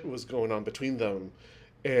shady shit was going on between them.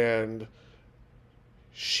 And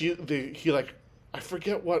he, like, I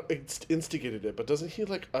forget what instigated it, but doesn't he,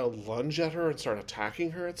 like, lunge at her and start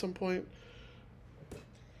attacking her at some point?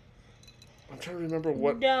 I'm trying to remember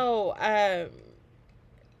what. No,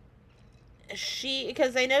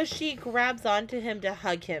 because I know she grabs onto him to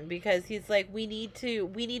hug him because he's like, we need to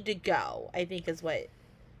go, I think is what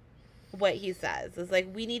he says. It's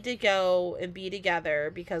like, we need to go and be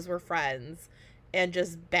together because we're friends and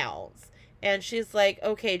just bounce. And she's like,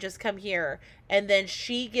 okay, just come here. And then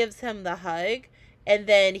she gives him the hug, and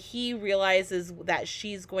then he realizes that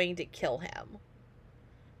she's going to kill him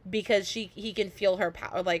because he can feel her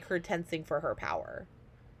power, like her tensing for her power.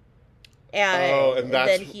 And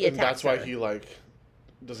then he attacks that's why her. he, like,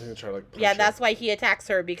 doesn't he try to, like, punch Yeah, her? that's why he attacks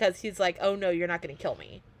her, because he's like, oh no, you're not going to kill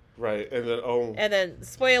me. Right, and then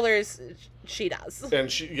spoilers, she does. And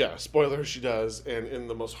spoiler, she does, and in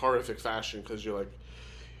the most horrific fashion, because you're like,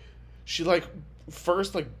 she, like,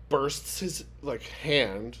 first, like, bursts his, like,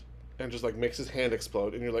 hand and just, like, makes his hand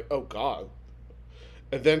explode, and you're like, oh god.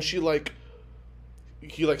 And then he, like,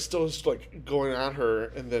 still is, like, going at her,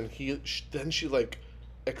 and then she, like,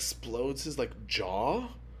 explodes his, like, jaw.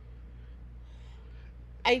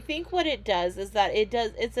 I think what it does is that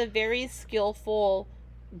it's a very skillful,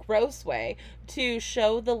 gross way to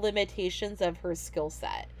show the limitations of her skill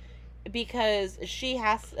set, because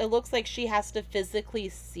it looks like she has to physically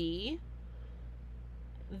see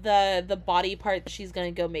the body part that she's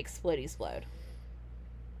gonna go make explode.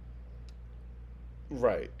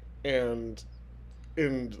 Right. And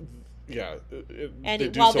yeah,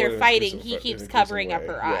 and while they're fighting, he keeps covering up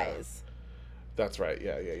her eyes. That's right.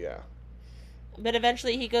 Yeah. But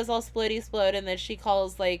eventually he goes all explode, and then she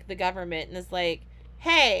calls, like, the government and is like,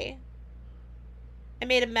 hey, I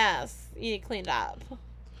made a mess. You need cleaned up.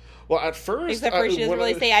 Well, at first... Except for she doesn't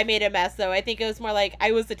really say I made a mess, though. I think it was more like,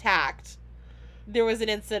 I was attacked. There was an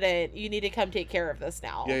incident. You need to come take care of this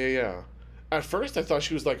now. Yeah. At first, I thought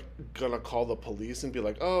she was, like, gonna call the police and be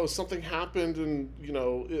like, oh, something happened and,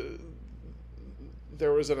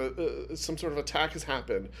 there was some sort of attack has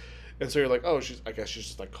happened. And so you're like, oh, I guess she's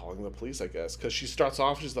just, like, calling the police, I guess. Because she starts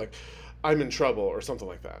off, she's like, I'm in trouble or something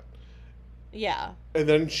like that. Yeah. And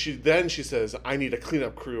then she says, I need a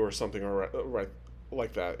cleanup crew or something, or right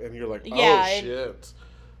like that. And you're like, oh, yeah, shit.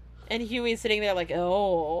 And Huey's sitting there like,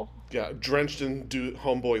 oh. Yeah, drenched in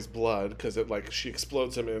homeboy's blood, because she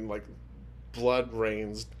explodes him and, like, blood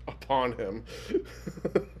rains upon him.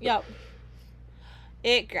 Yep.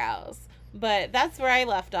 It grows. But that's where I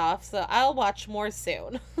left off, so I'll watch more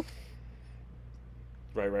soon.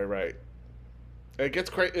 Right. It gets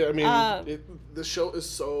crazy. I mean, the show is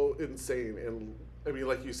so insane, and I mean,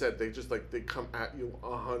 like you said, they just, like, they come at you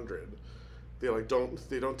 100. They, like, don't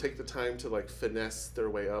take the time to, like, finesse their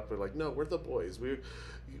way up. They're like, no, we're the boys. We're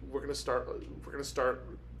gonna start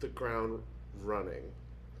the ground running.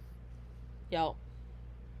 Yo.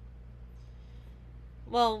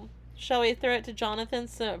 Well, shall we throw it to Jonathan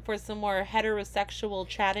for some more heterosexual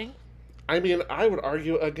chatting? I mean, I would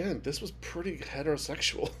argue, again, this was pretty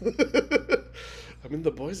heterosexual. I mean,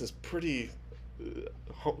 The Boys is pretty...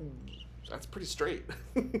 that's pretty straight.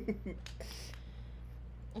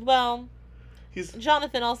 Well,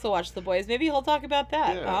 Jonathan also watched The Boys. Maybe he'll talk about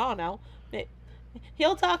that. Yeah. I don't know.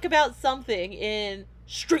 He'll talk about something in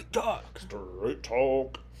Straight Talk. Straight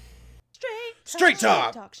Talk. Straight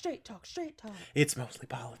talk. Straight talk. It's mostly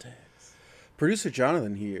politics. Producer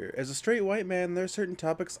Jonathan here. As a straight white man, there are certain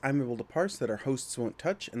topics I'm able to parse that our hosts won't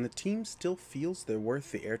touch, and the team still feels they're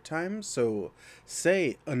worth the airtime, so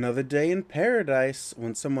say another day in paradise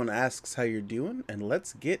when someone asks how you're doing, and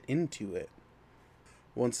let's get into it.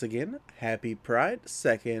 Once again, happy Pride,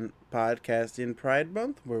 second podcast in Pride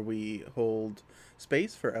Month, where we hold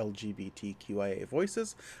space for LGBTQIA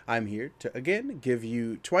voices. I'm here to, again, give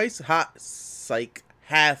you twice hot psych,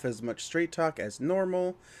 half as much straight talk as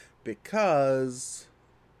normal, because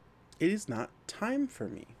it is not time for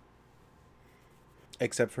me.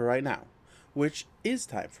 Except for right now, which is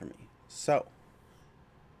time for me. So,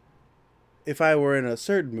 if I were in a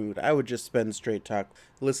certain mood, I would just spend straight talk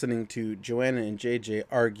listening to Joanna and Jay Jay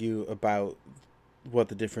argue about what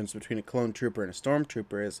the difference between a clone trooper and a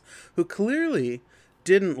stormtrooper is, who clearly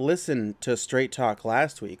didn't listen to Straight Talk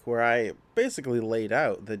last week, where I basically laid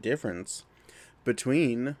out the difference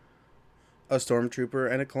between a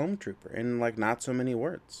stormtrooper and a clone trooper in, like, not so many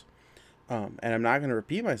words. And I'm not going to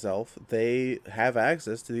repeat myself. They have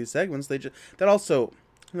access to these segments. That also,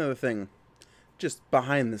 another thing, just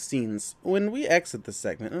behind the scenes, when we exit the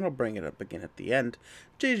segment, and I'll bring it up again at the end,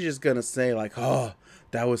 JJ's gonna say, like, oh,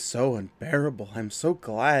 that was so unbearable. I'm so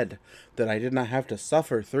glad that I did not have to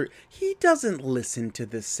suffer through. He doesn't listen to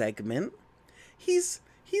this segment. He's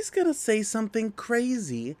gonna say something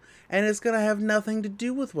crazy, and it's gonna have nothing to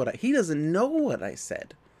do with he doesn't know what I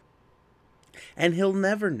said. And he'll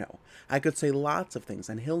never know. I could say lots of things,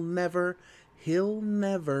 and he'll never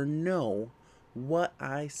know what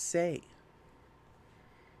I say.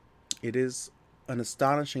 It is an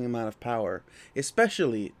astonishing amount of power,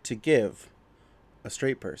 especially to give a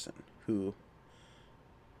straight person who,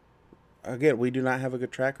 again, we do not have a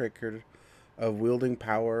good track record of wielding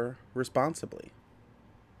power responsibly.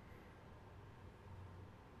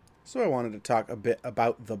 So I wanted to talk a bit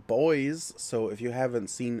about The Boys. So if you haven't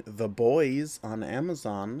seen The Boys on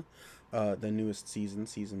Amazon, the newest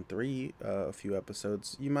season 3, a few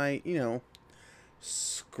episodes, you might,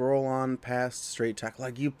 scroll on past Straight Talk,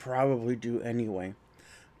 like you probably do anyway.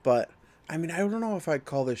 But, I mean, I don't know if I'd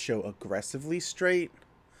call this show aggressively straight.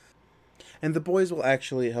 And The Boys will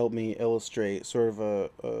actually help me illustrate sort of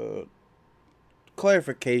a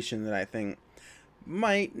clarification that I think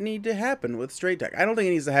might need to happen with Straight Talk. I don't think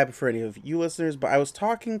it needs to happen for any of you listeners, but I was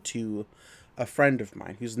talking to a friend of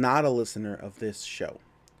mine who's not a listener of this show.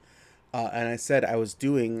 And I said I was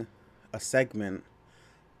doing a segment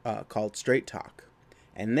called Straight Talk.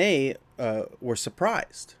 And they were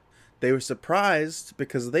surprised. They were surprised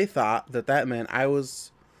because they thought that meant I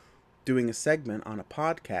was doing a segment on a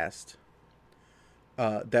podcast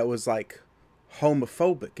that was like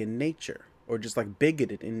homophobic in nature or just like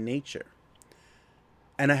bigoted in nature.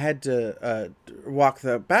 And I had to walk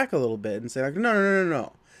that back a little bit and say, like,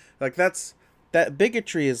 no. Like, that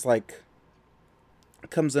bigotry is like,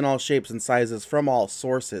 comes in all shapes and sizes from all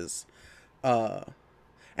sources.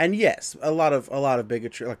 And yes, a lot of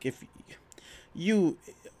bigotry. Like, if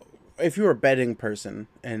you're a betting person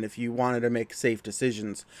and if you wanted to make safe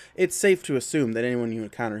decisions, it's safe to assume that anyone you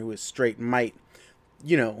encounter who is straight might,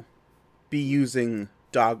 be using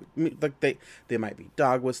they might be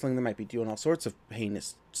dog whistling, they might be doing all sorts of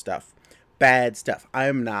heinous stuff, bad stuff.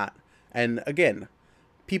 I'm not. And again,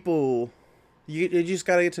 people, you just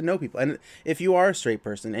gotta get to know people. And if you are a straight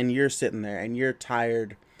person and you're sitting there and you're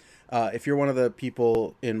tired, if you're one of the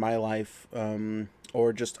people in my life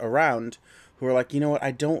or just around who are like, you know what,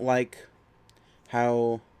 I don't like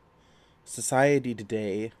how society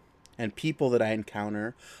today and people that I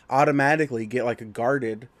encounter automatically get like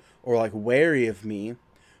guarded or like wary of me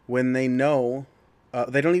when they know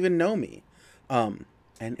they don't even know me. And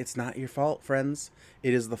it's not your fault, friends.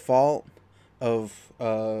 It is the fault of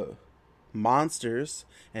monsters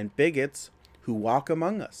and bigots who walk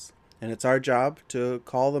among us. And it's our job to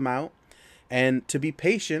call them out and to be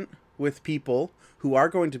patient with people who are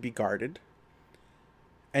going to be guarded.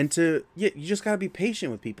 And you just got to be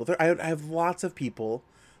patient with people. I have lots of people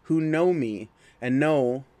who know me and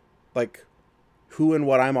know, like, who and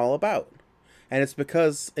what I'm all about. And it's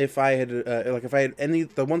because if I had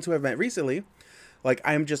the ones who I've met recently, like,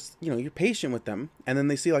 I'm just, you're patient with them. And then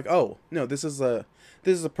they see, like, oh, no, this is a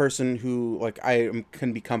person who, like,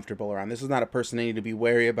 can be comfortable around. This is not a person I need to be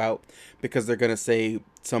wary about because they're going to say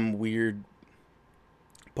some weird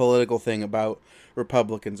political thing about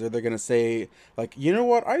Republicans, or they're going to say, like, you know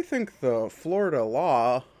what, I think the Florida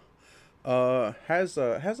law has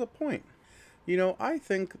a point. I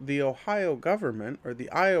think the Ohio government or the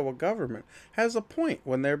Iowa government has a point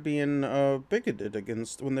when they're being bigoted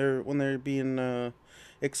against, when they're being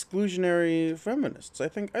exclusionary feminists. I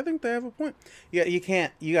think they have a point. Yeah,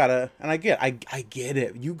 you gotta, and I get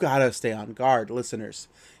it. You gotta stay on guard, listeners.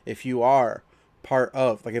 If you are part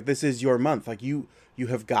of, like, if this is your month, like, you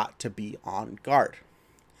have got to be on guard.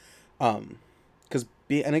 Because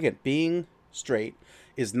being straight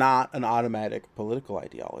is not an automatic political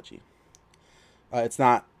ideology. It's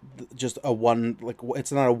not just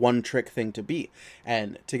it's not a one trick thing to be.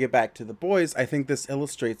 And to get back to The Boys, I think this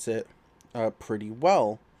illustrates it pretty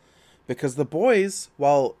well, because The Boys,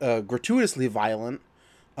 while gratuitously violent,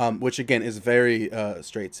 which again is very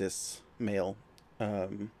straight cis male,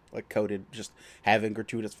 like coded, just having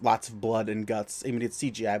gratuitous, lots of blood and guts. I mean, it's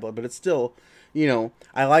CGI blood, but it's still,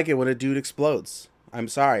 I like it when a dude explodes. I'm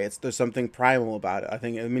sorry, there's something primal about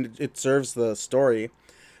it. It serves the story.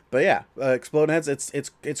 But yeah, exploding heads,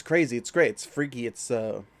 it's crazy, it's great, it's freaky, it's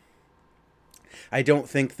I don't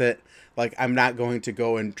think that, like, I'm not going to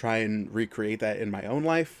go and try and recreate that in my own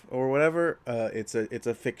life or whatever. It's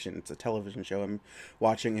a fiction, it's a television show, I'm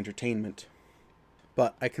watching entertainment.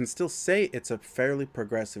 But I can still say it's a fairly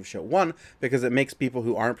progressive show. One, because it makes people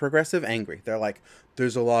who aren't progressive angry. They're like,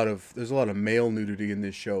 there's a lot of male nudity in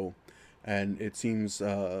this show, and it seems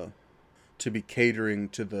to be catering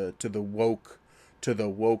to the woke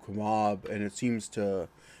mob, and it seems to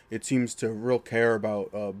real care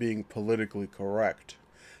about being politically correct,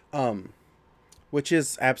 which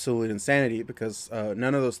is absolute insanity because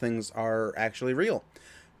none of those things are actually real.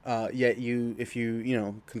 Yet if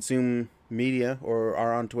you consume media or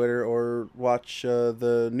are on Twitter or watch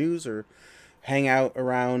the news or hang out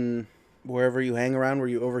around wherever you hang around where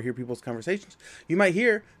you overhear people's conversations, you might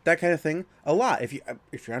hear that kind of thing a lot. If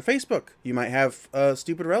you're on Facebook, you might have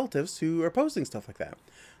stupid relatives who are posting stuff like that,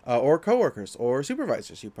 or coworkers or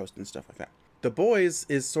supervisors who post and stuff like that. The Boys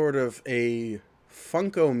is sort of a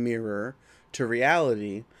Funko mirror to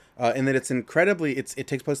reality, in that it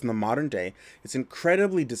takes place in the modern day. It's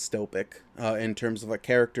incredibly dystopic in terms of like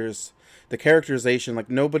the characterization.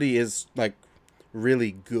 Like nobody is like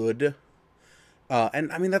really good.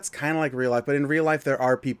 And I mean, that's kind of like real life, but in real life, there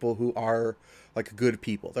are people who are like good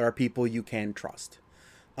people. There are people you can trust.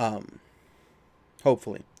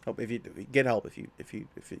 Hopefully, if you get help if you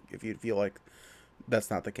feel like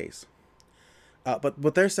that's not the case.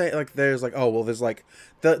 But they're saying like there's like, oh well, there's like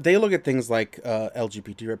they look at things like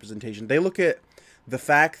LGBT representation. They look at the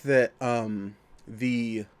fact that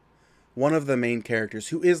the one of the main characters,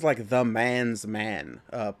 who is like the man's man,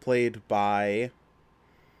 played by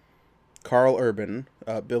Carl Urban,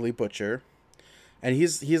 Billy Butcher, and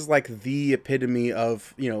he's like the epitome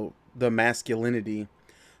of the masculinity,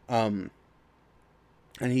 and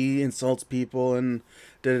he insults people and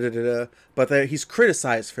but he's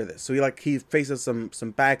criticized for this, so he faces some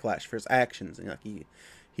backlash for his actions, and like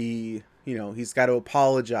he's got to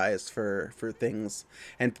apologize for things,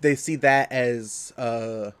 and they see that as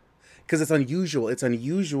because it's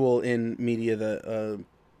unusual in media that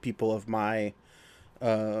people of my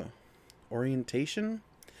orientation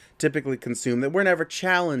typically consume, that we're never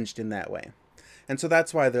challenged in that way, and so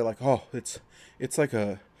that's why they're like, oh, it's like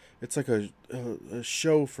a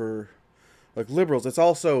show for like liberals. It's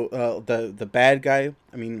also the bad guy.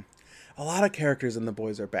 I mean, a lot of characters in The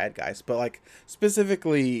Boys are bad guys, but like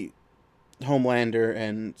specifically Homelander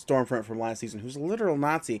and Stormfront from last season, who's a literal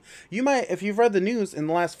Nazi. You might, if you've read the news in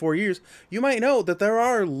the last 4 years, you might know that there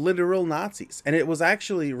are literal Nazis, and it was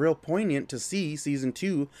actually real poignant to see season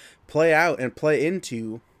 2 play out and play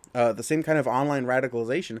into the same kind of online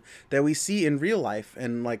radicalization that we see in real life,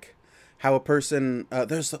 and like how a person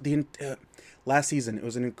last season, it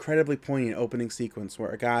was an incredibly poignant opening sequence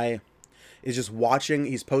where a guy is just watching,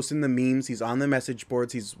 he's posting the memes, he's on the message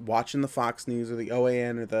boards, he's watching the Fox News or the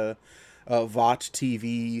OAN or the VOT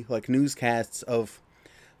TV like newscasts of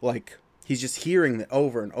like, he's just hearing that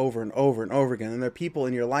over and over and over and over again, and there are people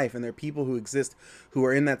in your life, and there are people who exist who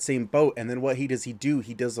are in that same boat, and then what he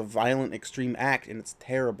does a violent extreme act, and it's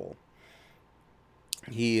terrible.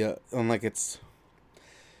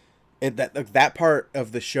 That part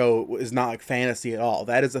of the show is not like fantasy at all.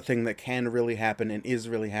 That is a thing that can really happen and is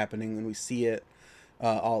really happening, and we see it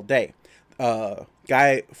all day.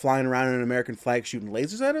 Guy flying around in an American flag shooting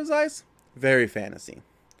lasers out of his eyes, very fantasy.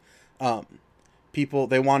 People,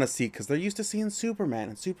 they want to see, because they're used to seeing Superman,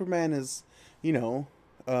 and Superman is,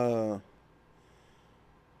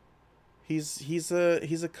 he's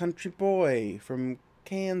a country boy from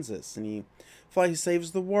Kansas, and he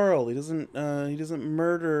saves the world. He doesn't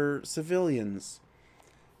murder civilians.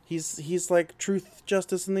 He's like truth,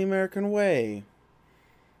 justice, and the American way.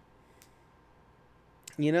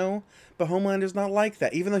 But Homelander's not like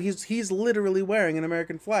that, even though he's literally wearing an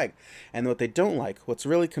American flag. And what they don't like, what's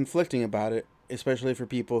really conflicting about it, especially for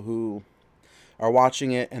people who are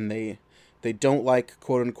watching it and they don't like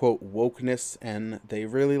quote-unquote wokeness, and they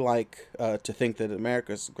really like to think that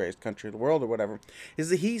America's the greatest country in the world or whatever, is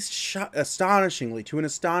that he's shot astonishingly, to an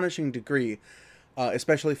astonishing degree,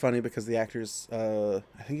 especially funny because the actor's, I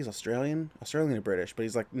think he's Australian or British, but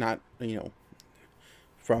he's like not, he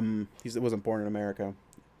wasn't born in America.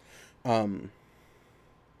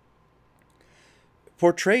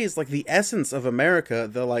 Portrays like the essence of America,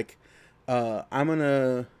 the like, I'm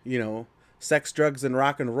gonna, sex, drugs, and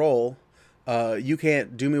rock and roll. You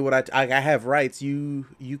can't do me what I have rights. You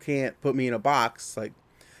can't put me in a box. Like,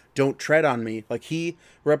 don't tread on me. Like, he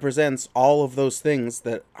represents all of those things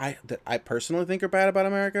that I personally think are bad about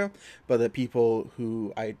America, but that people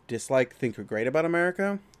who I dislike think are great about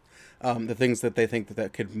America. The things that they think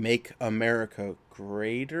that could make America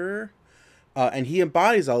greater. And he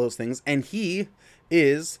embodies all those things, and he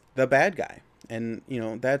is the bad guy. And,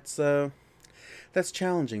 that's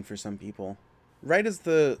challenging for some people. Right as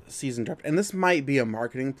the season dropped, and this might be a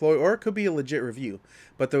marketing ploy, or it could be a legit review,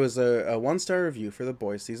 but there was a 1-star review for The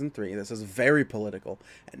Boys Season 3 that says very political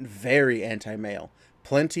and very anti-male,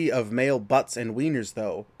 Plenty of male butts and wieners,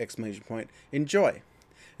 though! Exclamation point. Enjoy.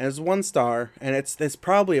 And it's 1 star, and it's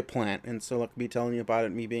probably a plant, and so like me telling you about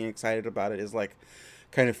it, me being excited about it, is like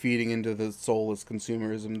kind of feeding into the soulless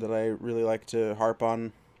consumerism that I really like to harp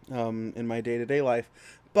on in my day-to-day life.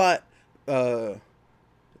 But the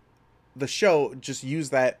show just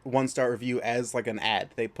used that 1-star review as like an ad.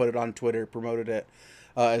 They put it on Twitter, promoted it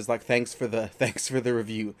as like thanks for the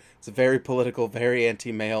review. It's very political, very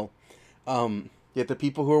anti-male. Yet the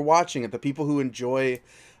people who are watching it, the people who enjoy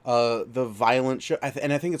the violent show,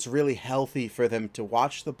 and I think it's really healthy for them to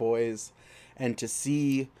watch The Boys and to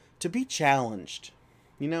be challenged.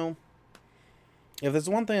 You know, if there's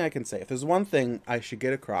one thing I can say, if there's one thing I should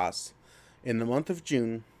get across in the month of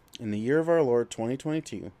June, in the year of our Lord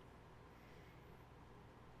 2022,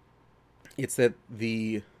 it's that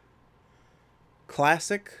the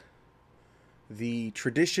classic, the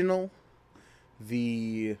traditional,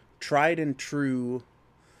 the tried and true,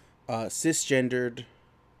 cisgendered,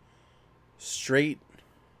 straight,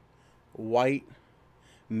 white,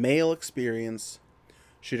 male experience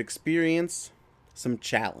should experience some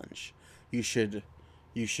challenge. You should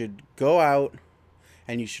go out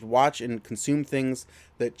and you should watch and consume things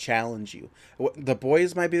that challenge you. The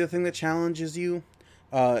Boys might be the thing that challenges you.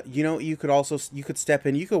 You could step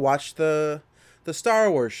in, you could watch the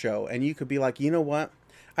Star Wars show, and you could be like, you know what?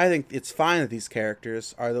 I think it's fine that these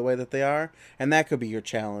characters are the way that they are, and that could be your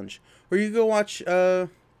challenge. Or you go watch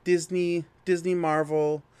Disney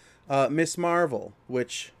Marvel, Miss Marvel,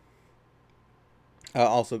 which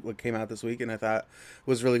also came out this week, and I thought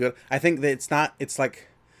was really good. I think that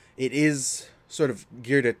it is sort of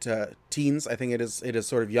geared at teens. I think it is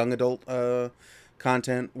sort of young adult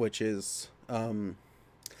content, which is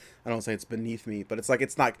I don't say it's beneath me, but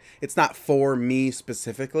it's not for me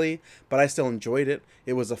specifically, but I still enjoyed it.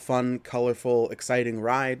 It was a fun, colorful, exciting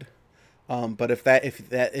ride. But if that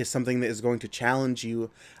is something that is going to challenge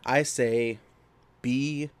you, I say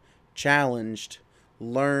be challenged,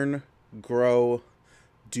 learn, grow,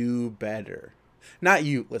 do better. Not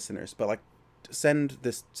you, listeners, but like send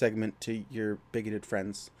this segment to your bigoted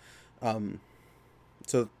friends, so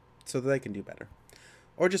that they can do better,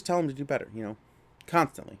 or just tell them to do better.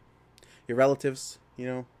 Constantly. Your relatives, we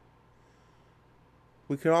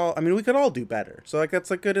could all do better. So like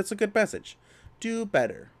it's a good message. Do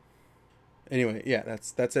better. Anyway, yeah,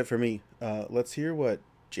 that's it for me. Let's hear what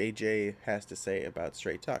JJ has to say about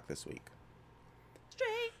Straight Talk this week.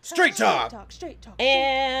 Straight Talk.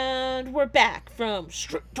 And we're back from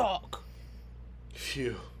Straight Talk.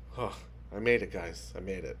 Phew. Oh, I made it, guys. I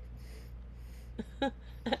made it.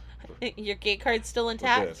 Your gate card's still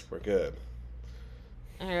intact? We're good.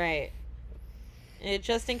 All right.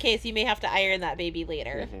 Just in case, you may have to iron that baby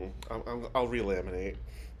later. Mm-hmm. I'll relaminate.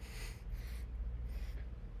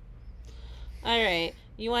 All right.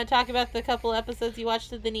 You want to talk about the couple episodes you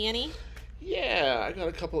watched of The Nanny? Yeah, I got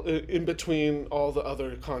a couple in between all the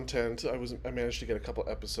other content. I managed to get a couple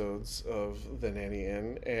episodes of The Nanny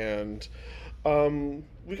in, and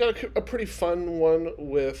we got a pretty fun one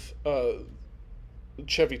with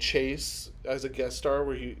Chevy Chase as a guest star,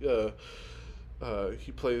 where he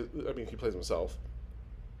plays himself.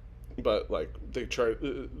 But like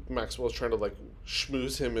Maxwell's trying to like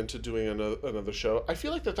schmooze him into doing another show. I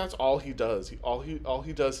feel like that's all he does. All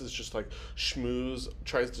he does is just like tries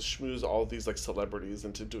to schmooze all these like celebrities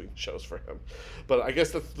into doing shows for him. But I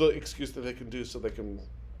guess that's the excuse that they can do so they can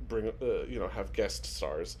bring have guest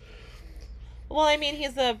stars. Well, I mean,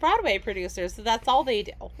 he's a Broadway producer, so that's all they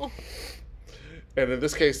do. And in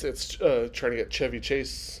this case, it's trying to get Chevy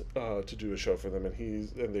Chase to do a show for them, and he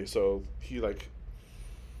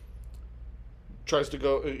tries to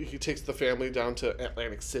go. He takes the family down to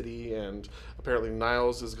Atlantic City, and apparently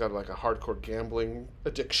Niles has got like a hardcore gambling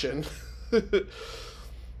addiction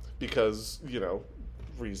because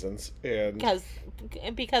reasons, and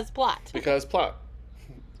because plot.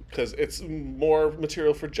 Because it's more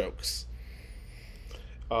material for jokes.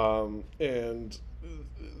 And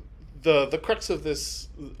the crux of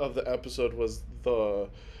the episode was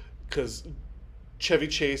because Chevy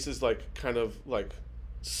Chase is like kind of like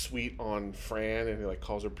sweet on Fran, and he like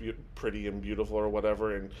calls her pretty and beautiful or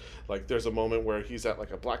whatever, and like there's a moment where he's at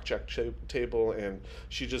like a blackjack table, and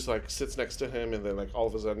she just like sits next to him, and then like all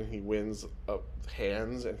of a sudden he wins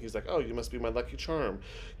hands, and he's like, oh, you must be my lucky charm.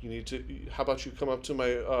 How about you come up to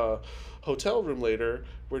my hotel room later,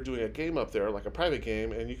 we're doing a game up there, like a private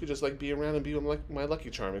game, and you could just like be around and be my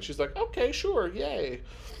lucky charm. And she's like, okay, sure, yay.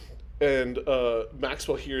 And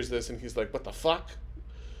Maxwell hears this, and he's like, what the fuck?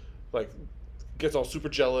 Like, gets all super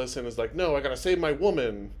jealous and is like, no, I gotta save my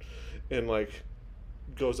woman. And like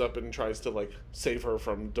goes up and tries to like save her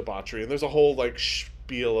from debauchery, and there's a whole like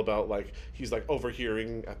spiel about like he's like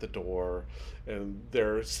overhearing at the door, and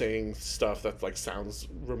they're saying stuff that like sounds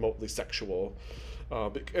remotely sexual,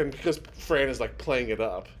 and because Fran is like playing it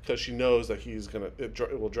up because she knows that he's gonna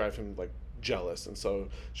it will drive him like jealous, and so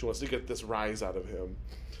she wants to get this rise out of him.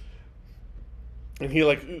 And he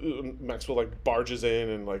like Maxwell like barges in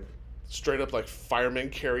and like straight up like fireman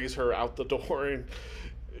carries her out the door, and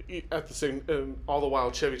at the same and all the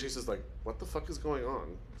while Chevy Chase is like, what the fuck is going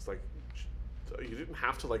on? It's like, you didn't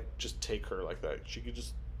have to like just take her like that. She could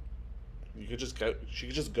just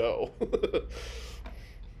go.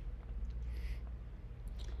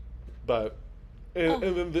 But and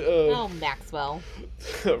then the Maxwell.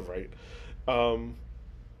 right.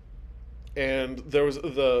 And there was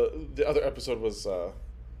the other episode was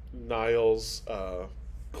Niles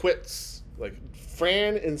quits. Like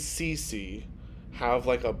Fran and Cece have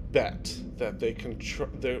like a bet that they can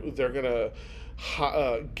they're gonna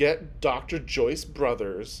get Dr. Joyce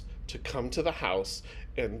Brothers to come to the house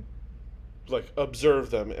and like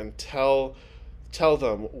observe them and tell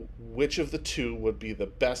them which of the two would be the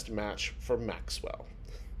best match for Maxwell.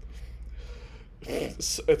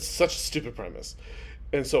 It's such a stupid premise.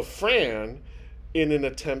 And so Fran, in an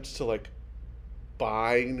attempt to like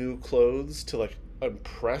buy new clothes to like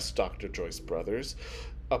impress Dr. Joyce Brothers,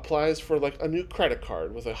 applies for like a new credit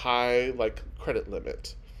card with a high like credit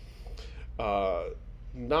limit.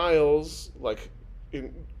 Niles like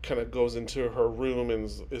kind of goes into her room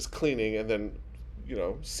and is cleaning, and then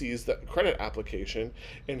sees that credit application,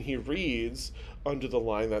 and he reads under the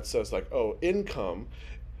line that says like, oh, income,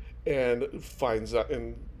 and finds out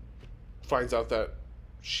that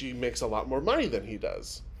she makes a lot more money than he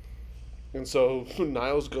does. And so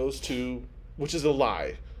Niles goes to, which is a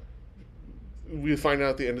lie. We find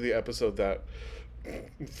out at the end of the episode that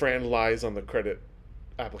Fran lies on the credit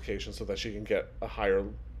application so that she can get a higher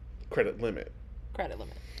credit limit.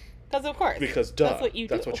 Because of course. Because that's what you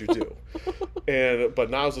do.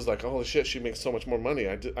 But Niles is like, holy shit, she makes so much more money.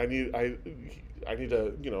 I need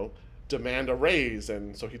to demand a raise,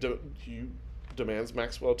 and so he demands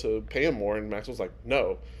Maxwell to pay him more, and Maxwell's like,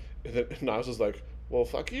 no. And then Niles is like, well,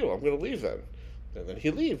 fuck you, I'm gonna leave then. And then he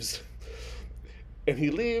leaves. And he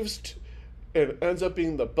leaves and ends up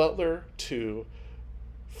being the butler to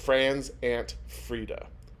Fran's Aunt Frida,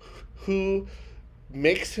 who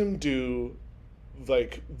makes him do,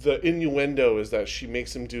 like, the innuendo is that she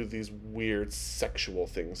makes him do these weird sexual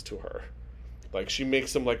things to her. Like, she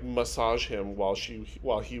makes him, like, massage him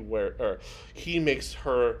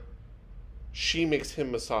she makes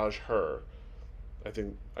him massage her. I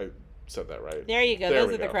think I said that right. There you go.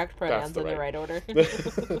 Those are the correct pronouns in the right order.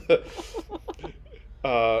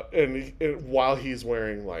 And while he's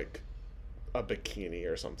wearing like a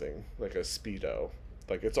bikini or something, like a Speedo,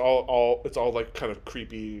 like it's all like kind of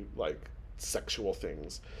creepy, like sexual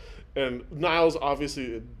things. And Niles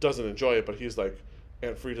obviously doesn't enjoy it, but he's like,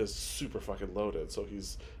 Aunt Frida's super fucking loaded, so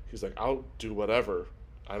he's like, I'll do whatever.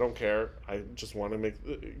 I don't care. I just want to make.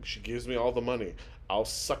 She gives me all the money. I'll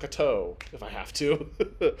suck a toe if I have to.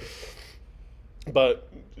 But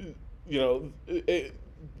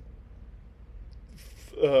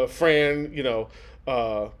Fran,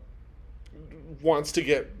 wants to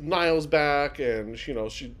get Niles back, and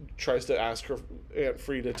she tries to ask her Aunt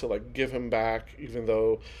Frida to like give him back, even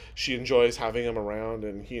though she enjoys having him around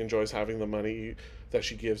and he enjoys having the money that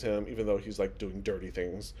she gives him, even though he's like doing dirty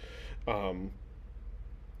things.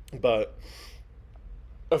 But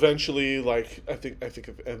eventually, like I think at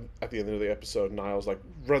the end of the episode, Niles like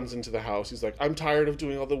runs into the house. He's like, I'm tired of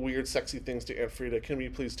doing all the weird, sexy things to Aunt Frida. Can you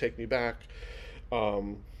please take me back?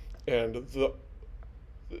 And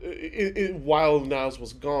while Niles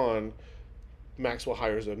was gone, Maxwell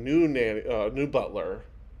hires a new butler,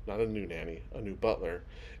 not a new nanny, a new butler,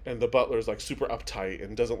 and the butler's like super uptight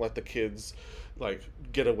and doesn't let the kids like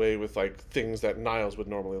get away with like things that Niles would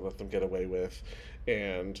normally let them get away with,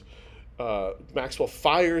 and Maxwell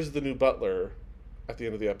fires the new butler at the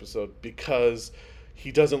end of the episode because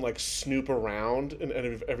he doesn't like snoop around in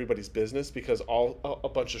everybody's business, because a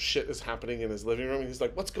bunch of shit is happening in his living room, and he's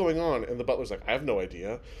like, what's going on? And the butler's like, I have no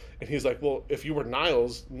idea. And he's like, well, if you were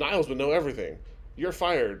Niles would know everything. You're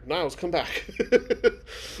fired. Niles, come back.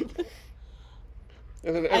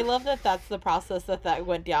 And then I love that that's the process that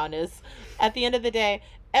went down. Is at the end of the day,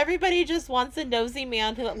 everybody just wants a nosy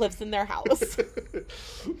man who lives in their house.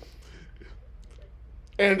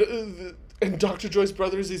 And Dr. Joyce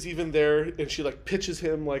Brothers is even there, and she like pitches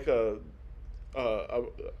him like an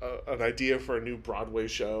idea for a new Broadway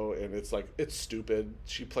show, and it's like, it's stupid.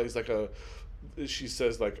 She plays like she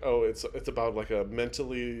says like, oh, it's about like a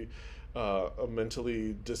mentally a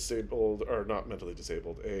mentally disabled, or not mentally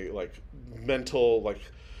disabled, a like mental like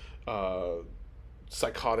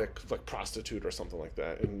psychotic like prostitute or something like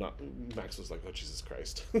that, and not Max was like, oh Jesus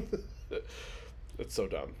Christ. It's so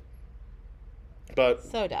dumb. But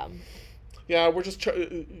So dumb. yeah, we're just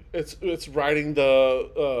it's riding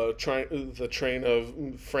the train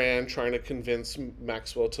of Fran trying to convince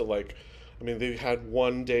Maxwell to like, I mean, they had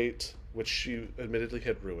one date which she admittedly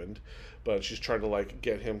had ruined, but she's trying to like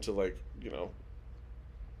get him to like, you know,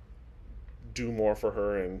 do more for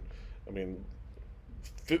her, and I mean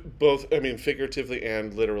both, I mean figuratively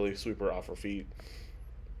and literally sweep her off her feet.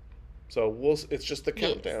 So it's just the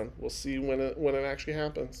countdown. Yes. We'll see when it actually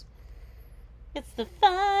happens. It's the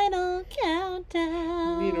final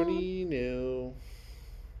countdown. No.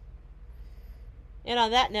 And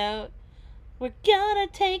on that note, we're gonna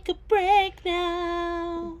take a break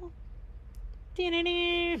now.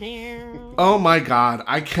 Oh my God,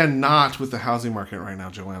 I cannot with the housing market right now,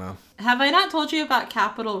 Joanna. Have I not told you about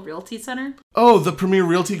Capital Realty Center? Oh, the premier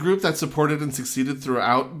realty group that supported and succeeded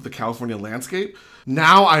throughout the California landscape?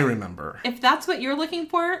 Now I remember. If that's what you're looking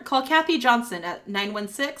for, call Kathy Johnson at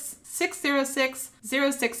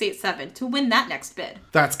 916-606-0687 to win that next bid.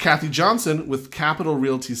 That's Kathy Johnson with Capital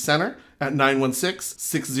Realty Center at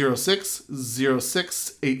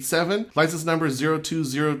 916-606-0687. License number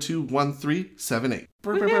 02021378.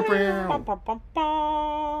 We're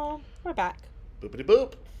back. Boopity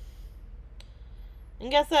boop.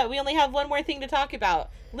 And guess what? We only have one more thing to talk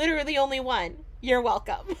about. Literally only one. You're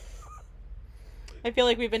welcome. I feel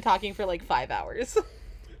like we've been talking for like 5 hours.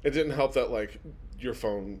 It didn't help that like your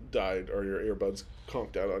phone died or your earbuds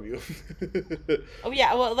conked out on you. Oh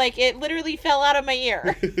yeah, well like it literally fell out of my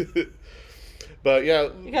ear. But yeah.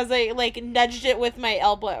 Because I like nudged it with my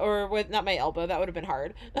elbow, or with, not my elbow, that would have been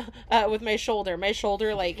hard. With my shoulder. My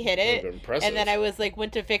shoulder like hit it. And then I was like,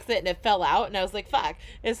 went to fix it and it fell out and I was like, fuck.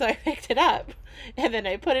 And so I picked it up and then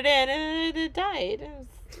I put it in and it died.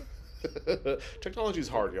 Technology's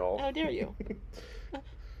hard, y'all. How dare you?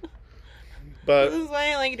 But this is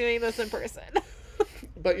why I like doing this in person.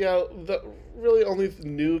 But yeah, the really only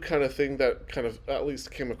new kind of thing that kind of at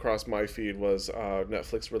least came across my feed was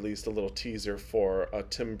Netflix released a little teaser for a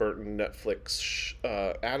Tim Burton Netflix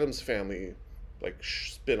Addams Family like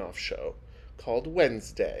spin-off show called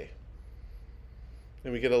Wednesday.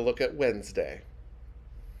 And we get a look at Wednesday.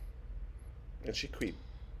 And she creepy.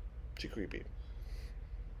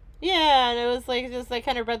 Yeah, and it was like, just like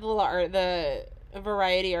kind of read the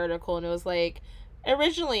Variety article, and it was like,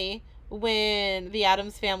 originally when the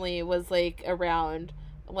Addams Family was like around,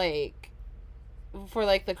 like for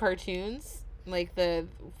like the cartoons, like for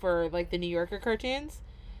the New Yorker cartoons,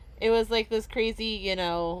 it was like this crazy, you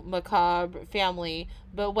know, macabre family,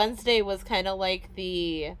 but Wednesday was kind of like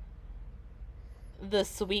the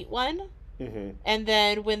sweet one. Mm-hmm. And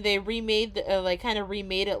then when they remade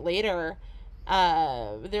it later,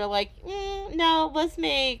 they're like, no, let's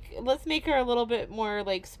make her a little bit more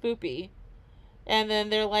like spoopy. And then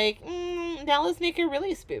they're like, now let's make her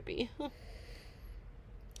really spoopy.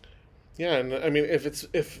 Yeah, and I mean,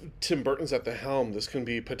 if Tim Burton's at the helm, this can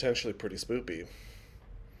be potentially pretty spoopy.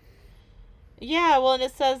 Yeah, well, and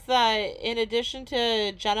it says that in addition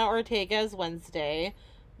to Jenna Ortega's Wednesday,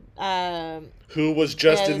 who was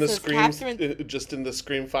just in the Catherine... just in the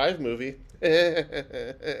Scream 5 movie.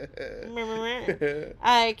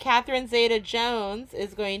 Catherine Zeta-Jones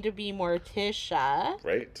is going to be Morticia.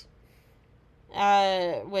 Right.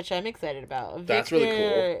 Which I'm excited about. That's Victor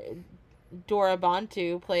really cool.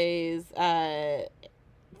 Dorobantu plays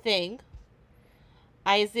Thing.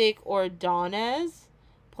 Isaac Ordonez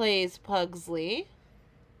plays Pugsley.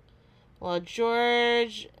 While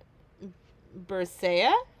George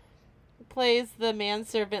Bercea plays the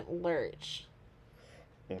manservant Lurch.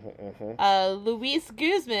 Luis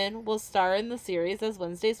Guzman will star in the series as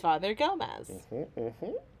Wednesday's father, Gomez.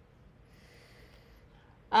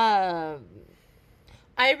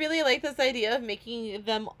 I really like this idea of making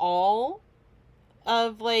them all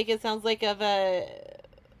of, like, it sounds like of a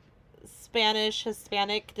Spanish,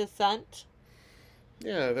 Hispanic descent.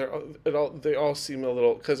 Yeah, they all seem a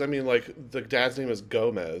little, because, I mean, like, the dad's name is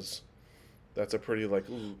Gomez. That's a pretty, like,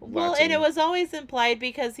 Latin. Well, and it was always implied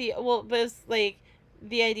because it was, like,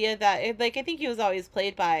 the idea that, like, I think he was always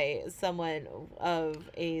played by someone of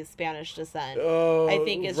a Spanish descent. I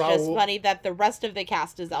think it's just funny that the rest of the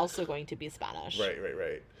cast is also going to be Spanish.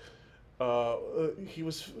 Right. He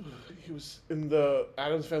was in the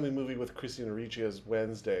Addams Family movie with Christina Ricci as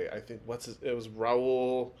Wednesday. I think it was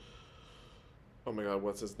Raul. Oh my God,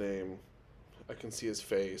 what's his name? I can see his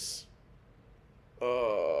face.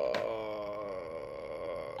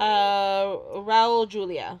 Raul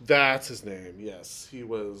Julia. That's his name. Yes, he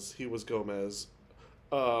was Gomez,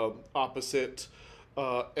 opposite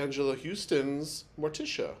Angela Houston's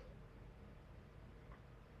Morticia.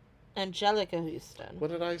 Angelica Houston.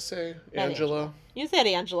 What did I say? Not Angela? You said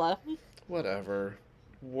Angela. Whatever.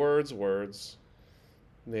 Words.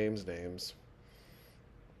 Names.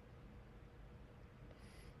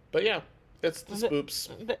 But yeah, it's the spoops.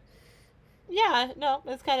 But yeah, no,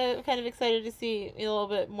 it's kind of excited to see a little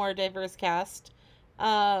bit more diverse cast.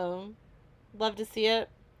 Love to see it.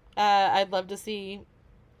 I'd love to see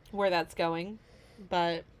where that's going,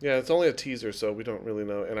 but Yeah, it's only a teaser, so we don't really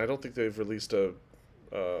know, and I don't think they've released a.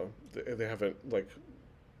 They haven't like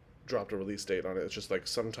dropped a release date on it. It's just like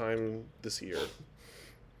sometime this year.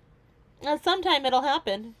 sometime it'll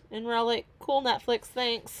happen, and we're all like, "Cool, Netflix,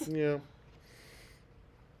 thanks." Yeah.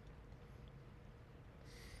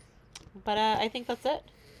 But I think that's it.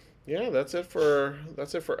 Yeah, that's it for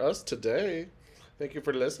us today. Thank you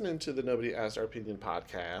for listening to the Nobody Asked Our Opinion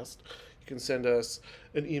podcast. You can send us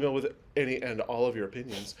an email with any and all of your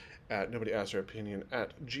opinions at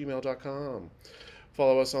nobodyasked@gmail.com.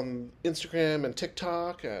 Follow us on Instagram and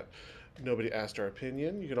TikTok at Nobody Asked Our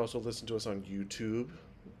Opinion. You can also listen to us on YouTube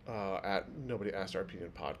at Nobody Asked Our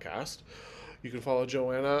Opinion podcast. You can follow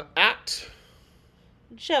Joanna at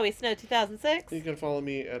Joey Snow 2006. You can follow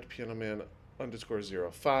me at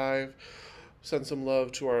pianoman_05. Send some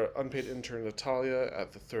love to our unpaid intern Natalia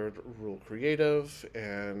at the Third Rule Creative,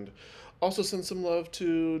 and also send some love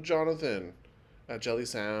to Jonathan at Jelly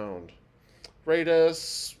Sound. Rate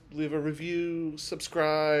us, leave a review,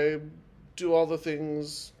 subscribe, do all the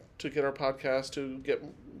things to get our podcast to get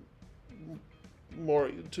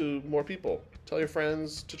more people. Tell your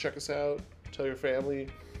friends to check us out. Tell your family.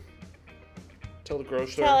 Tell the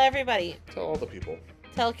grocer. Tell everybody. Tell all the people.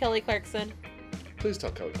 Tell Kelly Clarkson. Please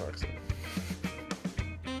tell Kelly Clarkson.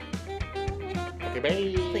 Okay,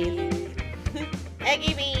 bye. Please.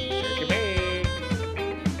 Eggy bean.